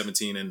Saints in Week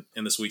 17,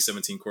 and this Week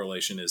 17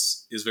 correlation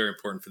is very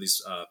important for these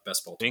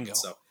best ball Bingo.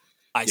 So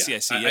I see.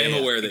 I am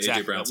aware that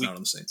AJ Brown's not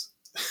on the Saints.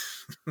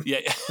 Yeah,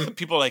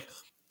 people are like,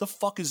 the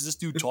fuck is this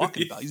dude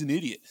talking about? He's an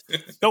idiot.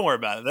 Don't worry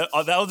about it.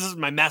 That was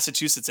my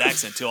Massachusetts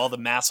accent to all the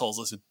massholes.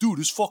 Listen, dude,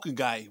 this fucking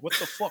guy. What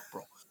the fuck,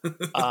 bro?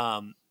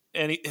 And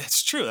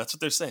it's true. That's what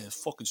they're saying.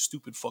 It's fucking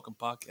stupid fucking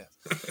podcast.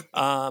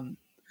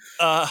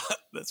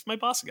 That's my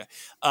boss guy.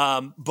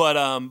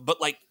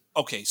 But like,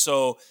 okay,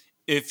 so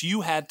if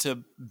you had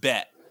to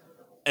bet,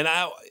 and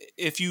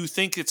if you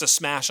think it's a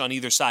smash on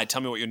either side,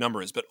 tell me what your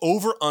number is. But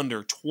over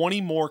under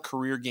 20 more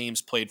career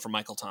games played for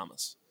Michael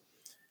Thomas.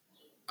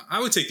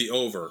 I would take the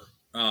over.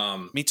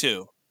 Me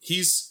too.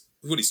 He's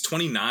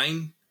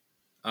 29.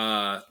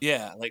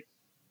 Yeah, like.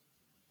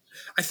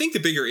 I think the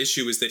bigger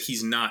issue is that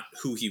he's not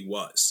who he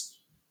was.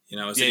 You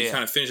know, he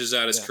kind of finishes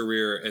out his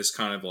career as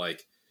kind of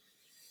like,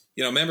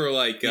 you know, remember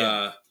like,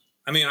 I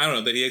mean, I don't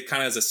know, that he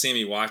kind of has a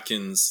Sammy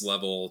Watkins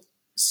level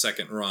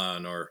second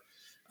run or,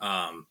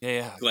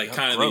 like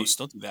kind gross.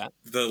 Don't do that.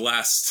 The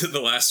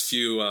last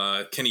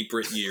few Kenny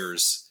Britt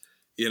years.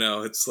 You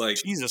know, it's like,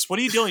 Jesus, what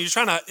are you doing? You're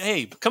trying to,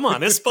 hey, come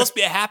on. This is supposed to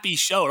be a happy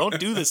show. Don't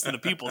do this to the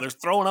people. They're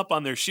throwing up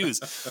on their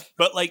shoes.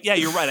 But like, yeah,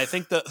 you're right. I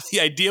think the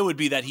idea would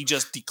be that he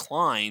just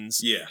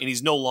declines and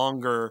he's no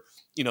longer,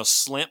 you know,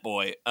 slant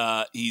boy.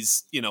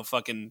 He's, you know,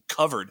 fucking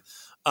covered.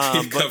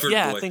 But covered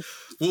yeah, boy. I think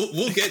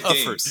we'll get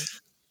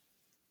games.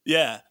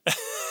 Yeah.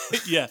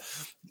 Yeah.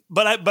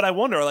 But I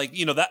wonder, like,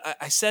 you know, that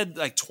I said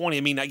like 20.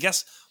 I mean, I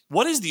guess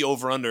what is the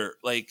over under?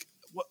 Like,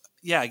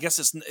 I guess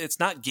it's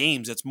not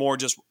games. It's more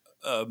just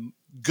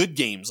good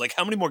games. Like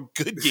how many more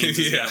good games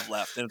does he have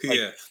left? And it's like,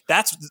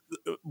 that's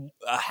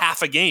a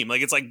half a game.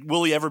 Like it's like,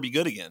 will he ever be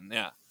good again?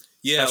 Yeah.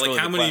 That's like really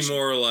how many question.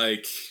 More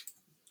like,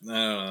 I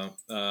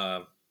don't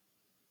know,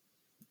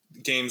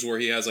 games where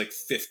he has like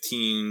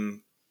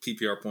 15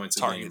 PPR points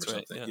a game or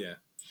something. Right?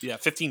 Yeah.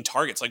 15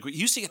 targets. Like he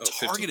used to get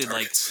targeted.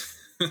 Like,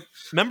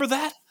 remember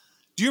that?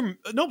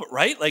 But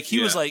right? Like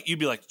he was like, you'd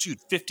be like, dude,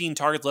 15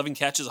 targets, 11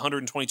 catches,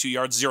 122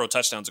 yards, 0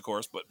 touchdowns, of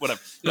course, but whatever.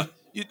 You know,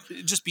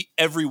 it'd just be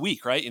every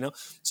week, right? You know?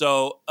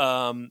 So,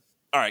 all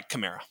right,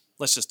 Kamara,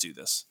 let's just do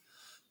this.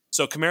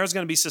 So Kamara's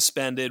going to be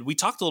suspended. We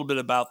talked a little bit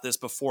about this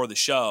before the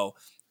show.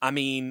 I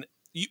mean,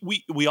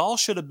 we all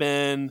should have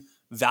been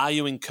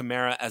valuing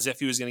Kamara as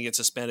if he was going to get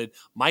suspended.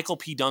 Michael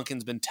P.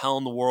 Duncan's been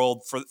telling the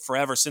world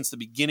forever since the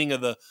beginning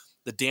of the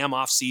damn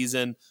off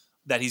season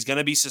that he's going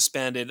to be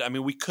suspended. I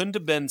mean, we couldn't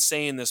have been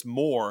saying this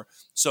more.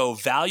 So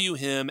value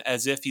him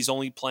as if he's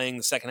only playing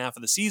the second half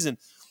of the season,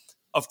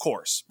 of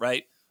course,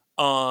 right?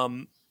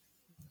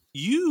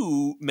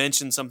 You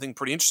mentioned something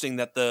pretty interesting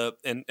that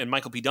and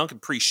Michael P. Duncan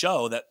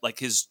pre-show that like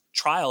his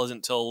trial isn't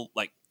until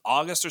like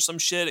August or some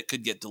shit. It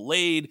could get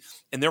delayed,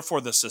 and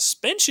therefore the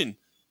suspension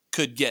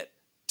could get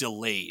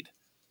delayed.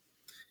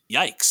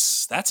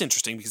 Yikes. That's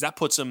interesting because that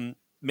puts him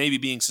maybe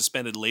being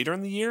suspended later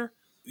in the year.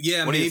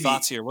 Yeah, what are your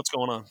thoughts here? What's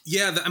going on?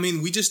 Yeah, I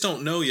mean, we just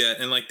don't know yet,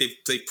 and like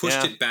they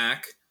pushed it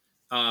back,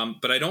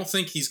 but I don't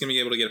think he's going to be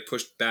able to get it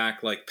pushed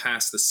back like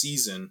past the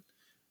season.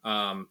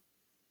 And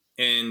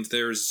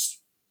there's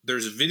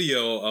a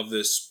video of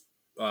this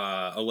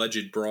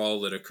alleged brawl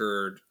that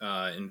occurred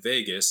in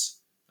Vegas,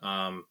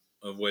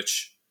 of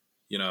which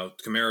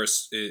Kamara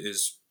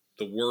is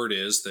the word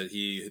is that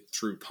he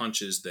threw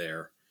punches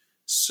there.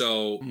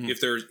 So if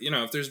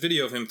there's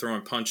video of him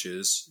throwing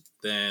punches,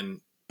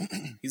 then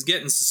he's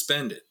getting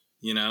suspended,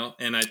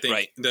 and I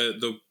think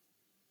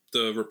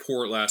the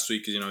report last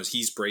week, is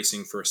he's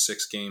bracing for a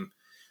 6-game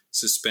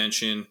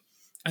suspension.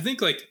 I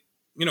think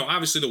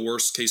obviously the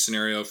worst case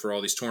scenario for all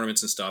these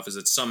tournaments and stuff is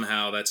that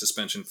somehow that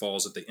suspension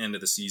falls at the end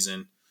of the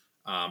season.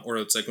 Or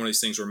it's like one of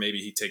these things where maybe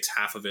he takes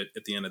half of it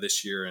at the end of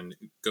this year and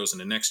goes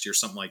into next year,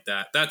 something like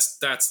that.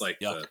 That's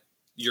like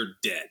you're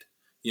dead.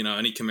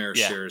 Any Kamara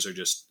shares are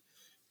just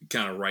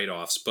kind of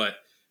write-offs, but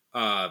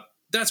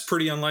that's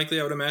pretty unlikely,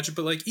 I would imagine.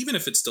 But even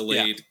if it's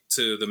delayed,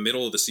 to the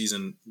middle of the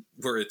season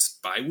where it's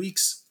bye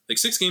weeks. Like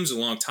 6 games is a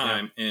long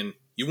time, and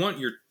you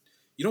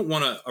don't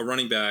want a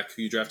running back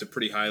who you drafted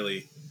pretty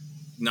highly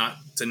not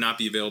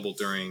be available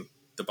during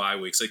the bye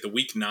weeks, like the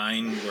week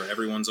 9 where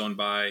everyone's on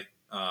bye.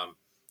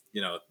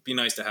 It'd be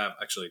nice to have.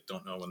 Actually,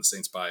 don't know when the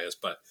Saints bye is,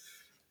 but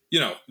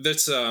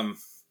that's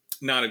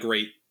not a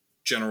great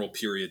general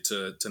period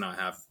to not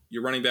have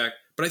your running back.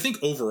 But I think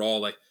overall,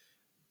 like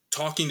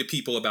talking to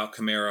people about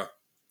Kamara,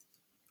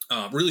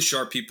 really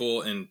sharp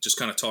people, and just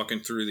kind of talking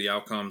through the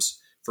outcomes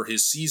for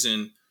his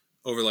season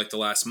over like the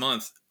last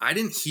month, I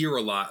didn't hear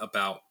a lot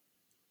about,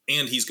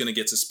 and he's going to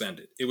get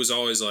suspended. It was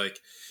always like,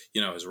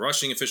 his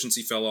rushing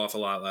efficiency fell off a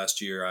lot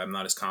last year. I'm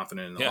not as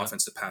confident in the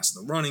offense to pass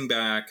the running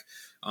back.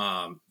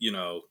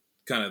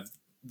 Kind of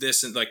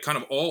this and like kind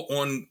of all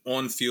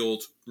on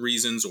field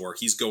reasons, or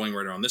he's going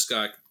right around this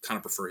guy, kind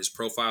of prefer his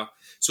profile.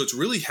 So it's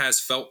really has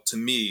felt to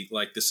me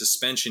like the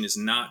suspension is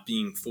not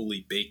being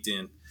fully baked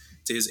in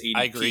to his ADP.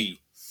 I agree.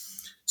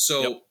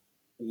 So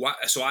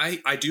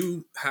I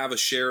do have a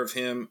share of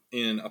him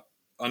in a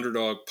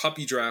underdog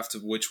puppy draft,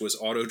 which was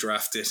auto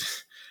drafted.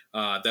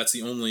 That's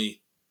the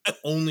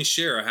only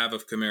share I have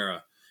of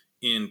Kamara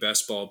in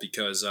best ball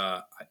because,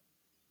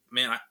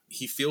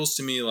 he feels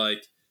to me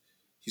like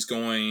he's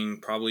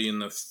going probably in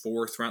the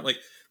 4th round. Like,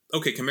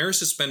 okay, Kamara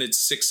suspended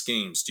 6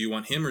 games. Do you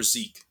want him or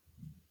Zeke?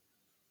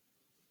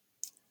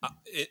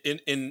 In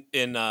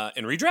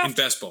redraft? In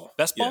best ball.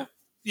 Best ball?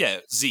 Yeah,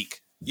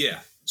 Zeke.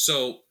 Yeah.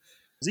 So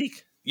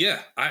Zeke.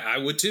 Yeah, I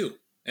would too.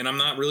 And I'm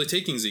not really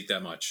taking Zeke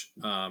that much.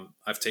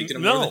 I've taken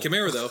him more than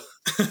Kamara though.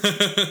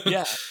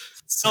 Yeah.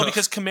 So. No,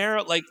 because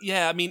Kamara,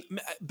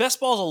 best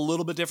ball is a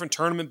little bit different.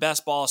 Tournament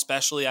best ball,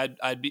 especially,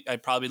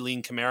 I'd probably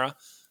lean Kamara.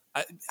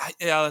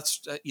 That's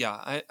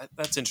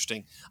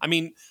interesting. I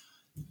mean,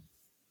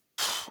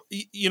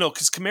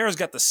 because Kamara's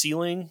got the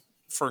ceiling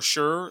for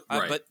sure.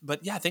 Right.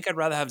 But yeah, I think I'd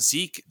rather have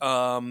Zeke.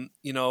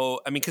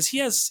 Because he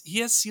has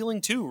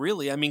ceiling too.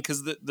 Really,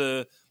 because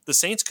the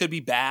Saints could be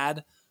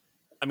bad.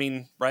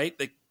 Right?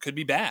 They could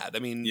be bad.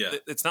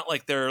 It's not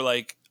like they're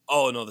like,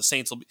 oh no, the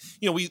Saints will be.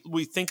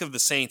 We think of the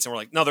Saints and we're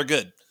like, no, they're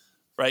good,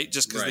 right?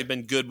 Just because they've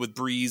been good with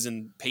Breeze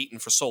and Peyton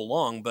for so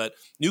long. But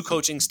new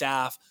coaching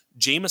staff,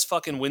 Jameis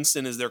fucking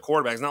Winston is their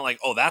quarterback. It's not like,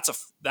 oh,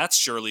 that's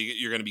surely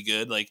you're going to be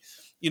good. Like,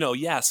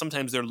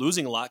 sometimes they're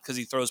losing a lot because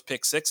he throws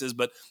pick sixes,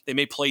 but they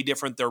may play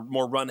different. They're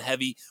more run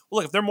heavy. Well,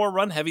 look, if they're more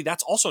run heavy,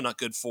 that's also not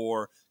good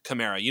for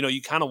Kamara.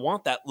 You kind of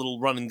want that little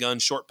run and gun,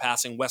 short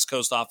passing West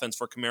Coast offense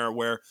for Kamara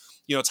where,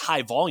 it's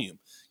high volume.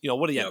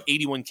 What do you have?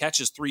 81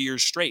 catches 3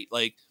 years straight.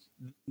 Like,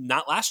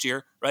 not last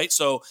year, right?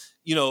 So,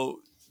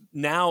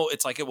 now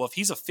it's like, well, if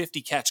he's a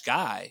 50 catch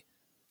guy,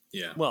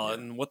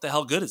 and what the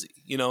hell good is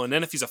he? And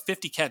then if he's a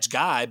 50 catch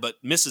guy but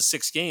misses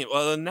 6 games,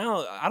 well,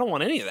 now I don't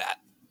want any of that.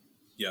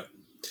 Yeah.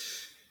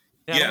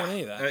 I don't want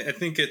any of that. I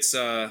think it's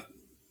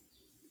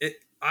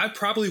I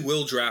probably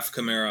will draft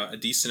Kamara a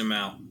decent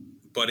amount,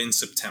 but in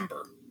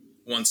September,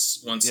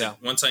 once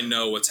I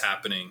know what's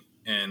happening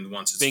and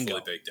once it's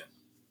fully baked in.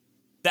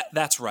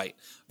 That's right.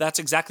 That's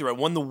exactly right.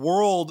 When the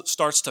world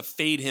starts to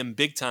fade him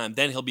big time,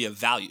 then he'll be a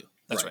value.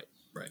 That's right.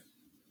 Right.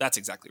 That's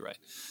exactly right.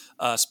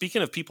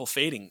 Speaking of people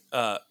fading,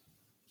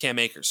 Cam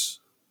Akers,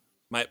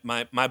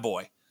 my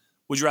boy.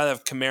 Would you rather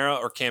have Kamara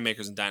or Cam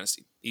Akers in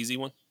Dynasty? Easy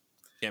one?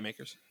 Cam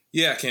Akers?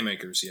 Yeah, Cam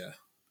Akers, yeah.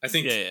 I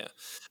think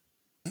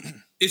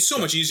it's so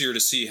much easier to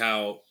see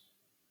how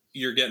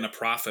you're getting a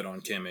profit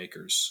on Cam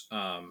Akers.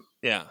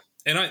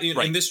 And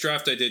in this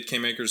draft I did,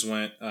 Cam Akers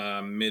went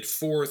mid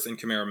 4th and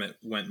Kamara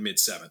went mid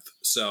 7th.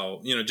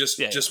 So,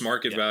 just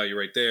market value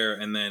right there.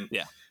 And then,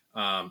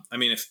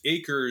 if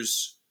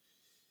Akers,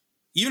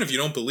 even if you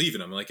don't believe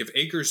in him, like if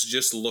Akers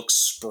just looks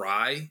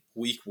spry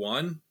week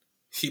 1,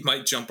 he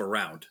might jump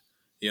around,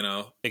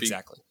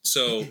 Exactly.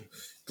 So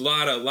a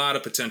lot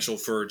of potential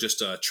for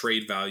just a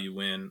trade value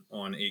win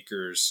on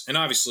Akers. And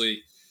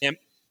obviously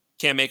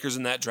Cam Akers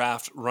in that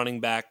draft, running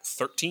back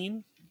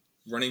 13?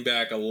 Running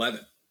back 11.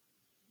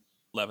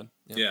 11.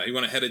 Yeah, he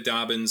went ahead of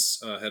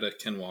Dobbins, ahead of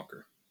Ken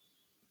Walker.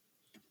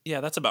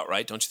 Yeah, that's about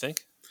right, don't you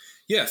think?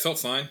 Yeah, it felt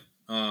fine.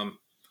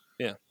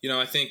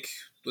 I think,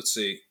 let's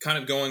see, kind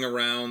of going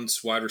around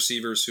wide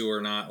receivers who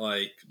are not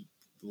like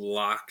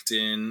locked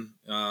in.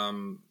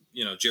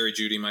 Jerry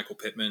Jeudy, Michael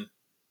Pittman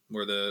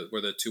were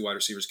the 2 wide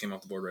receivers came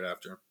off the board right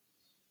after.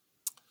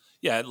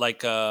 Yeah,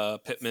 like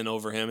Pittman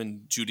over him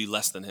and Jeudy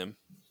less than him.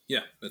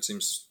 Yeah, that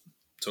seems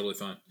totally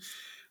fine.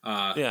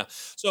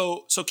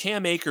 So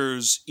Cam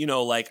Akers,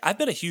 I've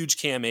been a huge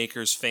Cam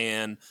Akers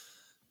fan,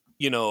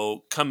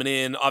 coming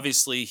in.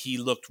 Obviously, he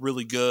looked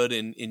really good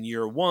in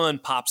year 1,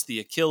 pops the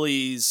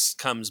Achilles,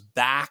 comes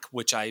back,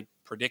 which I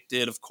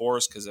predicted, of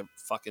course, because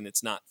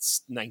it's not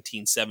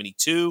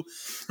 1972.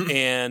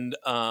 And,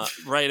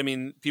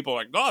 right, people are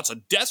like, oh, it's a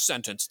death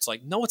sentence. It's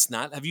like, no, it's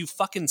not. Have you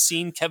fucking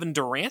seen Kevin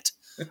Durant?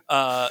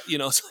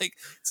 It's like,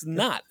 it's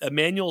not.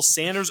 Emmanuel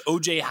Sanders,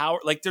 OJ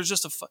Howard, like there's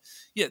just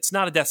it's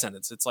not a death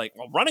sentence. It's like,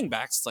 well, running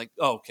backs, it's like,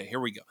 oh, okay, here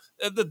we go.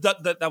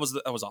 That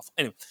was awful.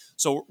 Anyway,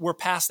 so we're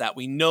past that.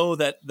 We know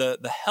that the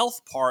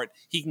health part,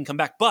 he can come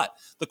back. But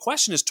the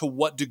question is, to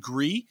what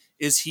degree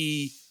is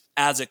he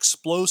as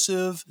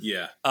explosive?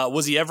 Yeah.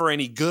 Was he ever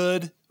any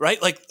good?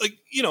 Right? Like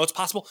it's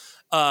possible.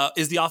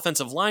 Is the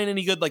offensive line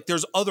any good? Like,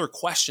 there's other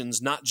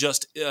questions, not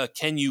just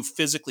can you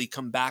physically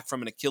come back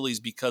from an Achilles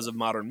because of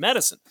modern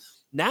medicine?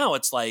 Now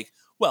it's like,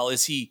 well,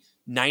 is he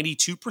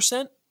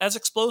 92% as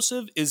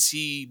explosive? Is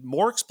he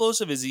more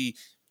explosive? Is he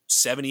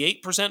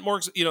 78%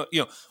 more?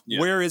 Yeah.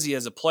 Where is he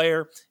as a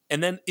player?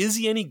 And then is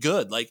he any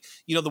good? Like,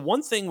 the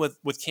one thing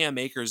with Cam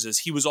Akers is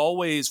he was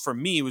always, for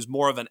me, he was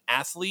more of an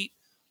athlete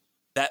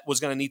that was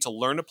going to need to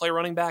learn to play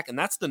running back, and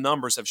that's the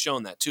numbers have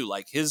shown that too.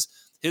 Like his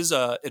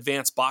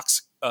advanced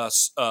box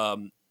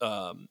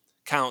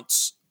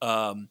counts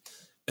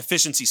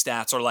efficiency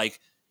stats are like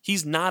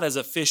he's not as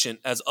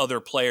efficient as other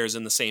players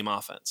in the same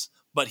offense,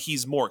 but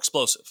he's more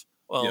explosive.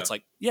 Well, It's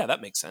like, yeah,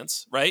 that makes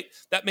sense, right?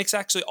 That makes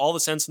actually all the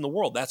sense in the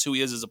world. That's who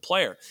he is as a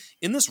player.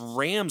 In this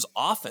Rams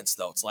offense,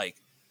 though, it's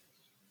like,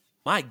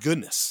 my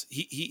goodness,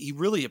 he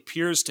really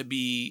appears to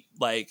be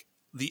like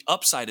the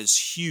upside is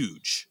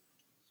huge.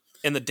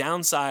 And the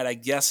downside, I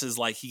guess, is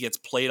like he gets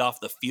played off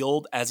the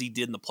field as he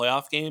did in the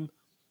playoff game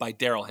by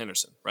Darrell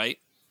Henderson, right?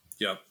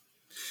 Yeah.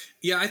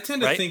 Yeah, I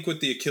tend to think with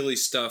the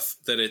Achilles stuff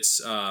that it's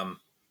that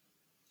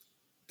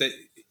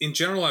in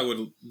general I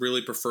would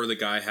really prefer the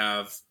guy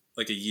have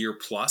like a year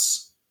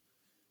plus.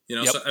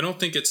 So I don't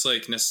think it's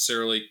like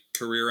necessarily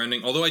career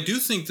ending. Although I do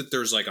think that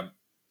there's like a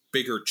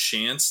bigger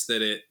chance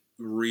that it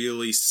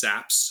really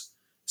saps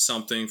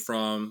something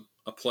from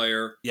a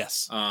player.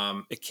 Yes.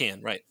 It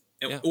can, right.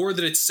 Or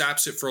that it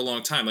saps it for a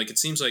long time. Like it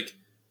seems like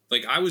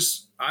I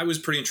was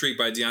pretty intrigued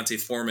by Deontay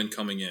Foreman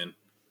coming in,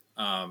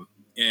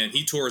 and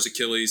he tore his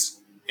Achilles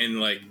and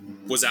like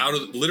was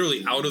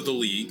literally out of the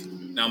league.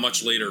 Now,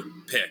 much later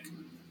pick,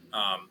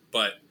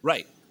 but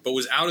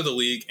was out of the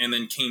league and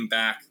then came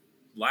back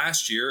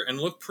last year and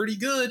looked pretty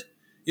good.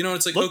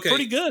 It's like looked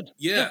pretty good.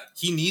 Yeah,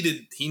 he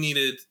needed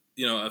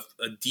a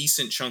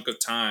decent chunk of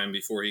time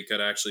before he could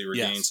actually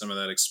regain some of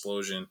that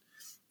explosion.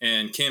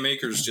 And Cam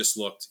Akers just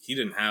he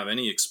didn't have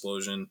any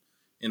explosion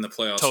in the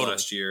playoffs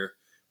last year.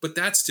 But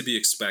that's to be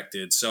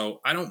expected.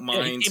 So I don't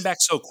mind. He came back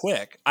so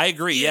quick. I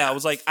agree. Yeah. I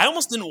was like, I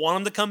almost didn't want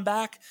him to come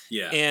back.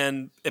 Yeah.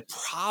 And it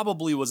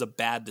probably was a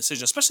bad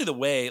decision, especially the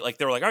way, like,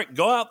 they were like, all right,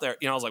 go out there.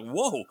 I was like,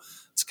 whoa,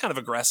 it's kind of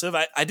aggressive.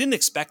 I didn't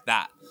expect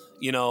that.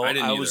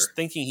 I was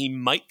thinking he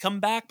might come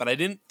back, but I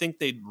didn't think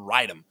they'd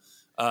ride him.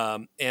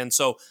 And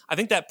so I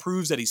think that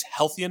proves that he's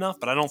healthy enough,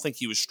 but I don't think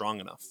he was strong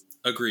enough.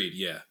 Agreed.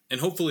 Yeah. And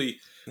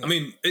hopefully, I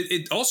mean,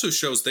 it also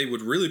shows they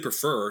would really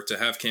prefer to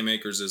have Cam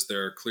Akers as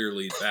their clear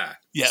lead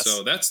back. Yes.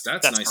 So that's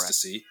nice correct. To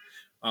see.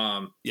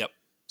 Yep.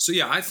 So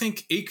yeah, I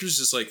think Akers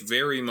is like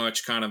very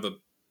much kind of a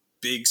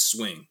big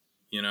swing.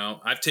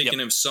 I've taken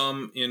him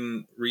some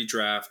in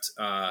redraft,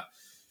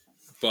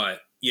 but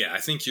yeah, I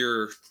think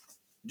you're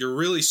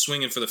really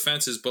swinging for the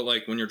fences. But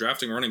like when you're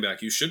drafting running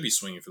back, you should be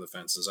swinging for the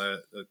fences. I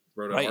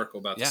wrote an article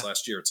about this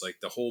last year. It's like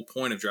the whole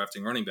point of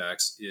drafting running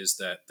backs is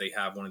that they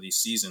have one of these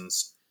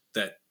seasons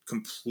that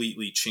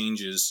completely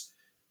changes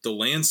the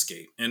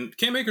landscape. And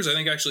Cam Akers, I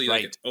think, actually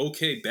like an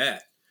okay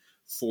bet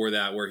for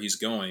that where he's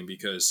going,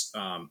 because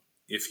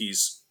if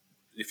he's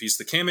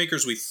the Cam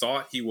Akers we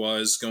thought he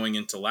was going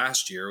into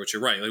last year, which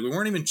you're right, like we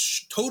weren't even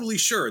totally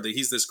sure that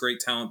he's this great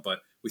talent, but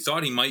we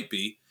thought he might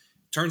be.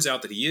 Turns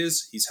out that he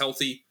is. He's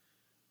healthy.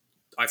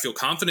 I feel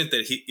confident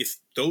that if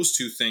those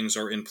two things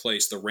are in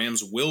place, the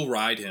Rams will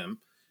ride him.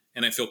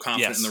 And I feel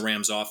confident in the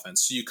Rams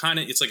offense. So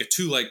it's like a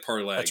 2-leg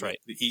parlay. That's right.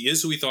 He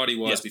is who he thought he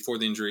was before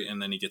the injury,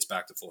 and then he gets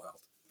back to full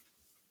health.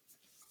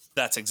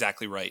 That's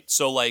exactly right.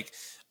 So like,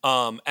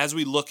 as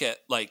we look at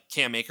like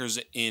Cam Akers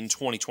in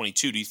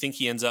 2022, do you think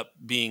he ends up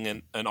being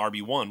an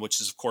RB1,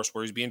 which is of course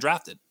where he's being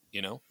drafted?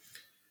 Does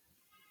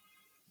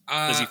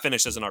he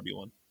finish as an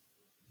RB1?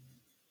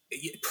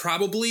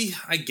 Probably,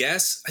 I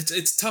guess.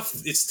 It's tough.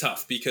 It's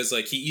tough because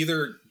like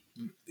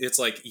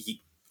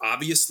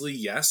obviously,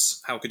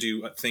 yes. How could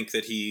you think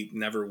that he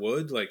never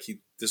would? Like he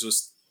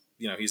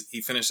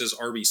finished as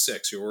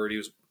RB6. He already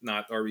was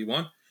not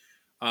RB1,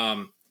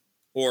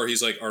 or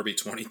he's like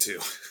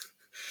RB22.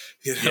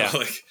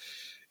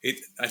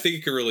 I think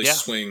it could really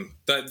swing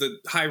the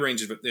high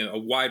range of a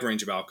wide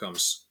range of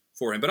outcomes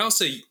for him. But I'll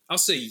say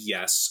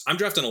yes. I'm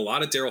drafting a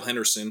lot of Darrell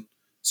Henderson,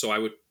 so I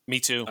would. Me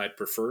too. I'd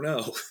prefer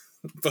no.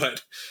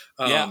 But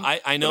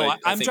I know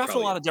I'm drafting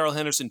a lot of Darrell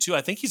Henderson too.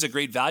 I think he's a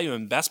great value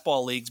in best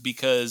ball leagues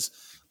because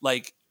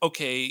there's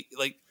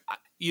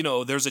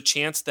a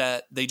chance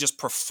that they just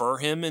prefer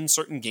him in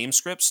certain game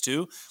scripts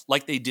too,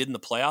 like they did in the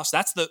playoffs.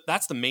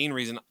 That's the main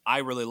reason I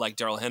really like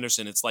Darrell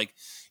Henderson. It's like,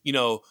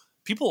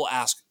 people will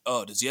ask,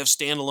 oh, does he have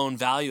standalone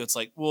value? It's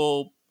like,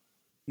 well,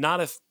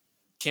 not if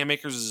Cam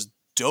Akers is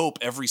dope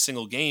every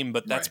single game,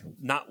 but that's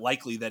not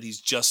likely that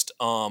he's just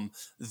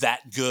that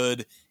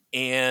good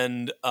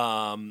and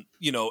and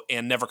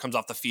never comes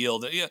off the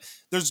field.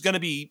 There's going to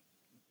be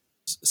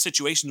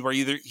situations where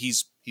either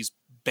he's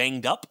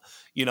banged up,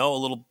 a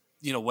little,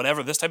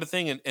 whatever, this type of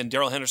thing, and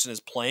Darrell Henderson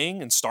is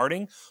playing and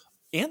starting,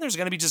 and there's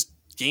going to be just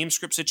game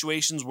script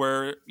situations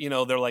where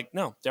they're like,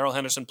 no, Darrell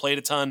Henderson played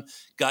a ton,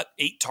 got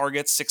 8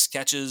 targets, 6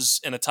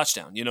 catches, and a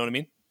touchdown. You know what I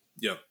mean?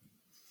 Yeah.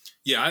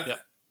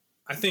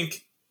 I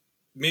think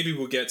maybe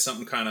we'll get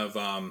something kind of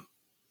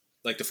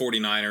like the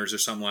 49ers or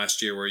something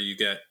last year where you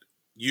get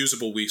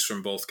usable weeks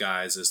from both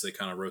guys as they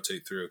kind of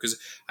rotate through. Because,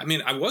 I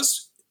mean, I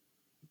was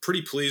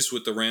pretty pleased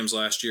with the Rams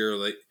last year.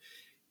 Like,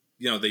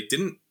 they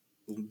didn't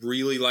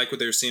really like what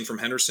they were seeing from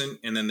Henderson,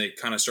 and then they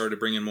kind of started to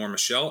bring in more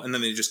Michelle, and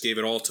then they just gave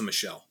it all to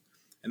Michelle.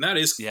 And that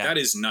is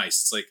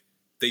nice. It's like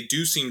they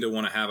do seem to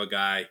want to have a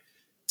guy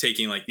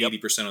taking like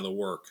 80% of the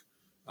work.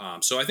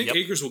 So I think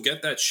Akers will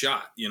get that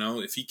shot.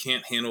 If he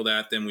can't handle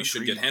that, then we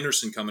should get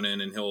Henderson coming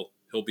in, and he'll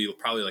be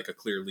probably like a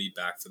clear lead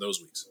back for those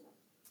weeks.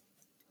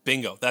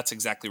 Bingo. That's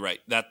exactly right.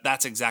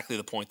 That's exactly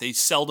the point. They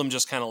seldom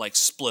just kind of like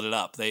split it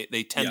up.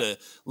 They tend to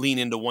lean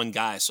into one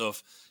guy. So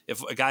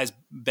if a guy's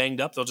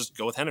banged up, they'll just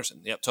go with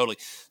Henderson. Yep, totally.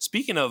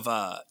 Speaking of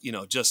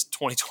just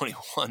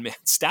 2021, man,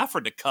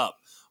 Stafford to Kupp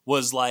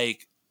was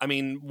like, I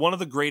mean, one of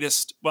the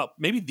greatest, well,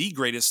 maybe the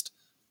greatest.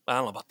 I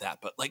don't know about that,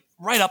 but like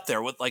right up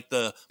there with like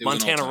the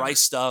Montana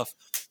Rice stuff.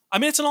 I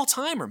mean, it's an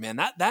all-timer, man.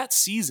 That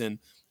season,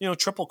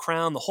 Triple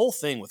Crown, the whole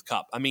thing with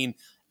Kupp. I mean,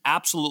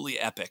 absolutely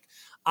epic.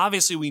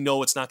 Obviously, we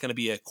know it's not going to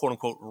be a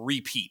quote-unquote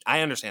repeat.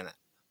 I understand that.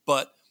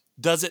 But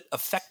does it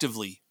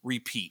effectively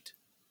repeat?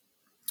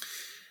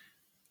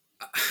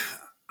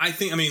 I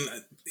mean,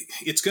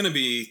 it's going to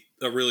be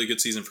a really good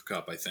season for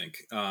Kupp, I think.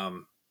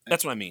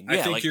 That's what I mean.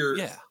 I think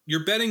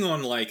you're betting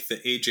on like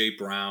the A.J.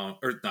 Brown,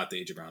 or not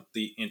the A.J. Brown,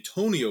 the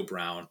Antonio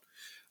Brown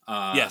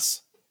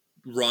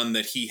run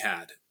that he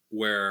had,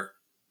 where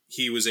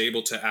he was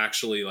able to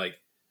actually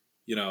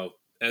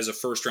as a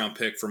first-round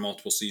pick for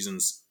multiple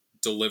seasons,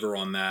 deliver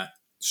on that.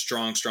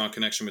 Strong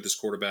connection with his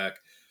quarterback,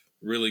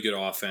 really good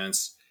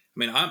offense. I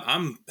mean,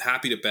 I'm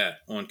happy to bet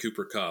on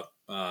Cooper Kupp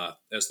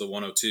as the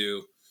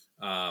 102.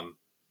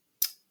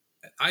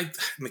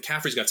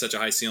 McCaffrey's got such a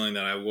high ceiling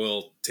that I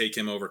will take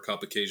him over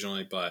Kupp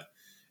occasionally, but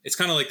it's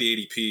kind of like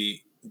the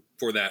ADP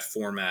for that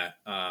format.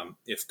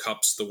 If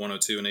Kupp's the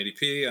 102 in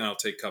ADP, I'll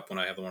take Kupp when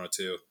I have the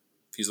 102.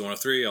 If he's the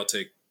 103, I'll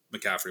take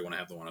McCaffrey when I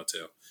have the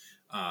 102.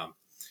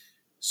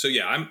 So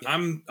yeah,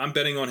 I'm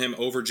betting on him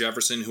over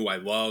Jefferson, who I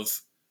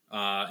love.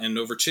 And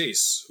over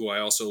Chase, who I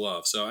also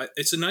love. So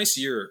it's a nice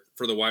year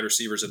for the wide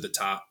receivers at the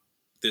top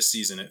this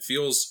season. It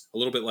feels a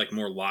little bit like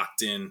more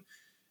locked in,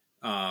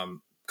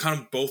 kind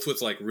of both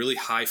with like really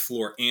high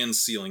floor and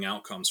ceiling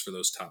outcomes for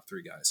those top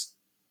three guys.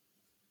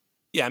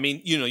 Yeah, I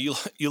mean, you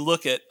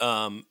look at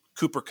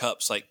Cooper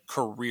Kupp's like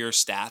career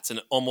stats, and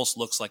it almost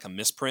looks like a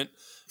misprint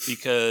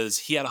because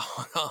he had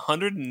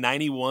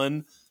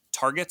 191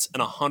 targets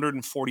and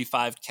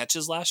 145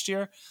 catches last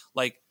year.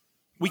 Like,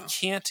 we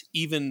can't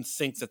even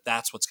think that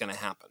that's what's going to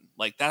happen.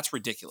 Like, that's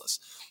ridiculous.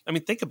 I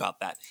mean, think about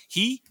that.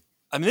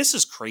 This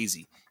is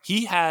crazy.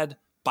 He had,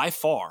 by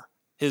far,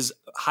 his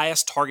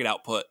highest target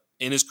output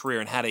in his career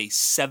and had a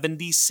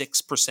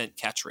 76%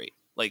 catch rate.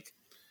 Like,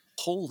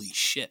 holy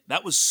shit.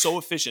 That was so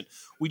efficient.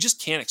 We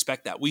just can't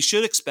expect that. We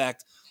should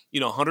expect,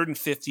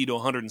 150 to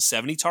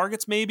 170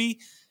 targets maybe,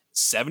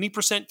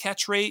 70%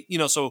 catch rate,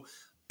 so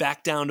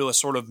back down to a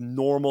sort of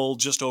normal,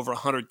 just over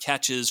 100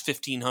 catches,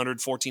 1,500,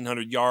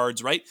 1,400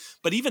 yards, right?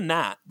 But even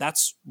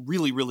that's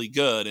really, really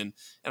good. And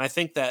I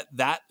think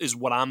that is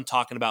what I'm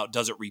talking about.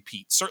 Does it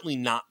repeat? Certainly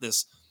not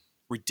this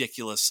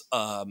ridiculous,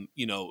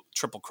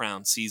 Triple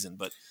Crown season,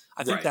 but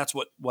I think that's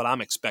what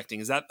I'm expecting.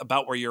 Is that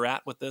about where you're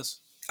at with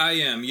this? I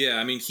am, yeah.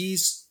 I mean,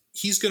 he's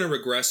going to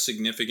regress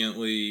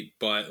significantly,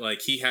 but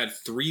like he had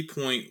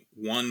 3.12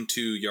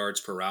 yards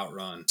per route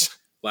run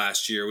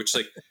last year, which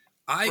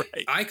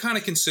I kind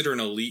of consider an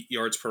elite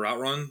yards per route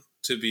run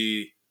to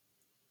be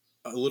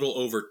a little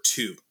over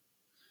 2.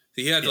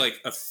 He had like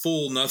a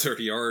full another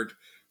yard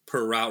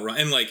per route run.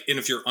 And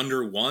if you're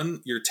under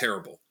 1, you're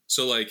terrible.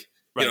 So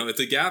if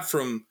the gap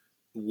from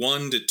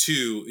 1 to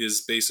 2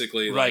 is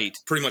basically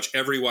pretty much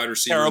every wide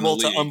receiver terrible in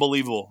the league, to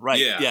unbelievable. Right.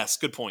 Yeah. Yes.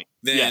 Good point.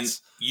 Then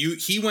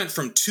he went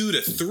from 2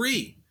 to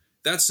 3.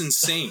 That's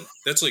insane.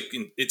 That's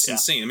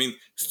insane. I mean,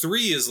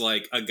 3 is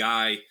like a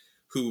guy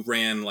who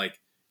ran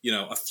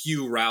a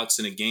few routes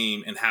in a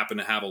game and happened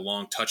to have a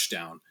long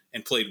touchdown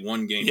and played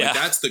one game. Yeah.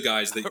 That's the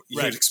guys that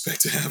you'd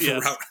expect to have a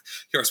route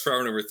yards per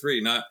hour over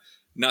 3, not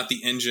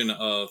the engine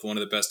of one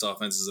of the best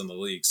offenses in the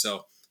league.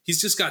 So he's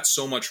just got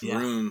so much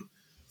room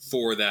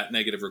for that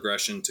negative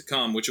regression to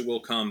come, which it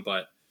will come.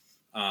 But,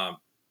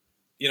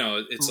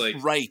 it's like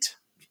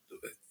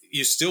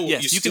you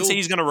can say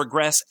he's going to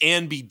regress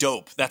and be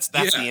dope. That's the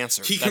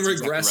answer. He can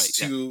regress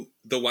to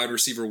the wide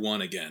receiver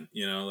 1 again.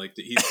 Yeah,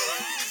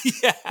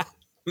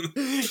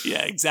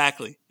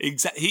 exactly.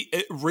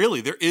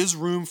 Really, there is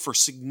room for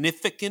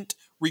significant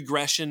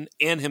regression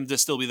and him to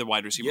still be the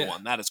wide receiver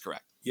 1. That is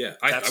correct. Yeah,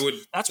 I think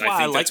that's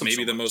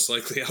maybe the most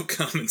likely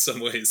outcome in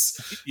some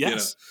ways.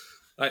 Yes,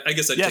 I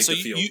guess I'd take the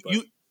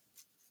field.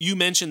 You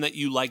mentioned that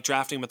you like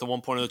drafting him at the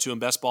 1.02 in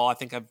best ball. I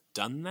think I've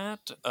done that.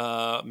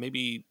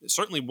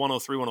 Certainly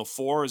 103,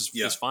 104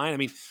 is fine. I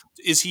mean,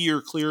 is he your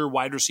clear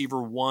wide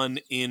receiver 1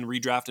 in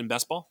redraft and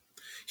best ball?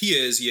 He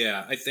is,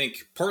 yeah. I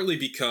think partly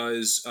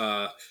because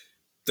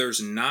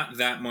there's not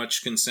that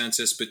much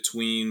consensus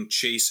between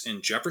Chase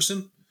and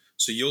Jefferson.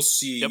 So you'll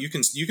see you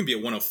can be at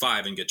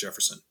 105 and get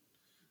Jefferson.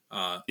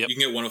 You can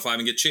get 105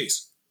 and get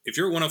Chase. If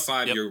you're at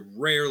 105, you're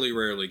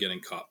rarely getting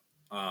Kupp.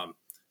 I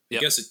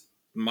guess it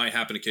might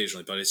happen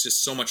occasionally, but it's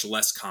just so much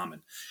less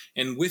common.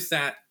 And with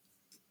that,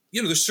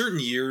 there's certain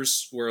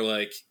years where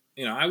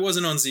I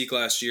wasn't on Zeke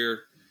last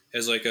year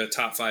as like a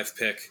top 5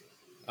 pick.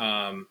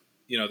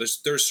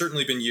 There's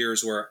certainly been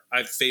years where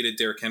I've faded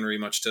Derrick Henry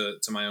much to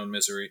my own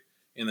misery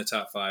in the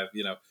top 5,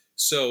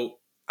 So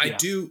I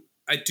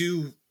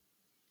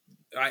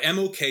am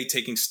okay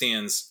taking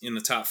stands in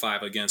the top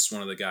 5 against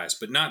one of the guys,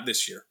 but not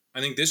this year. I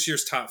think this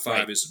year's top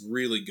 5 is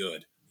really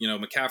good.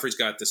 McCaffrey's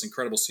got this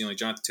incredible ceiling.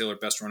 Jonathan Taylor,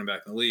 best running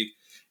back in the league.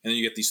 And then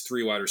you get these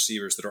 3 wide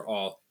receivers that are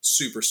all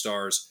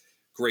superstars,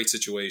 great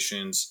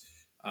situations.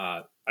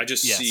 I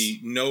just see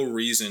no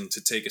reason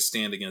to take a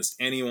stand against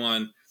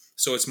anyone.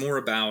 So it's more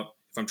about,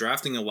 if I'm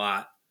drafting a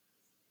lot,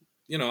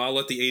 I'll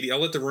let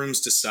the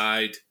rooms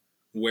decide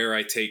where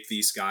I take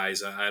these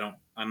guys.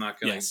 I'm not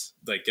going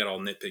to get all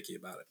nitpicky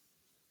about it.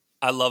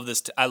 I love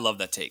this. I love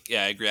that take.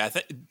 Yeah, I agree. I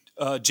think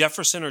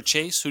Jefferson or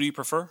Chase, who do you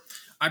prefer?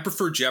 I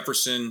prefer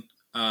Jefferson.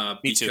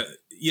 Me too.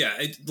 Yeah,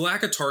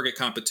 lack of target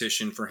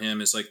competition for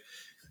him is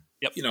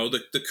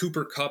the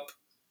Cooper Kupp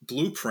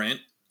blueprint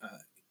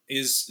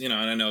is, and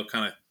I know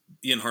kind of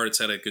Ian Hartitz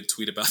had a good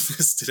tweet about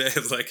this today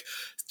of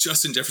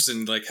Justin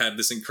Jefferson had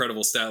this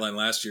incredible stat line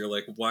last year.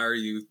 Why are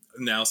you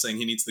now saying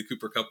he needs the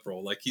Cooper Kupp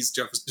role? He's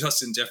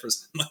Justin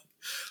Jefferson.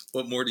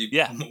 What more do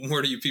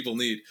you people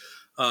need?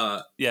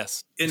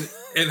 Yes. And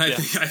I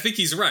think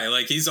he's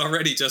right. He's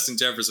already Justin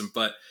Jefferson,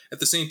 but at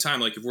the same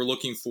time, if we're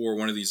looking for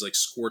one of these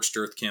scorched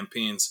earth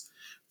campaigns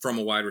from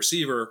a wide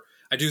receiver,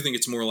 I do think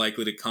it's more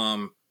likely to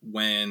come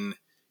when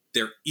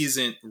there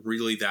isn't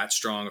really that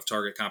strong of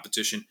target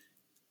competition.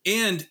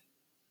 And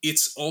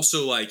it's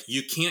also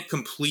you can't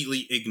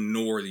completely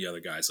ignore the other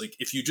guys.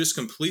 If you just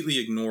completely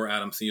ignore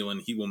Adam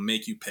Thielen, he will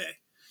make you pay,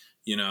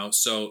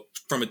 so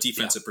from a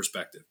defensive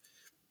perspective.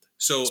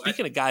 So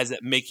speaking of guys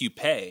that make you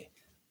pay,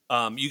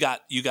 you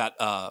got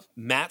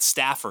Matt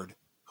Stafford,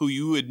 who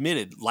you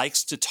admitted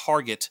likes to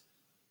target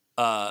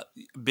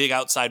big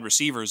outside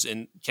receivers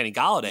in Kenny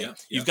Golladay. Yeah.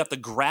 You've got the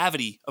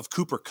gravity of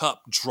Cooper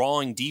Kupp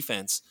drawing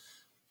defense.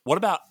 What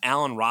about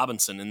Allen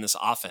Robinson in this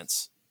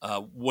offense?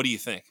 What do you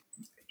think?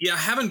 Yeah, I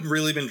haven't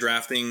really been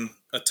drafting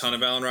a ton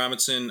of Allen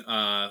Robinson,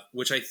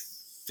 which I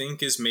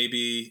think is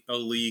maybe a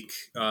leak.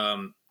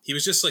 He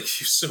was just he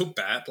was so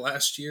bad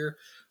last year.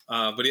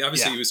 But he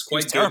was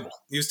quite good. Terrible.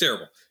 He was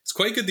terrible. It's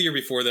quite good the year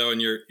before, though.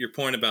 And your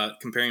point about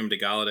comparing him to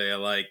Galladay,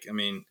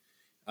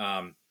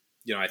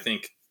 I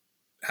think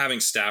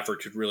having Stafford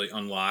could really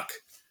unlock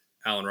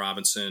Allen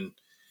Robinson.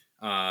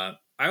 I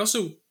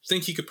also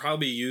think he could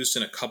probably be used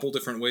in a couple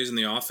different ways in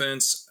the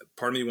offense.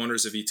 Part of me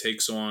wonders if he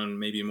takes on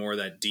maybe more of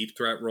that deep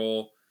threat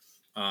role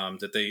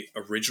that they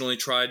originally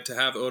tried to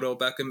have Odell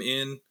Beckham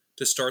in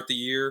to start the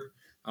year.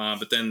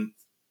 But then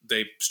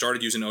they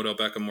started using Odell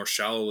Beckham more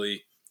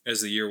shallowly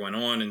as the year went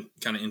on and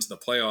kind of into the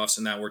playoffs,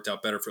 and that worked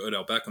out better for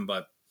Odell Beckham.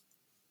 But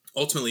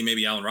ultimately,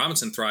 maybe Allen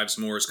Robinson thrives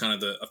more as kind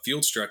of a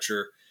field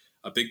stretcher,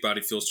 a big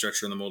body field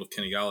stretcher in the mold of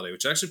Kenny Golladay,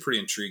 which is actually pretty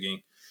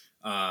intriguing.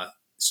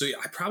 So yeah,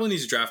 I probably need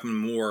to draft him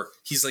more.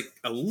 He's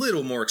a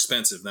little more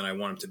expensive than I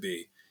want him to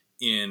be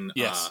in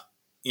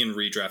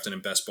redraft and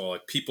in best ball.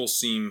 People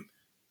seem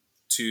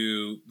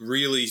to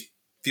really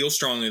feel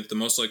strongly that the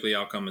most likely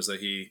outcome is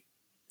that he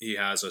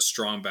has a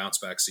strong bounce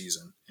back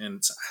season.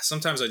 And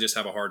sometimes I just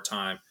have a hard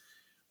time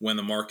when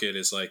the market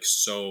is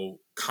so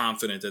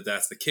confident that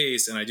that's the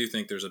case. And I do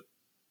think there's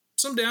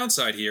some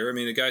downside here.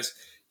 The guy's,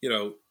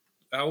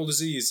 how old is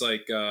he? He's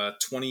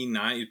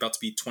 29, he's about to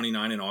be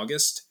 29 in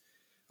August.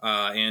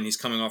 And he's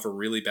coming off a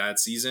really bad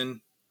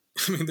season.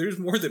 There's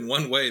more than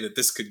one way that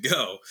this could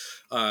go.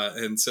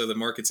 And so the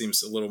market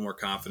seems a little more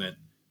confident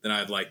than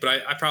I'd like,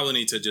 but I probably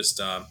need to just,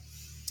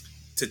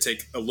 to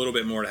take a little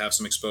bit more to have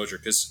some exposure,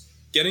 because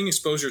getting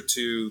exposure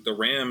to the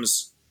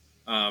Rams,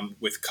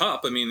 with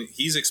Kupp,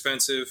 he's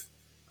expensive.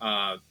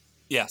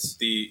 Yes.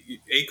 The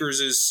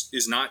Akers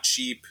is not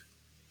cheap.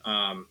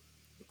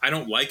 I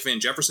don't like Van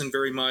Jefferson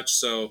very much.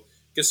 So it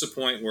gets to the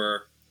point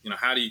where,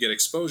 how do you get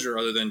exposure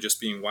other than just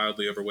being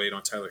wildly overweight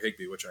on Tyler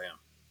Higbee, which I am.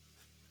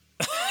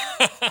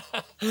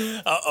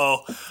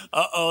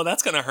 Uh-oh.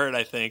 That's going to hurt,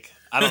 I think.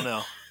 I don't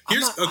know.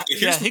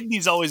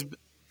 Higbee's always...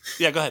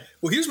 Yeah, go ahead.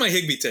 Well, here's my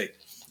Higbee take.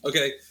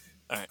 Okay.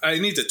 All right. I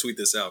need to tweet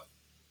this out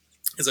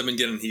because I've been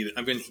getting heated.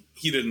 I've been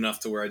heated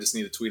enough to where I just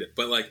need to tweet it.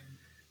 But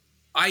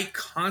I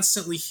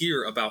constantly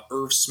hear about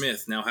Irv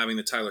Smith now having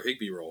the Tyler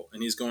Higbee role,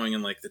 and he's going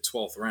in the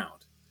 12th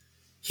round.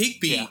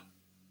 Higbee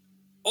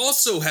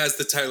also has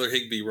the Tyler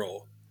Higbee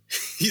role.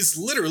 He's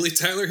literally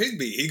Tyler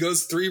Higbee. He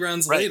goes 3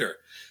 rounds later.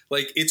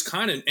 It's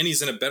kind of, and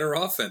he's in a better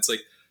offense.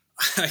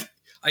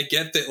 I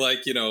get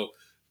that,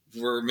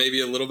 we're maybe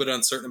a little bit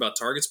uncertain about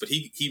targets, but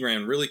he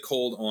ran really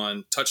cold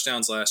on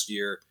touchdowns last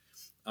year.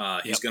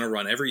 He's going to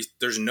run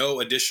there's no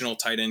additional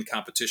tight end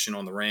competition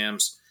on the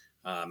Rams.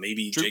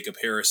 Maybe True. Jacob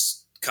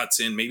Harris cuts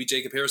in. Maybe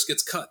Jacob Harris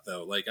gets cut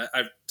though.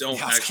 I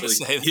don't actually.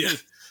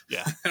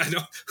 I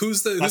know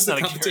who's the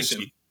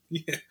competition.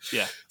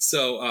 Yeah.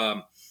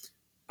 So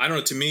I don't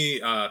know. To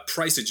me,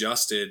 price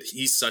adjusted,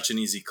 he's such an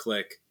easy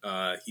click.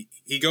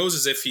 He goes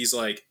as if he's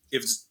like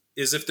as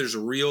if there's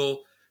real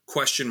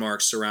question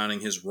marks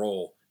surrounding his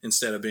role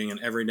instead of being an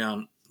every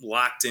down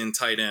locked in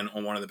tight end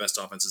on one of the best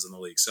offenses in the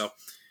league. So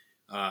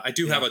I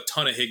do have a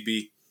ton of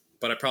Higbee,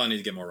 but I probably need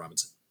to get more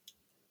Robinson.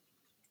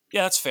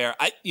 Yeah, that's fair.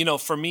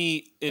 For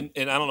me, and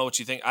I don't know what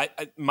you think.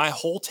 My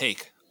whole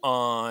take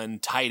on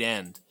tight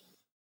end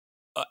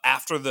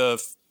after the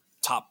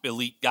top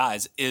elite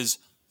guys is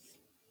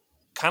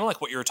kind of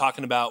like what you were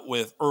talking about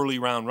with early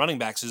round running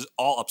backs is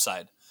all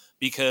upside,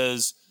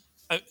 because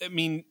I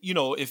mean,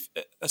 if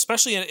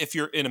especially if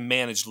you're in a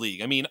managed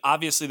league, I mean,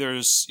 obviously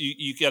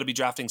you got to be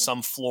drafting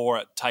some floor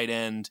at tight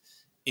end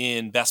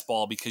in best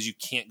ball because you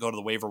can't go to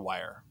the waiver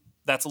wire.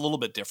 That's a little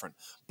bit different,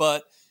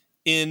 but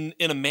in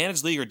a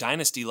managed league or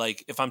dynasty,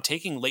 like if I'm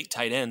taking late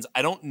tight ends,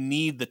 I don't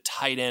need the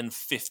tight end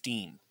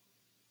 15.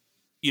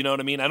 You know what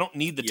I mean? I don't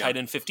need the tight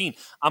end 15.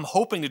 I'm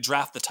hoping to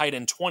draft the tight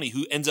end 20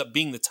 who ends up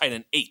being the tight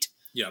end 8.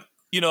 Yeah.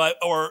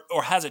 Or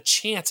has a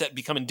chance at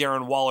becoming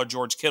Darren Waller,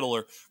 George Kittle,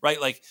 or right.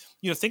 Like,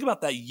 think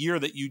about that year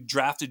that you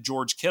drafted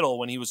George Kittle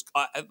when he was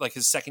like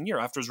his second year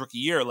after his rookie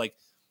year. Like,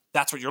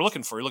 that's what you're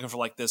looking for. You're looking for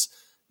like this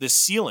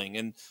ceiling.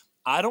 And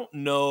I don't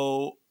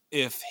know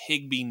if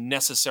Higbee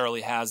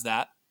necessarily has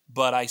that,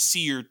 but I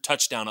see your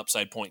touchdown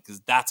upside point because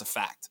that's a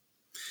fact.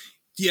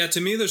 Yeah, to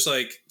me,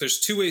 there's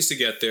two ways to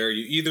get there.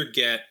 You either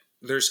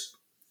there's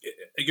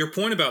your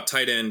point about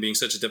tight end being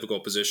such a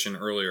difficult position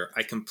earlier.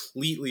 I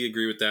completely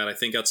agree with that. I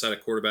think outside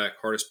of quarterback,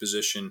 hardest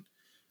position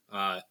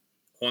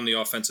on the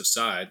offensive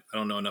side. I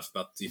don't know enough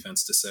about the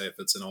defense to say if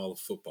it's in all of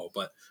football,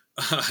 but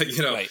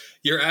right.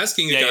 You're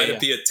asking a guy to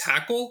be a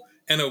tackle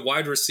and a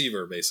wide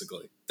receiver,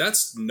 basically.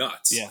 That's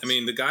nuts. Yeah. I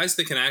mean, the guys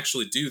that can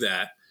actually do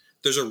that,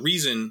 there's a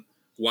reason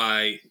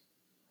why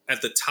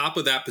at the top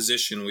of that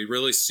position, we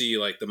really see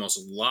like the most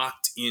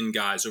locked in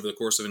guys over the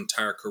course of an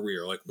entire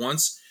career. Like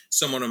once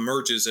someone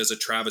emerges as a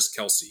Travis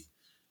Kelce,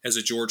 as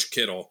a George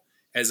Kittle,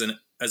 as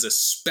a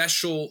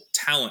special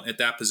talent at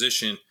that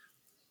position,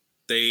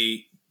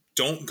 they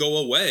don't go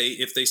away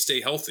if they stay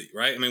healthy,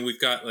 right? I mean,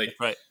 we've got like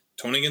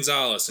Tony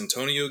Gonzalez,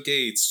 Antonio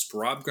Gates,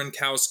 Rob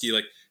Gronkowski,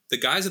 like the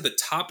guys at the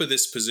top of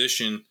this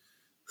position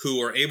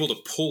who are able to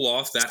pull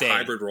off that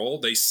hybrid role,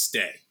 they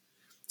stay.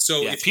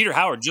 So Peter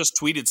Howard just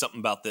tweeted something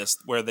about this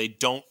where they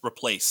don't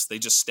replace, they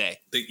just stay.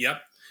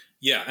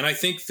 Yeah, and I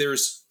think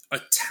there's a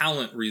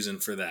talent reason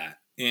for that.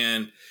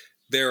 And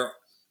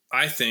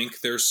I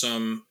think there's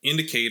some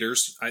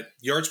indicators.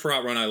 Yards per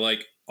out run I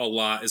like a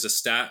lot as a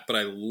stat, but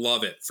I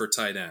love it for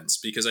tight ends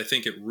because I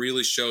think it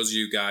really shows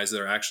you guys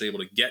that are actually able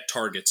to get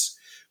targets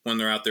when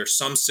they're out there.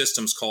 Some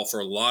systems call for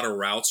a lot of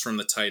routes from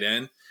the tight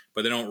end,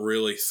 but they don't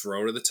really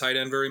throw to the tight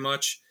end very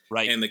much.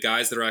 Right. And the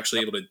guys that are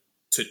actually able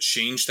to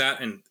change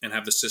that and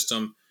have the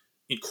system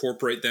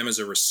incorporate them as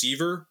a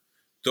receiver,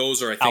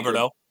 those are, I think,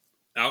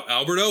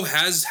 Alberto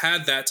has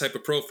had that type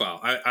of profile.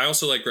 I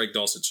also like Greg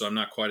Dulcich, so I'm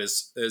not quite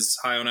as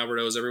high on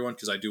Alberto as everyone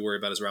because I do worry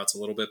about his routes a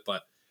little bit,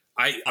 but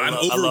I'm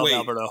overweight. I love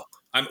Alberto.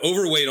 I'm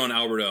overweight on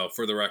Alberto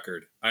for the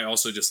record. I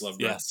also just love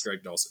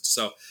Greg Dulcich.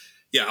 So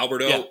yeah,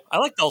 Alberto. Yeah, I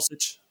like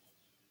Dulcich.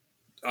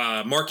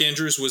 Mark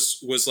Andrews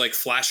was like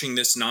flashing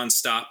this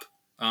nonstop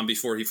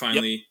before he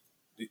finally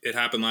it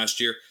happened last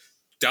year.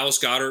 Dallas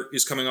Goedert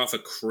is coming off a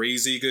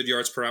crazy good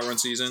yards per out run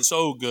season.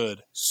 So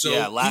good.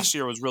 Last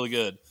year was really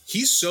good.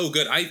 He's so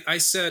good. I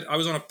said I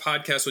was on a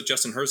podcast with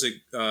Justin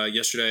Herzig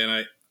yesterday,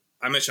 and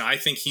I mentioned I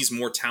think he's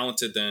more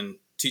talented than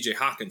TJ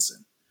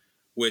Hawkinson,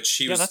 which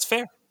he was. Yeah, that's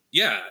fair.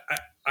 Yeah,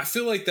 I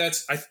feel like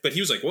but he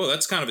was like, whoa,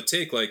 that's kind of a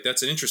take. Like,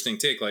 that's an interesting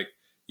take. Like,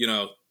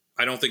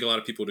 I don't think a lot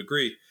of people would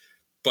agree.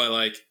 But,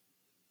 like,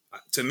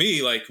 to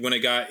me, like, when a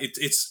guy,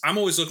 I'm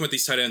always looking at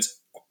these tight ends.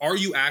 Are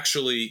you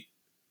actually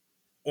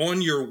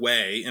on your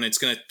way, and it's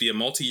going to be a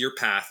multi-year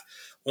path,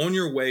 on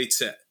your way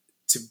to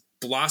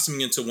blossoming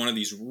into one of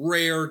these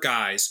rare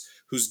guys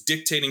who's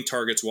dictating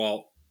targets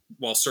while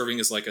serving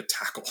as like a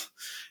tackle?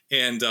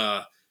 And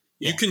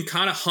you can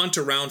kind of hunt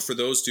around for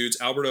those dudes.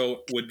 Alberto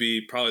would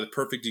be probably the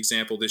perfect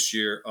example this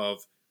year of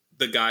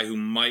the guy who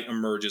might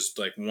emerge as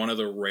like one of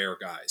the rare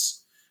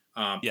guys.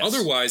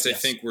 Otherwise, I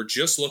think we're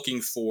just looking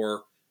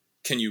for,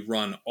 can you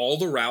run all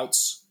the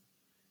routes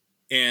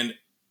and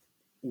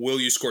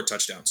will you score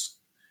touchdowns?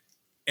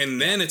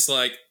 And then it's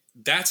like,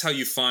 that's how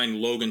you find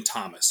Logan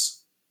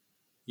Thomas.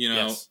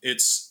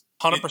 It's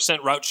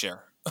 100% route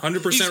share.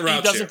 100% route share.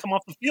 He doesn't come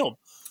off the field.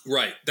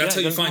 Right. That's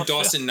how you find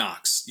Dawson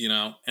Knox,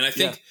 And I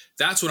think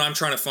that's what I'm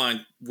trying to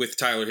find with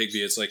Tyler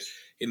Higbee. It's like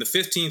in the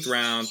 15th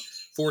round,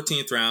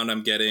 14th round,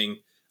 I'm getting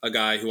a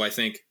guy who I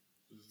think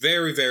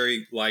very,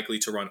 very likely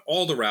to run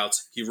all the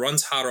routes. He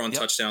runs hotter on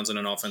touchdowns in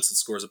an offense that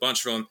scores a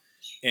bunch of them.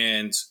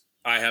 And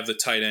I have the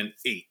tight end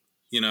 8.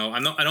 I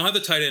don't have the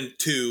tight end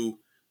 2,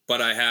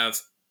 but I have,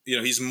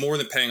 he's more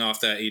than paying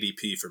off that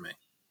ADP for me.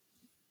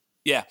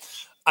 Yeah.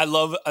 I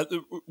love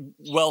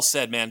well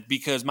said, man,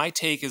 because my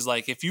take is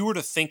like, if you were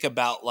to think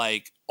about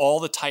like all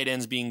the tight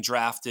ends being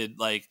drafted,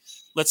 like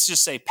let's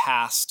just say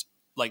past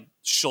like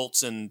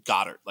Schultz and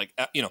Goddard, like,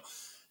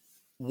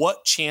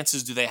 what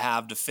chances do they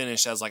have to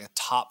finish as like a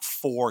top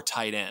 4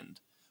 tight end?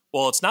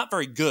 Well, it's not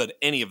very good,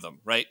 any of them,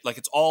 right? Like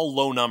it's all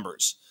low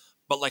numbers.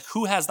 But like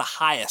who has the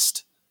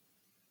highest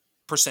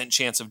percent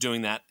chance of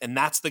doing that? And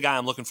that's the guy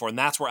I'm looking for. And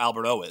that's where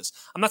Albert O is.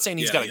 I'm not saying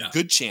he's got a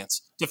good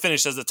chance to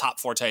finish as the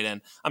top 4 tight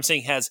end. I'm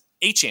saying he has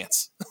a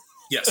chance.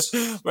 Yes.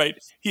 Right?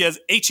 He has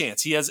a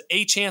chance. He has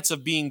a chance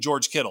of being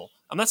George Kittle.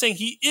 I'm not saying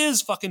he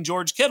is fucking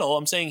George Kittle.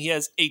 I'm saying he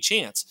has a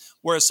chance.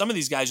 Whereas some of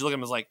these guys, you look at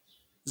them as like,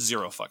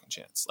 zero fucking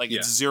chance. Like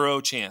it's zero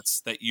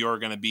chance that you're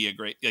going to be a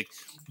great, like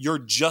you're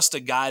just a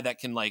guy that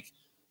can like,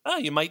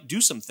 you might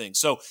do some things.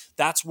 So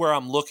that's where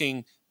I'm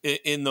looking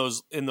in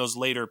those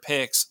later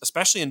picks,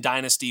 especially in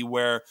Dynasty,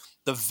 where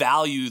the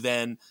value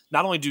then,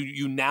 not only do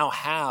you now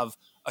have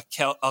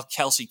a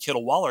Kelsey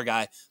Kittle Waller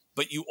guy,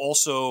 but you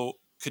also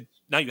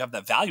now you have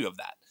that value of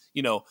that.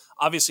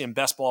 Obviously in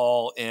best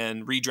ball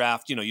and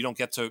redraft, you don't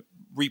get to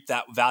reap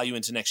that value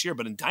into next year,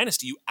 but in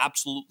Dynasty, you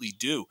absolutely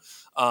do.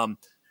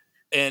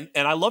 And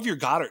I love your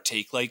Goddard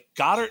take. Like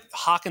Goddard,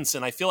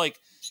 Hawkinson, I feel like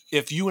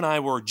if you and I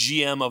were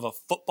GM of a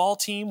football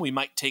team, we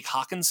might take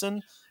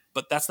Hawkinson,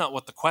 but that's not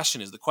what the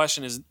question is. The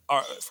question is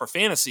for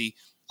fantasy,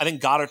 I think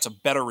Goddard's a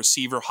better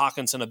receiver,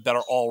 Hawkinson a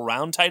better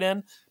all-around tight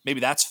end. Maybe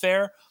that's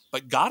fair,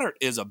 but Goddard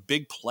is a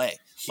big play.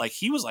 Like I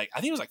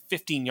think he was like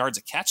 15 yards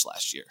a catch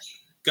last year.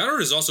 Goddard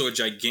is also a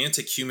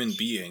gigantic human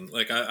being.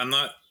 Like I'm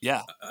not.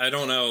 Yeah. I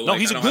don't know. No,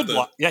 he's a good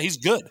one. Yeah, he's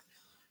good.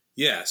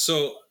 Yeah.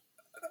 So.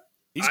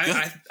 He's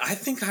good. I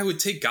think I would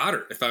take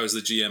Goddard if I was the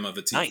GM of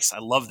a team. Nice. I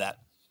love that.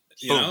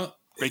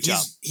 Great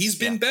job. He's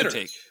been better.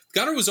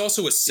 Goddard was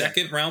also a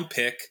second round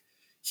pick.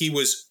 He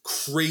was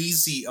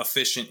crazy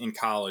efficient in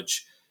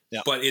college,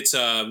 but it's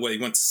he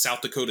went to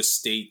South Dakota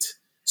State.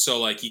 So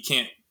like you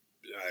can't,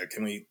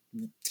 can we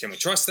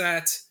trust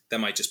that? That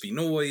might just be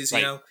noise,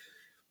 you know,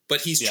 but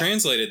he's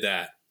translated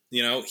that,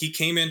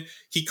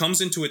 he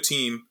comes into a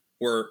team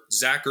where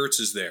Zach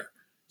Ertz is there.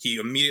 He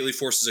immediately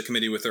forces a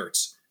committee with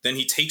Ertz. Then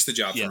he takes the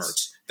job from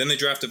Ertz. Then they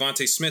draft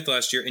Devontae Smith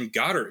last year, and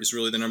Goddard is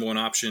really the number one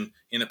option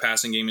in the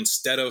passing game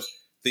instead of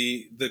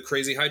the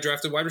crazy high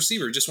drafted wide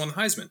receiver who just won the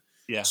Heisman.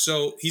 Yeah.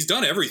 So he's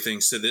done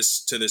everything to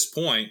this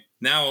point.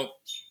 Now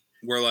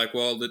we're like,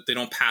 well, they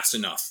don't pass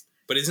enough.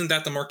 But isn't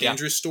that the Mark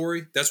Andrews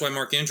story? That's why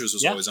Mark Andrews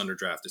was always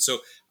underdrafted. So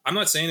I'm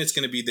not saying it's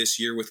going to be this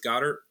year with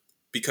Goddard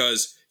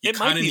because it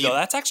might be though.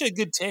 That's actually a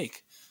good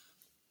take.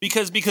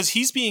 Because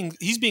he's being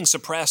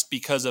suppressed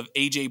because of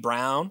A.J.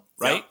 Brown,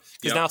 right?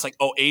 Because now it's like,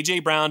 A.J.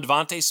 Brown,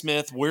 Devontae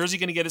Smith, where's he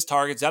going to get his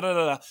targets?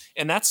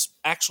 And that's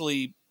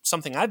actually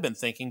something I've been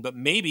thinking, but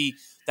maybe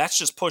that's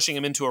just pushing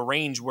him into a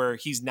range where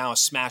he's now a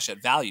smash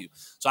at value.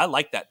 So I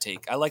like that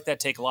take. I like that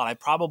take a lot. I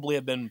probably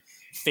have been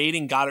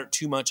fading Goddard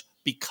too much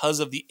because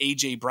of the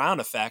A.J.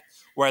 Brown effect,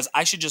 whereas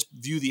I should just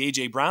view the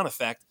A.J. Brown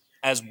effect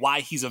as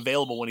why he's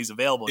available when he's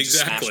available.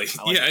 Exactly.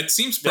 It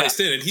seems priced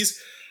in, and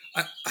he's.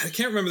 I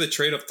can't remember the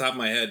trade off the top of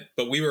my head,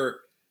 but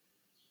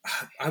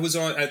I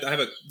have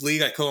a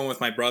league I co-own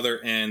with my brother,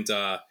 and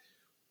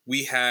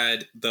we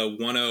had the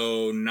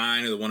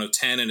 109 or the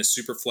 110 in a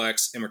super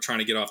flex, and we're trying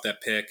to get off that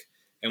pick,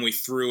 and we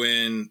threw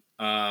in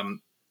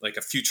like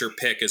a future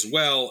pick as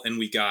well, and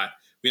we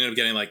ended up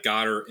getting like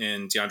Goddard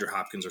and DeAndre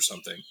Hopkins or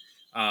something.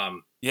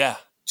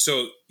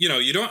 So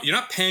you're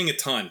not paying a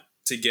ton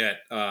to get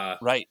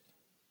right.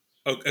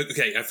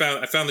 Okay, I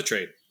found the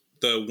trade.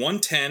 The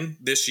 110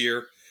 this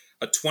year,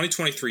 a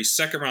 2023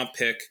 second-round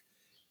pick,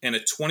 and a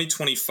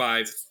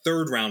 2025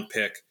 third-round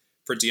pick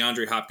for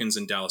DeAndre Hopkins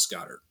and Dallas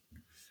Goedert.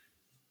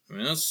 I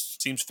mean, that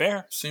seems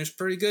fair. Seems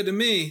pretty good to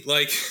me.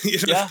 Like,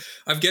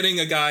 I'm getting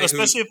a guy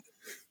especially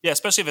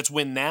if it's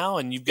win now,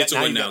 and you've got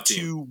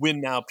two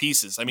win now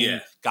pieces. I mean,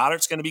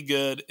 Goddard's going to be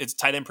good. It's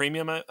tight end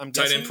premium. I'm guessing.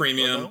 Tight end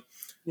premium.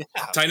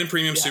 Tight end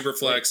premium super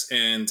flex,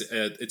 and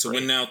it's a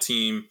win now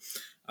team.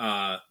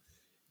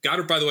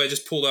 Goddard, by the way, I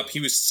just pulled up. He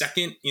was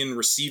second in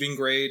receiving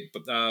grade,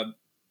 but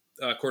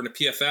according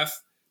to PFF,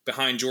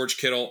 behind George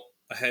Kittle,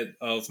 ahead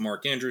of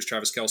Mark Andrews,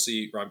 Travis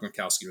Kelce, Rob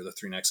Gronkowski are the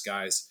three next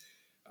guys.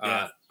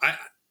 I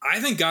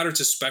think Goddard's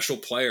a special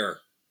player.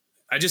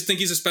 I just think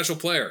he's a special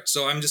player.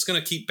 So I'm just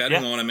going to keep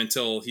betting on him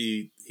until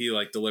he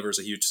like delivers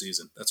a huge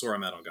season. That's where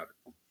I'm at on Goddard.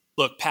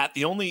 Look, Pat,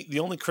 the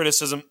only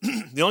criticism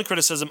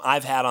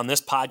I've had on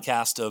this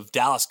podcast of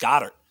Dallas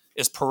Goedert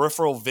is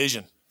peripheral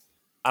vision.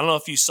 I don't know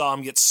if you saw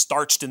him get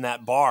starched in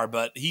that bar,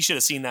 but he should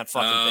have seen that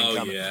fucking thing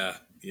coming.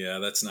 Yeah,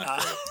 that's not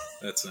great.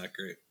 That's not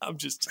great. I'm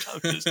just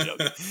joking.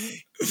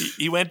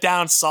 He went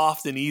down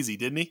soft and easy,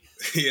 didn't he?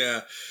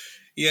 Yeah.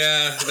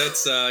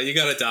 That's you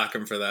got to dock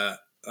him for that.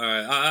 All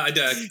right,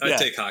 I'd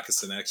take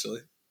Hawkinson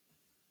actually.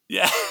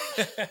 Yeah,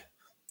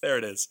 there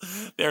it is.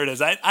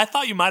 I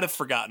thought you might have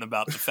forgotten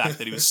about the fact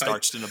that he was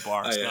starched in a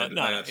bar. I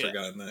had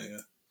forgotten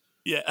that.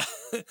 Yeah.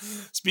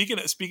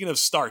 Speaking of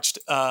starched,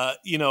 my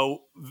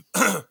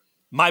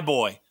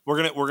boy,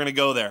 we're gonna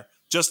go there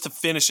just to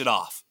finish it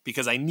off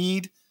because I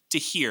need to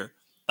hear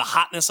the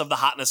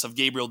hotness of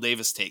Gabriel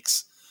Davis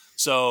takes.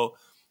 So,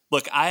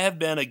 look, I have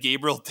been a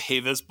Gabriel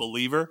Davis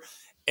believer,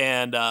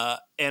 and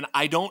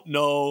I don't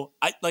know.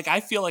 I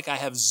feel like I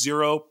have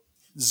zero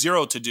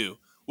to do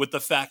with the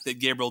fact that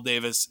Gabriel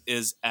Davis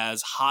is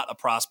as hot a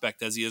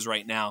prospect as he is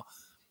right now.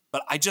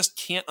 But I just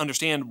can't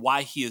understand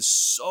why he is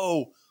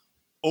so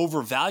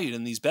overvalued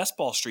in these best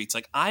ball streets.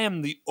 Like, I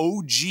am the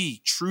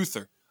OG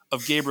truther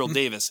of Gabriel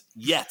Davis,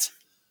 yet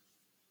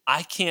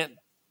I can't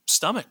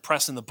stomach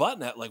pressing the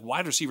button at like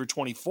wide receiver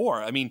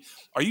 24. I mean,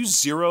 are you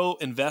zero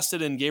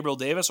invested in Gabriel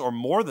Davis or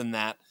more than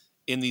that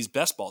in these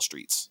best ball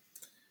streets?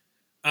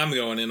 I'm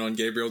going in on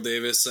Gabriel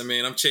Davis. I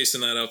mean, I'm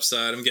chasing that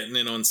upside. I'm getting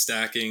in on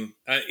stacking.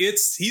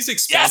 He's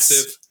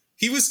expensive. Yes!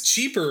 He was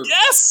cheaper.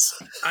 Yes!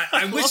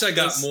 I wish I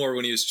got more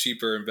when he was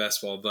cheaper in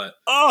best ball, but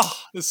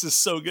this is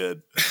so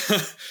good.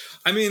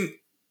 I mean,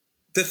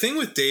 the thing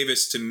with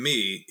Davis to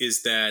me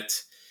is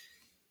that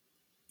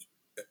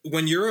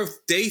when you're a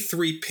day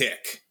 3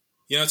 pick,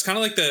 it's kind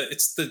of like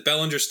it's the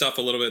Bellinger stuff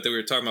a little bit that we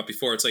were talking about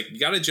before. It's like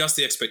you got to adjust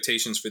the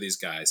expectations for these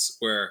guys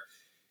where,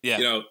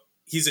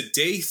 he's a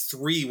day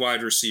 3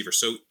 wide receiver.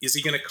 So is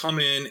he going to come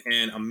in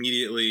and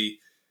immediately,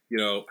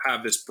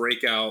 have this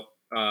breakout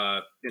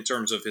in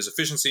terms of his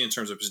efficiency, in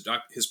terms of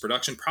his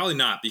production? Probably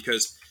not,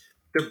 because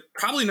they're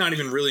probably not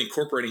even really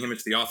incorporating him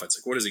into the offense.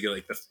 Like, what does he get?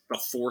 Like the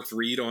 4th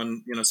read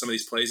on, some of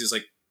these plays? He's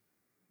like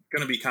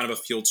going to be kind of a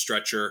field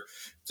stretcher,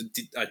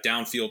 a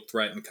downfield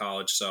threat in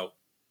college. So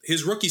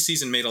his rookie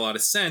season made a lot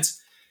of sense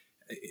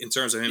in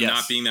terms of him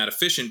not being that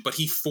efficient, but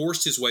he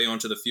forced his way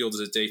onto the field as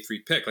a day 3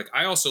 pick. Like,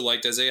 I also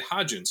liked Isaiah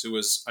Hodgins, who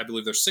was, I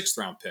believe, their 6th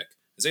round pick.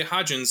 Isaiah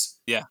Hodgins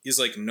is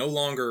like no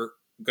longer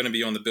going to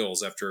be on the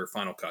Bills after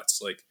final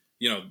cuts. Like,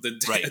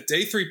 a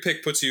day 3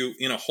 pick puts you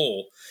in a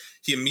hole.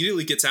 He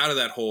immediately gets out of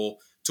that hole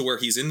to where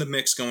he's in the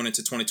mix going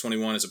into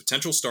 2021 as a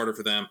potential starter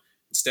for them.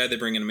 Instead, they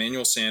bring in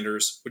Emmanuel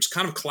Sanders, which is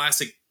kind of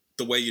classic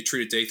the way you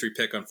treat a day 3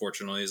 pick,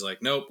 unfortunately. Is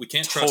like, nope, we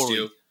can't trust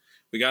you.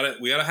 We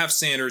gotta have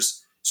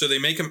Sanders. So they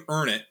make him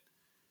earn it.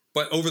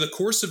 But over the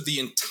course of the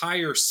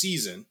entire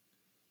season,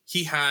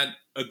 he had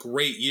a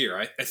great year.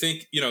 I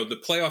think,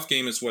 the playoff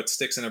game is what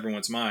sticks in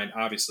everyone's mind,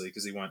 obviously,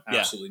 because he went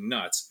absolutely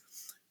nuts.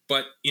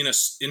 But in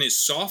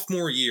his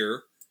sophomore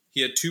year,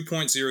 he had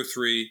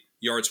 2.03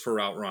 yards per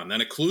route run.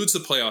 That includes the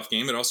playoff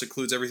game. It also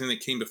includes everything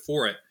that came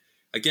before it.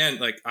 Again,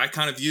 like, I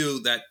kind of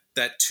view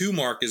that 2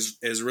 mark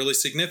is really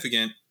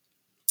significant.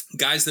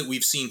 Guys that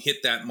we've seen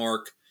hit that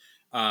mark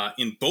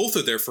in both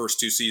of their first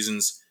 2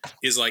 seasons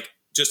is like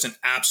just an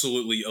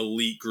absolutely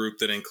elite group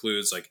that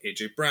includes like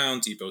A.J. Brown,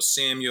 Deebo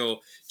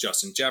Samuel,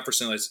 Justin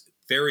Jefferson. Like,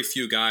 very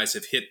few guys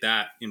have hit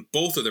that in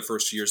both of their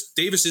first 2 years.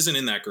 Davis isn't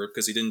in that group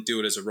because he didn't do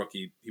it as a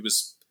rookie. He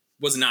was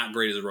not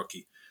great as a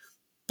rookie.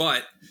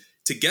 But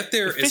to get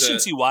there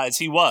efficiency-wise,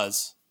 he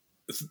was.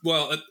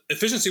 Well,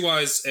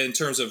 efficiency-wise, in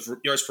terms of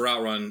yards per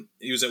route run,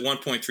 he was at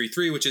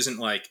 1.33, which isn't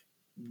like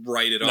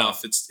write it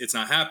off. It's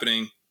not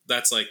happening.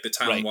 That's like the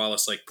Tylen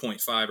Wallace like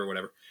 0.5 or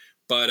whatever.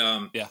 But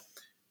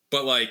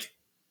but like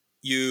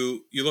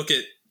you look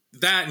at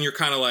that and you're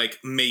kind of like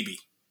maybe,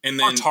 and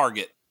then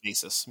target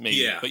basis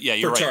maybe. But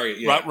you're right.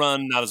 Target, route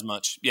run not as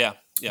much. But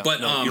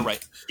you're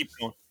right. Keep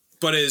going.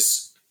 But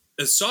as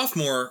a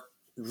sophomore,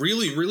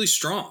 really really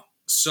strong.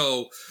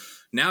 So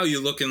now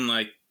you look at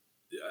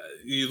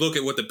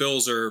what the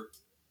Bills are,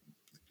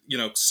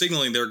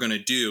 signaling they're going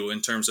to do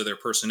in terms of their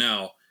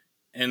personnel.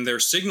 And they're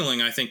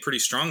signaling, I think, pretty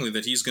strongly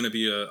that he's going to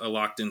be a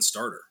locked-in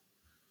starter.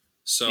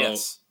 So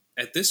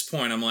at this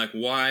point, I'm like,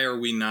 why are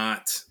we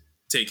not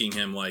taking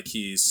him like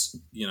he's,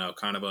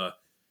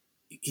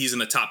 he's in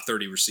the top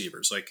 30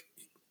 receivers? Like,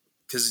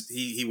 because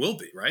he will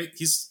be, right?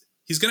 He's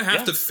going to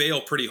have to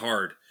fail pretty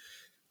hard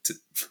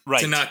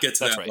to not get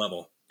to that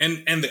level.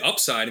 And the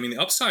upside, the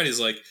upside is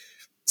like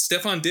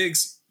Stephon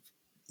Diggs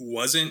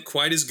wasn't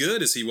quite as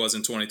good as he was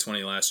in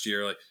 2020 last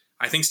year. Like,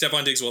 I think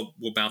Stephon Diggs will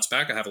bounce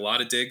back. I have a lot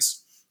of Diggs.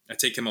 I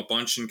take him a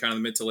bunch in kind of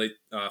the mid to late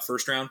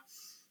first round.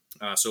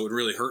 So it would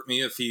really hurt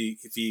me if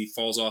he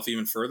falls off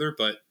even further.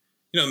 But,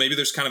 maybe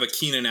there's kind of a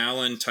Keenan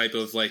Allen type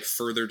of like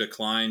further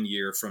decline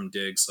year from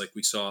Diggs. Like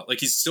we saw, like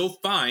he's still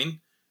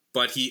fine,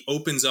 but he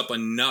opens up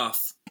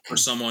enough for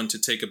someone to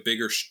take a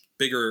bigger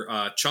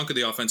chunk of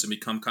the offense and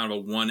become kind of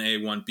a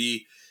 1A,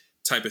 1B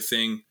type of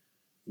thing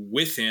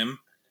with him.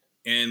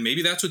 And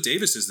maybe that's what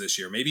Davis is this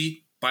year.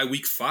 Maybe by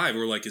week 5,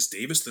 we're like, is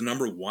Davis the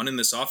number 1 in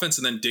this offense?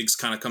 And then Diggs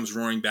kind of comes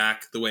roaring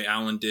back the way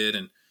Allen did.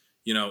 And,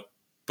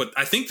 but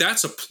I think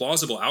that's a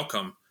plausible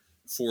outcome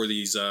for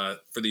these 2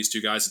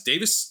 guys.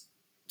 Davis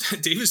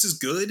is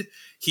good.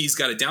 He's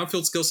got a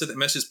downfield skill set that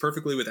meshes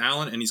perfectly with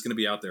Allen, and he's going to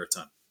be out there a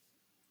ton.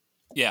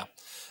 Yeah.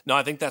 No,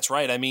 I think that's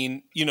right.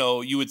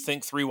 You would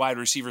think 3 wide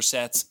receiver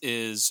sets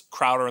is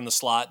Crowder in the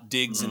slot,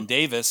 Diggs and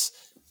Davis.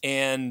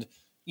 And,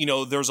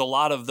 there's a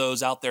lot of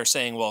those out there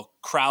saying, well,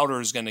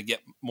 Crowder is going to get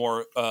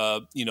more,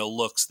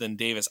 looks than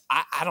Davis.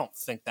 I don't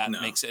think that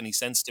makes any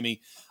sense to me.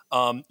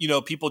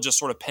 People just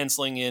sort of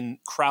penciling in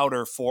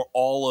Crowder for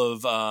all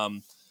of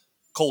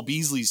Cole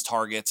Beasley's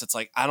targets. It's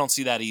like, I don't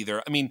see that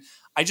either.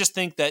 I just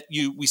think that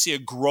we see a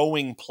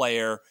growing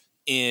player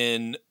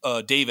in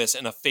Davis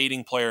and a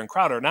fading player in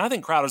Crowder. Now, I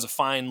think Crowder's a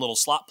fine little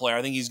slot player.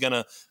 I think he's going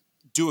to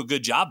do a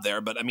good job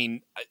there. But,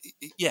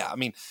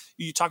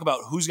 you talk about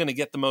who's going to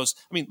get the most.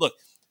 Look,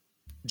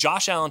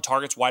 Josh Allen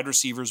targets wide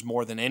receivers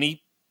more than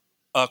any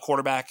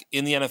quarterback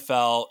in the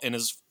NFL in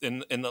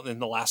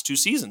the last 2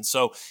 seasons.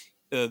 So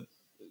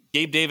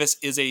Gabe Davis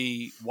is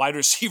a wide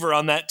receiver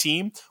on that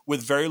team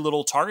with very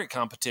little target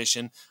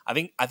competition. I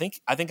think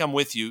I'm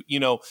with you.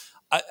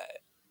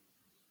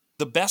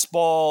 The best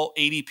ball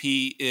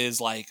ADP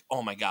is like,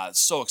 oh my God, it's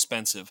so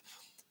expensive.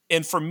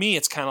 And for me,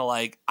 it's kind of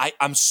like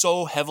I'm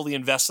so heavily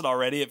invested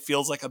already. It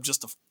feels like I'm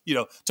just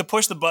to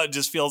push the button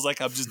just feels like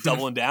I'm just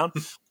doubling down.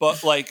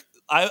 But like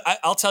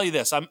I'll tell you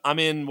this, I'm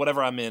in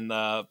whatever I'm in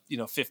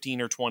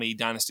 15 or 20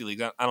 dynasty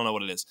leagues. I don't know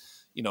what it is,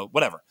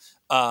 whatever,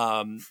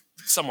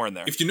 somewhere in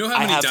there. If you know how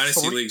many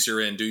dynasty leagues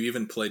you're in, do you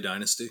even play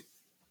dynasty?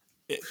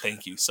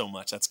 Thank you so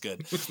much. That's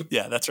good.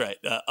 Yeah, that's right.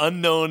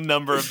 Unknown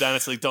number of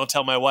dynasty league. Don't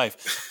tell my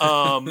wife.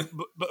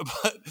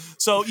 But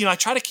so I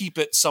try to keep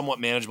it somewhat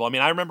manageable. I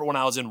mean, I remember when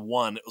I was in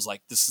one, it was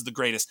like, this is the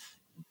greatest,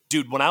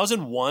 dude. When I was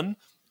in one,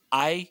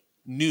 I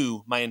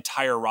knew my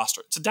entire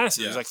roster. It's a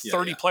dynasty. There's like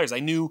 30 players. I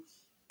knew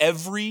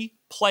every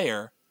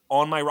player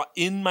on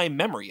in my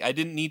memory. I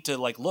didn't need to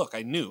look.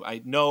 I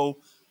know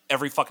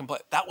every fucking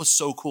player. That was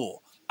so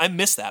cool. I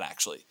miss that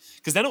actually,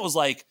 because then it was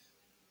like,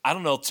 I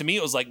don't know. To me,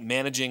 it was like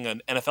managing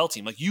an NFL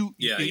team. Like you,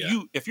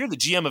 if you're the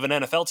GM of an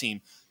NFL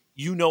team,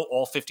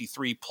 all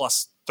 53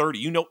 plus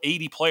 30.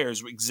 80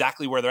 players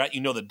exactly where they're at.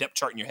 The depth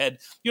chart in your head.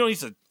 You don't need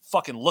to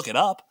fucking look it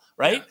up,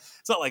 right? Yeah.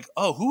 It's not like,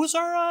 oh, who is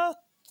our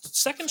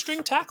second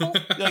string tackle?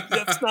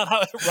 That's not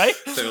how. Right?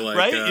 They're like,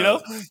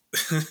 right?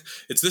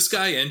 It's this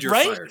guy, and you're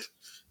right? fired.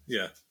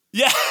 Yeah.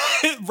 Yeah,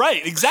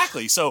 right,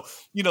 exactly. So,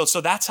 so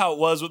that's how it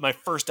was with my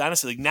first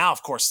dynasty league. Now,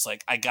 of course, it's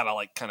like I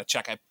gotta kind of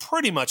check. I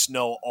pretty much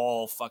know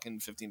all fucking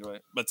 15,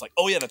 but it's like,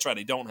 oh yeah, that's right.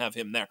 I don't have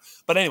him there.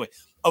 But anyway,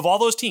 of all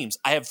those teams,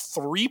 I have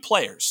 3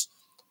 players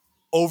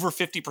over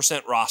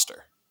 50%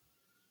 roster.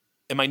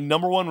 And my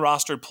number one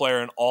rostered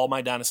player in all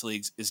my dynasty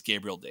leagues is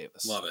Gabriel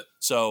Davis. Love it.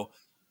 So,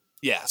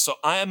 yeah, so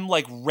I'm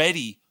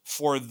ready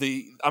for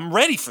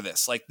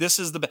this. Like, this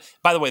is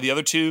by the way, the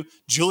other 2,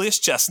 Julius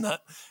Chestnut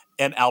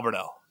and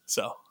Alberto.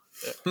 So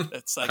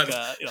it's like,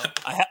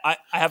 I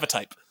have a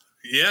type.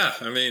 Yeah.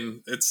 I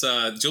mean, it's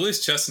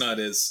Julius Chestnut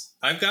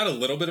I've got a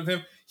little bit of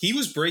him. He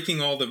was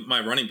breaking all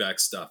my running back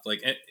stuff.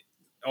 Like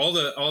all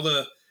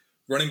the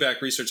running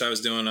back research I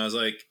was doing, I was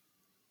like,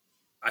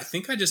 I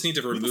think I just need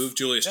to remove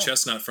Julius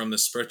Chestnut from the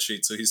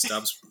spreadsheet so he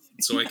stops,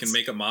 so I can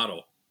make a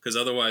model. Because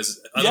otherwise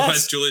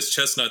Julius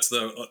Chestnut's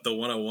the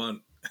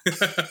 101.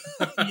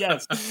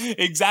 Yes,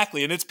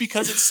 exactly. And it's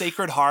because it's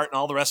Sacred Heart and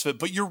all the rest of it.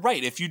 But you're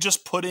right. If you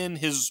just put in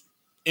his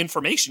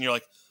information, you're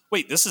like,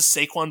 wait, this is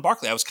Saquon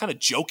Barkley. I was kind of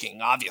joking,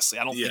 obviously.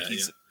 I don't think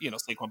he's,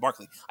 Saquon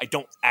Barkley. I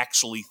don't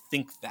actually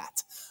think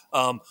that.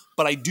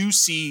 But I do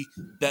see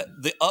that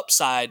the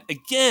upside,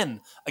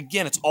 again,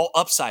 it's all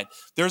upside.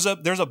 There's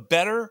a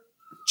better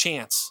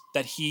chance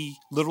that he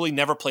literally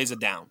never plays it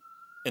down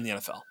in the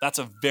NFL. That's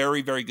a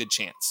very, very good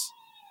chance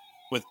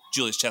with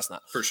Julius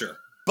Chestnut. For sure.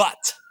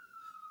 But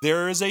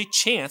there is a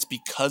chance,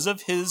 because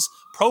of his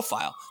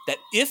profile, that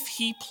if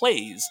he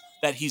plays,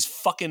 that he's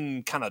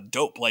fucking kind of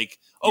dope. Like,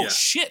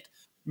 shit.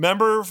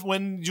 Remember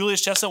when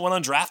Julius Chestnut went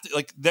undrafted?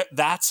 Like,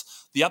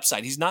 that's the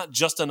upside. He's not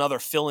just another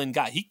fill-in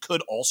guy. He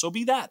could also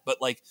be that. But,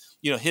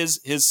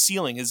 his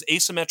ceiling, his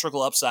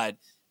asymmetrical upside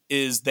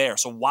is there.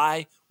 So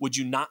why would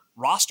you not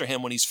roster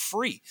him when he's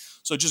free?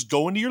 So just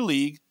go into your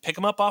league, pick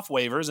him up off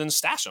waivers, and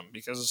stash him,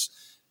 because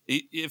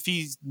if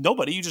he's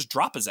nobody, you just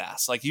drop his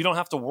ass. Like, you don't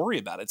have to worry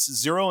about it. It's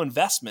zero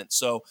investment.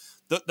 So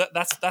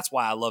that's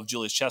why I love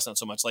Julius Chestnut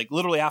so much. Like,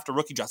 literally after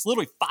rookie drafts,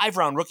 literally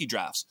 5-round rookie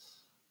drafts,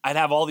 I'd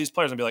have all these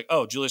players and be like,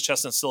 oh, Julius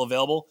Chestnut's still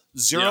available.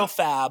 Zero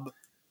fab,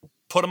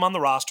 put him on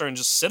the roster and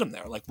just sit him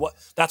there. Like, what?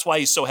 That's why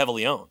he's so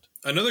heavily owned.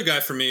 Another guy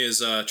for me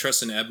is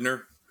Treston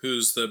Ebner,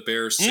 who's the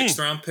Bears'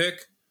 6th-round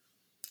pick.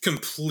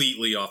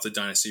 Completely off the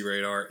dynasty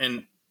radar.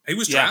 And he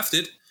was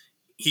drafted.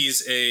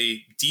 He's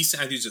a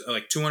decent, I think he's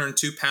like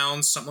 202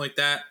 pounds, something like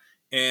that.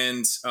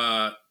 And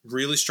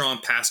really strong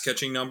pass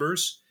catching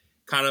numbers.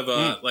 Kind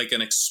of like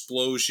an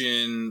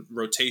explosion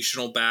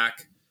rotational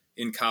back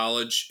in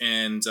college.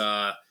 And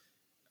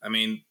I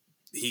mean,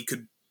 he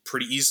could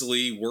pretty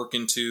easily work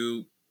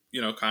into,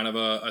 kind of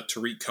a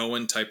Tariq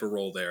Cohen type of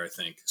role there, I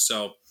think.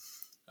 So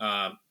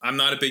I'm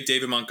not a big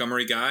David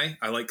Montgomery guy.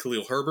 I like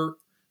Khalil Herbert.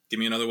 Give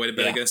me another way to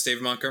bet against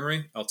David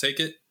Montgomery. I'll take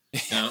it.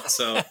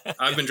 So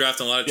I've been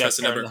drafting a lot of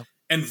Treston Ebner.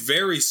 And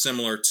very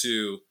similar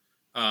to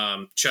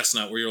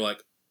Chestnut, where you're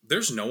like,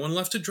 there's no one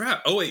left to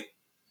draft. Oh, wait.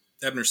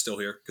 Ebner's still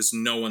here because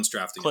no one's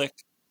drafting him.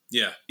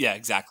 Yeah. Yeah,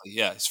 exactly.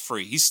 Yeah, it's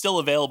free. He's still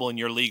available in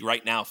your league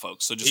right now,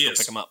 folks. So just go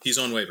pick him up. He's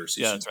on waivers.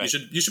 That's right.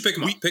 You should pick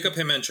him up. Pick up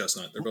him and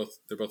Chestnut.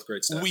 They're both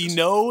great stats. We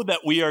know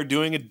that we are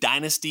doing a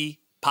dynasty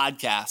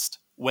podcast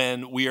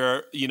when we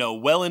are,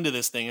 well into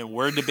this thing, and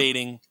we're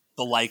debating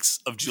the likes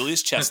of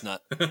Julius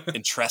Chestnut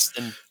and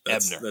Treston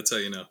Ebner. That's how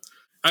you know.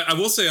 I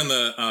will say on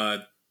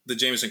the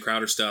Jamison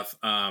Crowder stuff,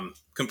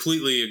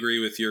 completely agree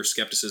with your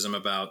skepticism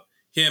about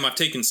him. I've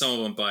taken some of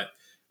them, but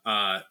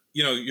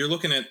you're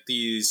looking at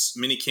these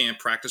mini camp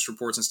practice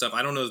reports and stuff.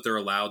 I don't know that they're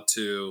allowed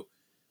to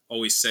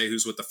always say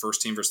who's with the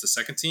first team versus the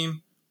second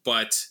team,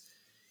 but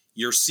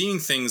you're seeing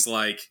things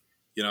like,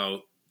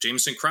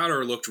 Jamison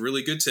Crowder looked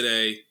really good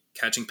today,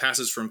 catching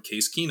passes from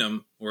Case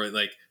Keenum, or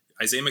like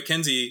Isaiah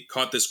McKenzie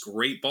caught this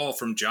great ball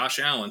from Josh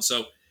Allen.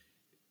 So,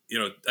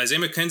 Isaiah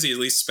McKenzie at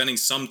least spending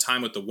some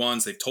time with the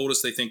ones. They've told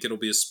us they think it'll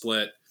be a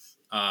split.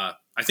 I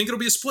think it'll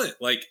be a split.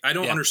 Like, I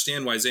don't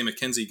understand why Isaiah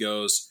McKenzie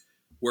goes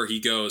where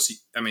he goes.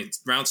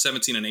 Round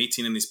 17 and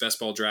 18 in these best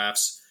ball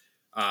drafts.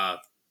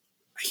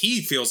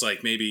 He feels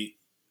like maybe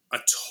a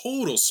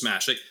total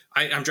smash. Like,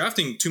 I'm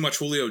drafting too much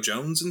Julio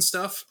Jones and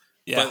stuff.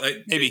 Yeah,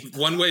 but maybe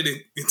one way to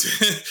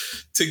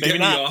get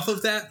me off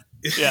of that,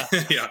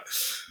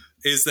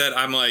 is that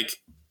I'm like,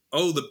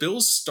 oh, the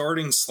Bills'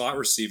 starting slot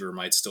receiver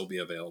might still be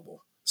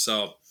available.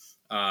 So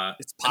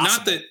it's possible.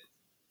 Not that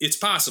it's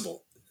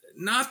possible.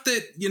 Not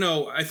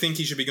that I think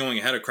he should be going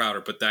ahead of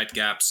Crowder, but that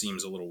gap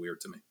seems a little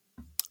weird to me.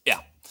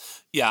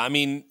 Yeah. I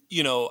mean,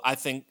 I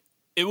think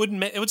it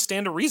would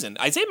stand to reason.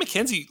 Isaiah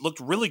McKenzie looked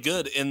really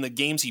good in the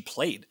games he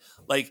played.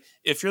 Like,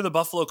 if you're the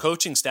Buffalo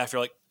coaching staff,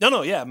 you're like, no,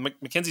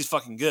 McKenzie's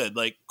fucking good.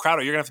 Like,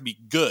 Crowder, you're gonna have to be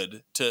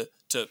good to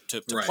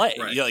play.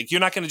 Right. You're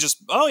not gonna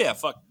just,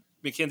 fuck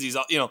McKenzie's.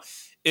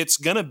 It's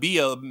gonna be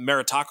a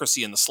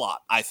meritocracy in the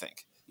slot, I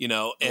think.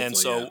 And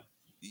so,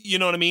 you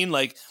know what I mean?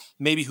 Like,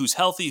 maybe who's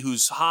healthy,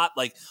 who's hot.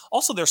 Like,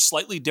 also they're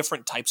slightly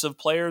different types of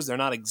players. They're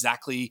not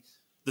exactly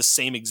the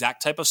same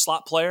exact type of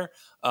slot player.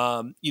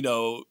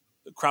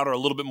 Crowder a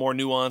little bit more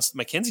nuanced.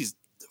 McKenzie's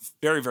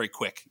very, very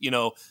quick,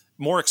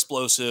 more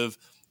explosive,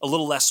 a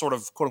little less sort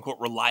of quote unquote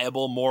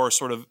reliable, more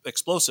sort of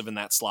explosive in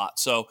that slot.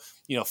 So,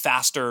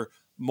 faster,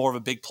 more of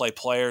a big play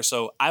player.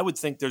 So I would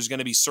think there's going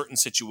to be certain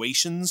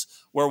situations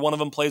where one of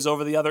them plays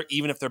over the other,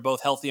 even if they're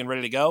both healthy and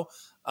ready to go.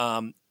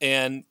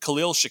 And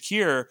Khalil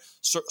Shakir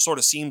sort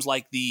of seems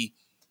like the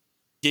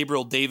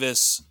Gabriel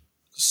Davis,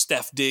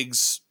 Steph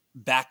Diggs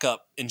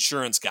backup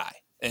insurance guy.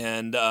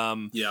 And,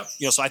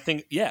 so I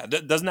think,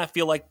 doesn't that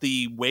feel like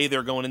the way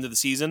they're going into the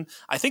season?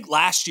 I think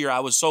last year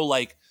I was so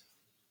like,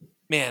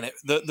 man,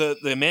 the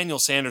Emmanuel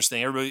Sanders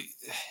thing,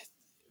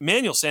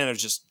 Emmanuel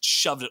Sanders just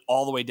shoved it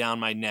all the way down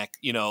my neck,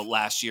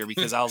 last year,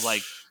 because I was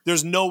like,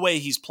 there's no way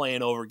he's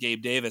playing over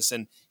Gabe Davis.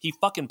 And he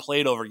fucking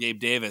played over Gabe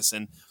Davis.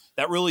 And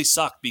that really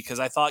sucked, because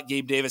I thought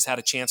Gabe Davis had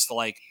a chance to,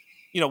 like,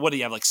 what did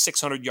he have, like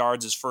 600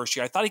 yards his first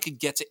year? I thought he could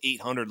get to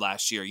 800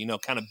 last year,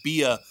 kind of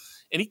be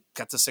and he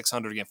got to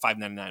 600 again,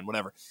 599,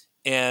 whatever.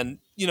 And,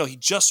 he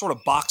just sort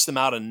of boxed them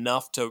out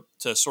enough to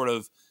sort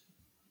of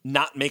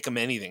not make him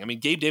anything. I mean,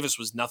 Gabe Davis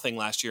was nothing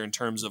last year in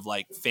terms of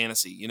like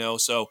fantasy,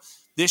 so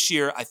this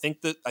year, I think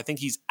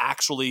he's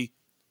actually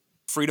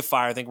free to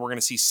fire. I think we're going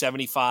to see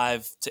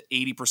 75 to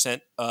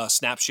 80%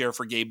 snap share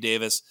for Gabe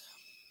Davis,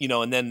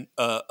 and then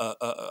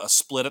a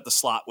split at the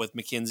slot with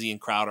McKenzie and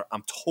Crowder.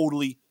 I'm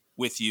totally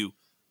with you.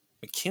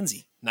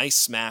 McKenzie, nice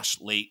smash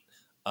late.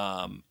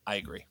 I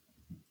agree.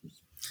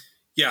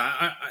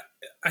 Yeah,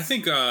 I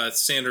think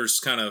Sanders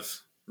kind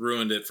of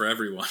ruined it for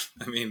everyone.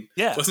 I mean,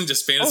 it wasn't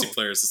just fantasy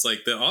players. It's like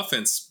the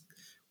offense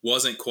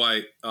wasn't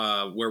quite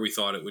where we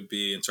thought it would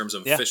be in terms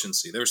of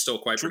efficiency. They were still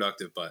quite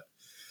productive, but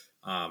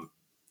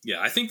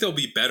I think they'll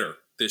be better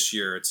this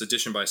year. It's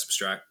addition by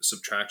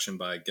subtraction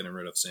by getting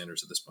rid of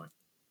Sanders at this point.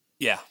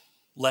 Yeah,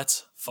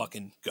 let's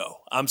fucking go.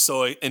 I'm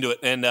so into it.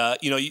 And,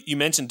 you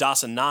mentioned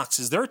Dawson Knox.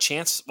 Is there a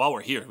chance, while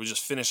we're here, we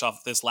just finish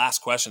off this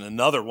last question,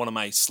 another one of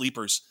my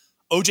sleepers,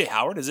 OJ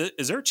Howard,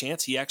 is there a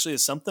chance he actually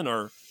is something,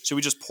 or should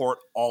we just pour it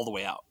all the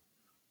way out?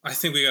 I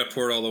think we got to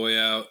pour it all the way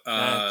out.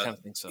 I kind of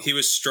think so. He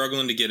was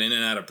struggling to get in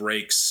and out of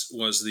breaks,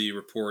 was the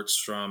reports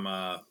from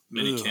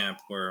minicamp,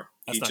 where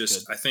he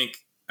just, I think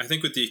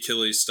with the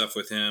Achilles stuff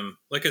with him,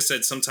 like I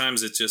said,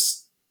 sometimes it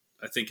just,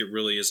 I think it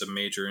really is a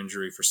major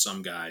injury for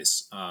some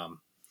guys.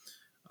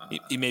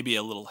 He may be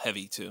a little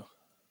heavy too.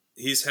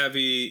 He's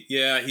heavy.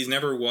 Yeah, he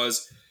never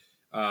was.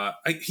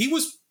 He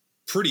was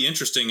pretty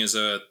interesting as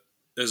a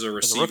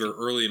receiver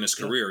early in his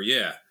career.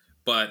 Yeah.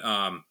 But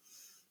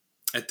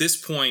at this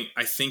point,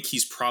 I think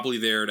he's probably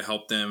there to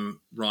help them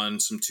run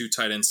some 2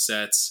 tight end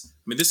sets.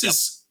 I mean, this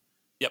is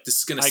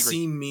going to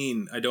seem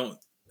mean. I don't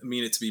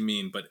mean it to be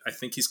mean, but I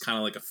think he's kind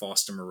of like a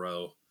Foster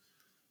Moreau.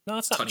 No,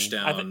 it's not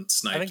touchdown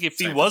snipe. I think if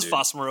he was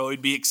Foster Moreau,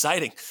 he'd be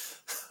exciting.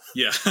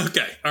 Yeah.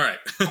 Okay. All right.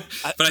 But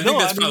I think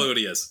that's probably what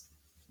he is.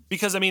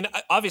 Because, I mean,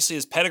 obviously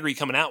his pedigree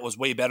coming out was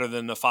way better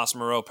than the Foster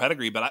Moreau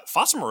pedigree, but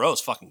Foster Moreau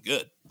is fucking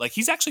good. Like,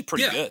 he's actually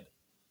pretty good.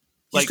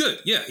 He's good.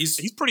 Yeah,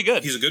 he's pretty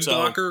good. He's a good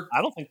blocker.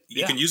 I don't think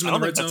you can use him in the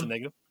red zone. That's a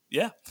negative.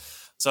 Yeah.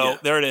 So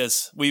there it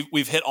is.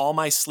 We've hit all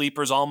my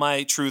sleepers, all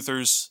my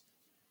truthers.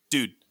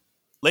 Dude,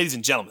 ladies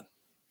and gentlemen,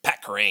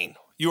 Pat Kerrane,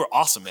 you were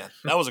awesome, man.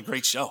 That was a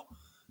great show.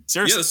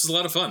 Seriously. Yeah, this is a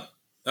lot of fun.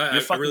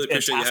 I really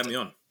appreciate you having me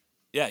on.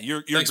 Yeah,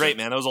 you're Thanks, great,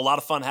 man. It was a lot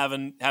of fun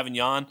having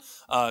you on.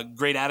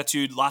 Great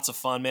attitude, lots of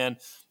fun, man.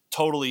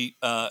 Totally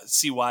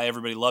see why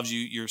everybody loves you.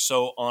 You're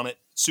so on it,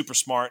 super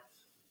smart.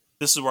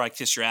 This is where I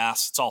kiss your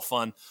ass. It's all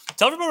fun.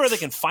 Tell everybody where they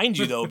can find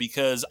you, though,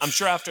 because I'm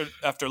sure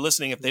after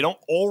listening, if they don't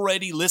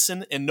already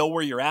listen and know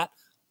where you're at,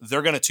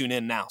 they're going to tune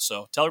in now.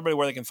 So tell everybody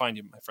where they can find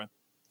you, my friend.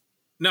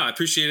 No, I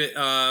appreciate it.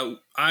 I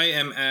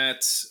am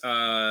at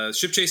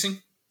Ship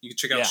Chasing You can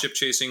check out Ship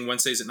Chasing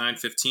Wednesdays at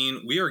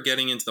 9:15. We are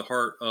getting into the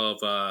heart of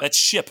that's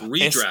Ship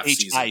redraft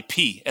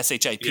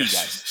SHIP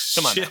guys.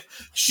 Come on, now.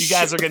 You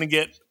guys are going to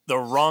get the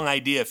wrong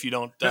idea if you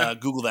don't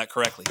Google that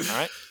correctly. All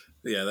right.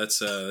 Yeah,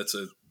 it's a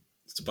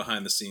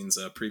behind the scenes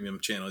premium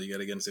channel you got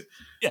to get into.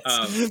 Yes,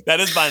 that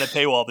is behind a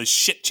paywall. The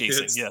Ship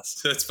Chasing.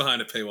 Yes, that's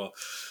behind a paywall.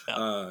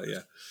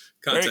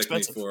 Contact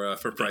me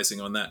for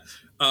pricing on that.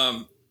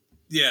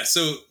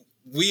 So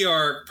we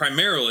are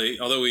primarily,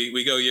 although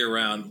we go year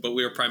round, but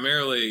we are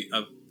primarily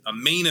a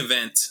main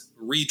event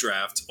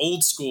redraft,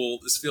 old school.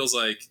 This feels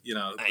like,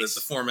 nice.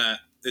 the format,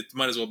 it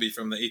might as well be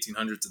from the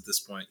 1800s at this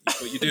point.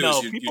 What you do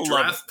is you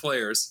draft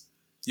players.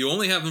 You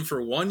only have them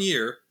for 1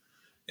 year,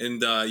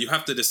 and you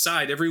have to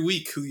decide every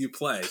week who you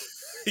play.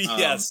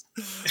 Yes.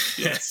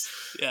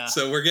 Yeah.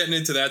 So we're getting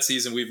into that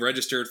season. We've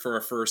registered for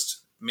our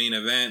first main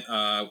event.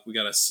 We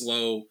got a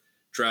slow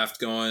draft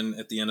going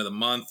at the end of the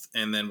month,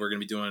 and then we're going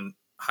to be doing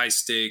high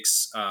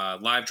stakes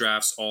live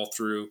drafts all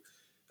through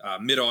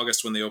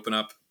mid-August when they open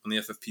up, when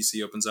the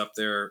FFPC opens up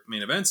their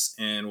main events,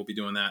 and we'll be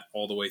doing that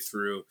all the way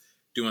through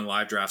doing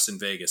live drafts in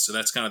Vegas. So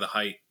that's kind of the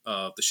height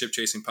of the Ship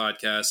Chasing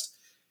podcast.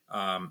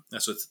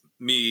 That's with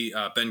me,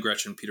 Ben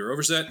Gretchen, Peter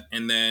Overzet,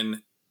 and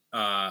then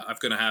I'm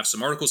going to have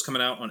some articles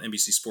coming out on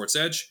NBC Sports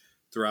Edge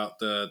throughout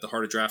the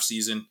heart of draft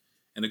season,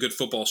 and a good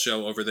football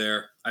show over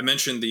there. I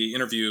mentioned the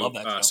interview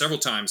several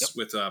times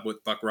with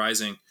Buck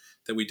Rising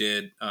that we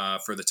did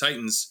for the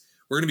Titans.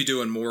 We're going to be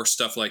doing more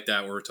stuff like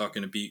that where we're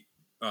talking to beat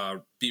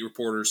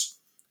reporters,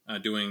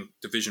 doing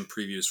division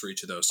previews for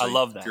each of those. So I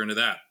love that. If you're into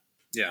that.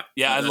 Yeah.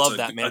 Yeah, I love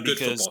that, man,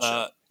 because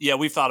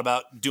we've thought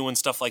about doing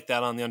stuff like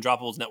that on the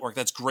Undroppables Network.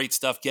 That's great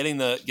stuff. Getting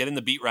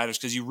the beat writers,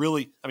 because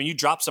you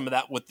dropped some of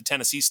that with the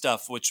Tennessee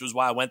stuff, which was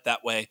why I went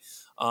that way.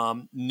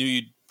 Knew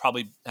you'd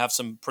probably have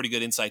some pretty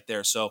good insight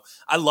there. So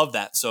I love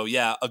that. So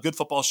yeah, a good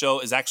football show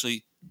is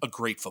actually a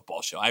great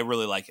football show. I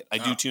really like it. I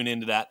do tune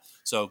into that.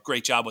 So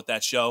great job with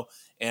that show,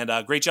 and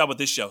great job with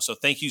this show. So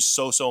thank you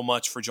so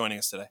much for joining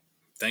us today.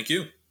 Thank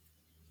you.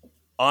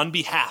 On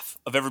behalf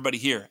of everybody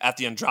here at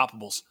the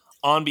Undroppables,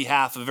 on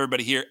behalf of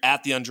everybody here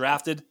at the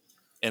Undrafted,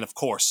 and of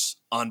course,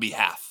 on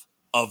behalf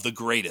of the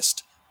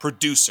greatest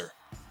producer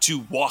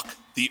to walk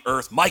the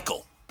earth,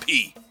 Michael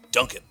P.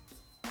 Duncan.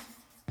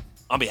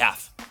 On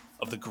behalf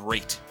of the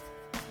great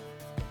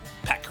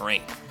Pat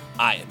Carrain,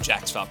 I am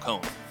Jax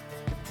Falcone,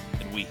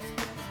 and we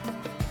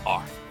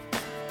are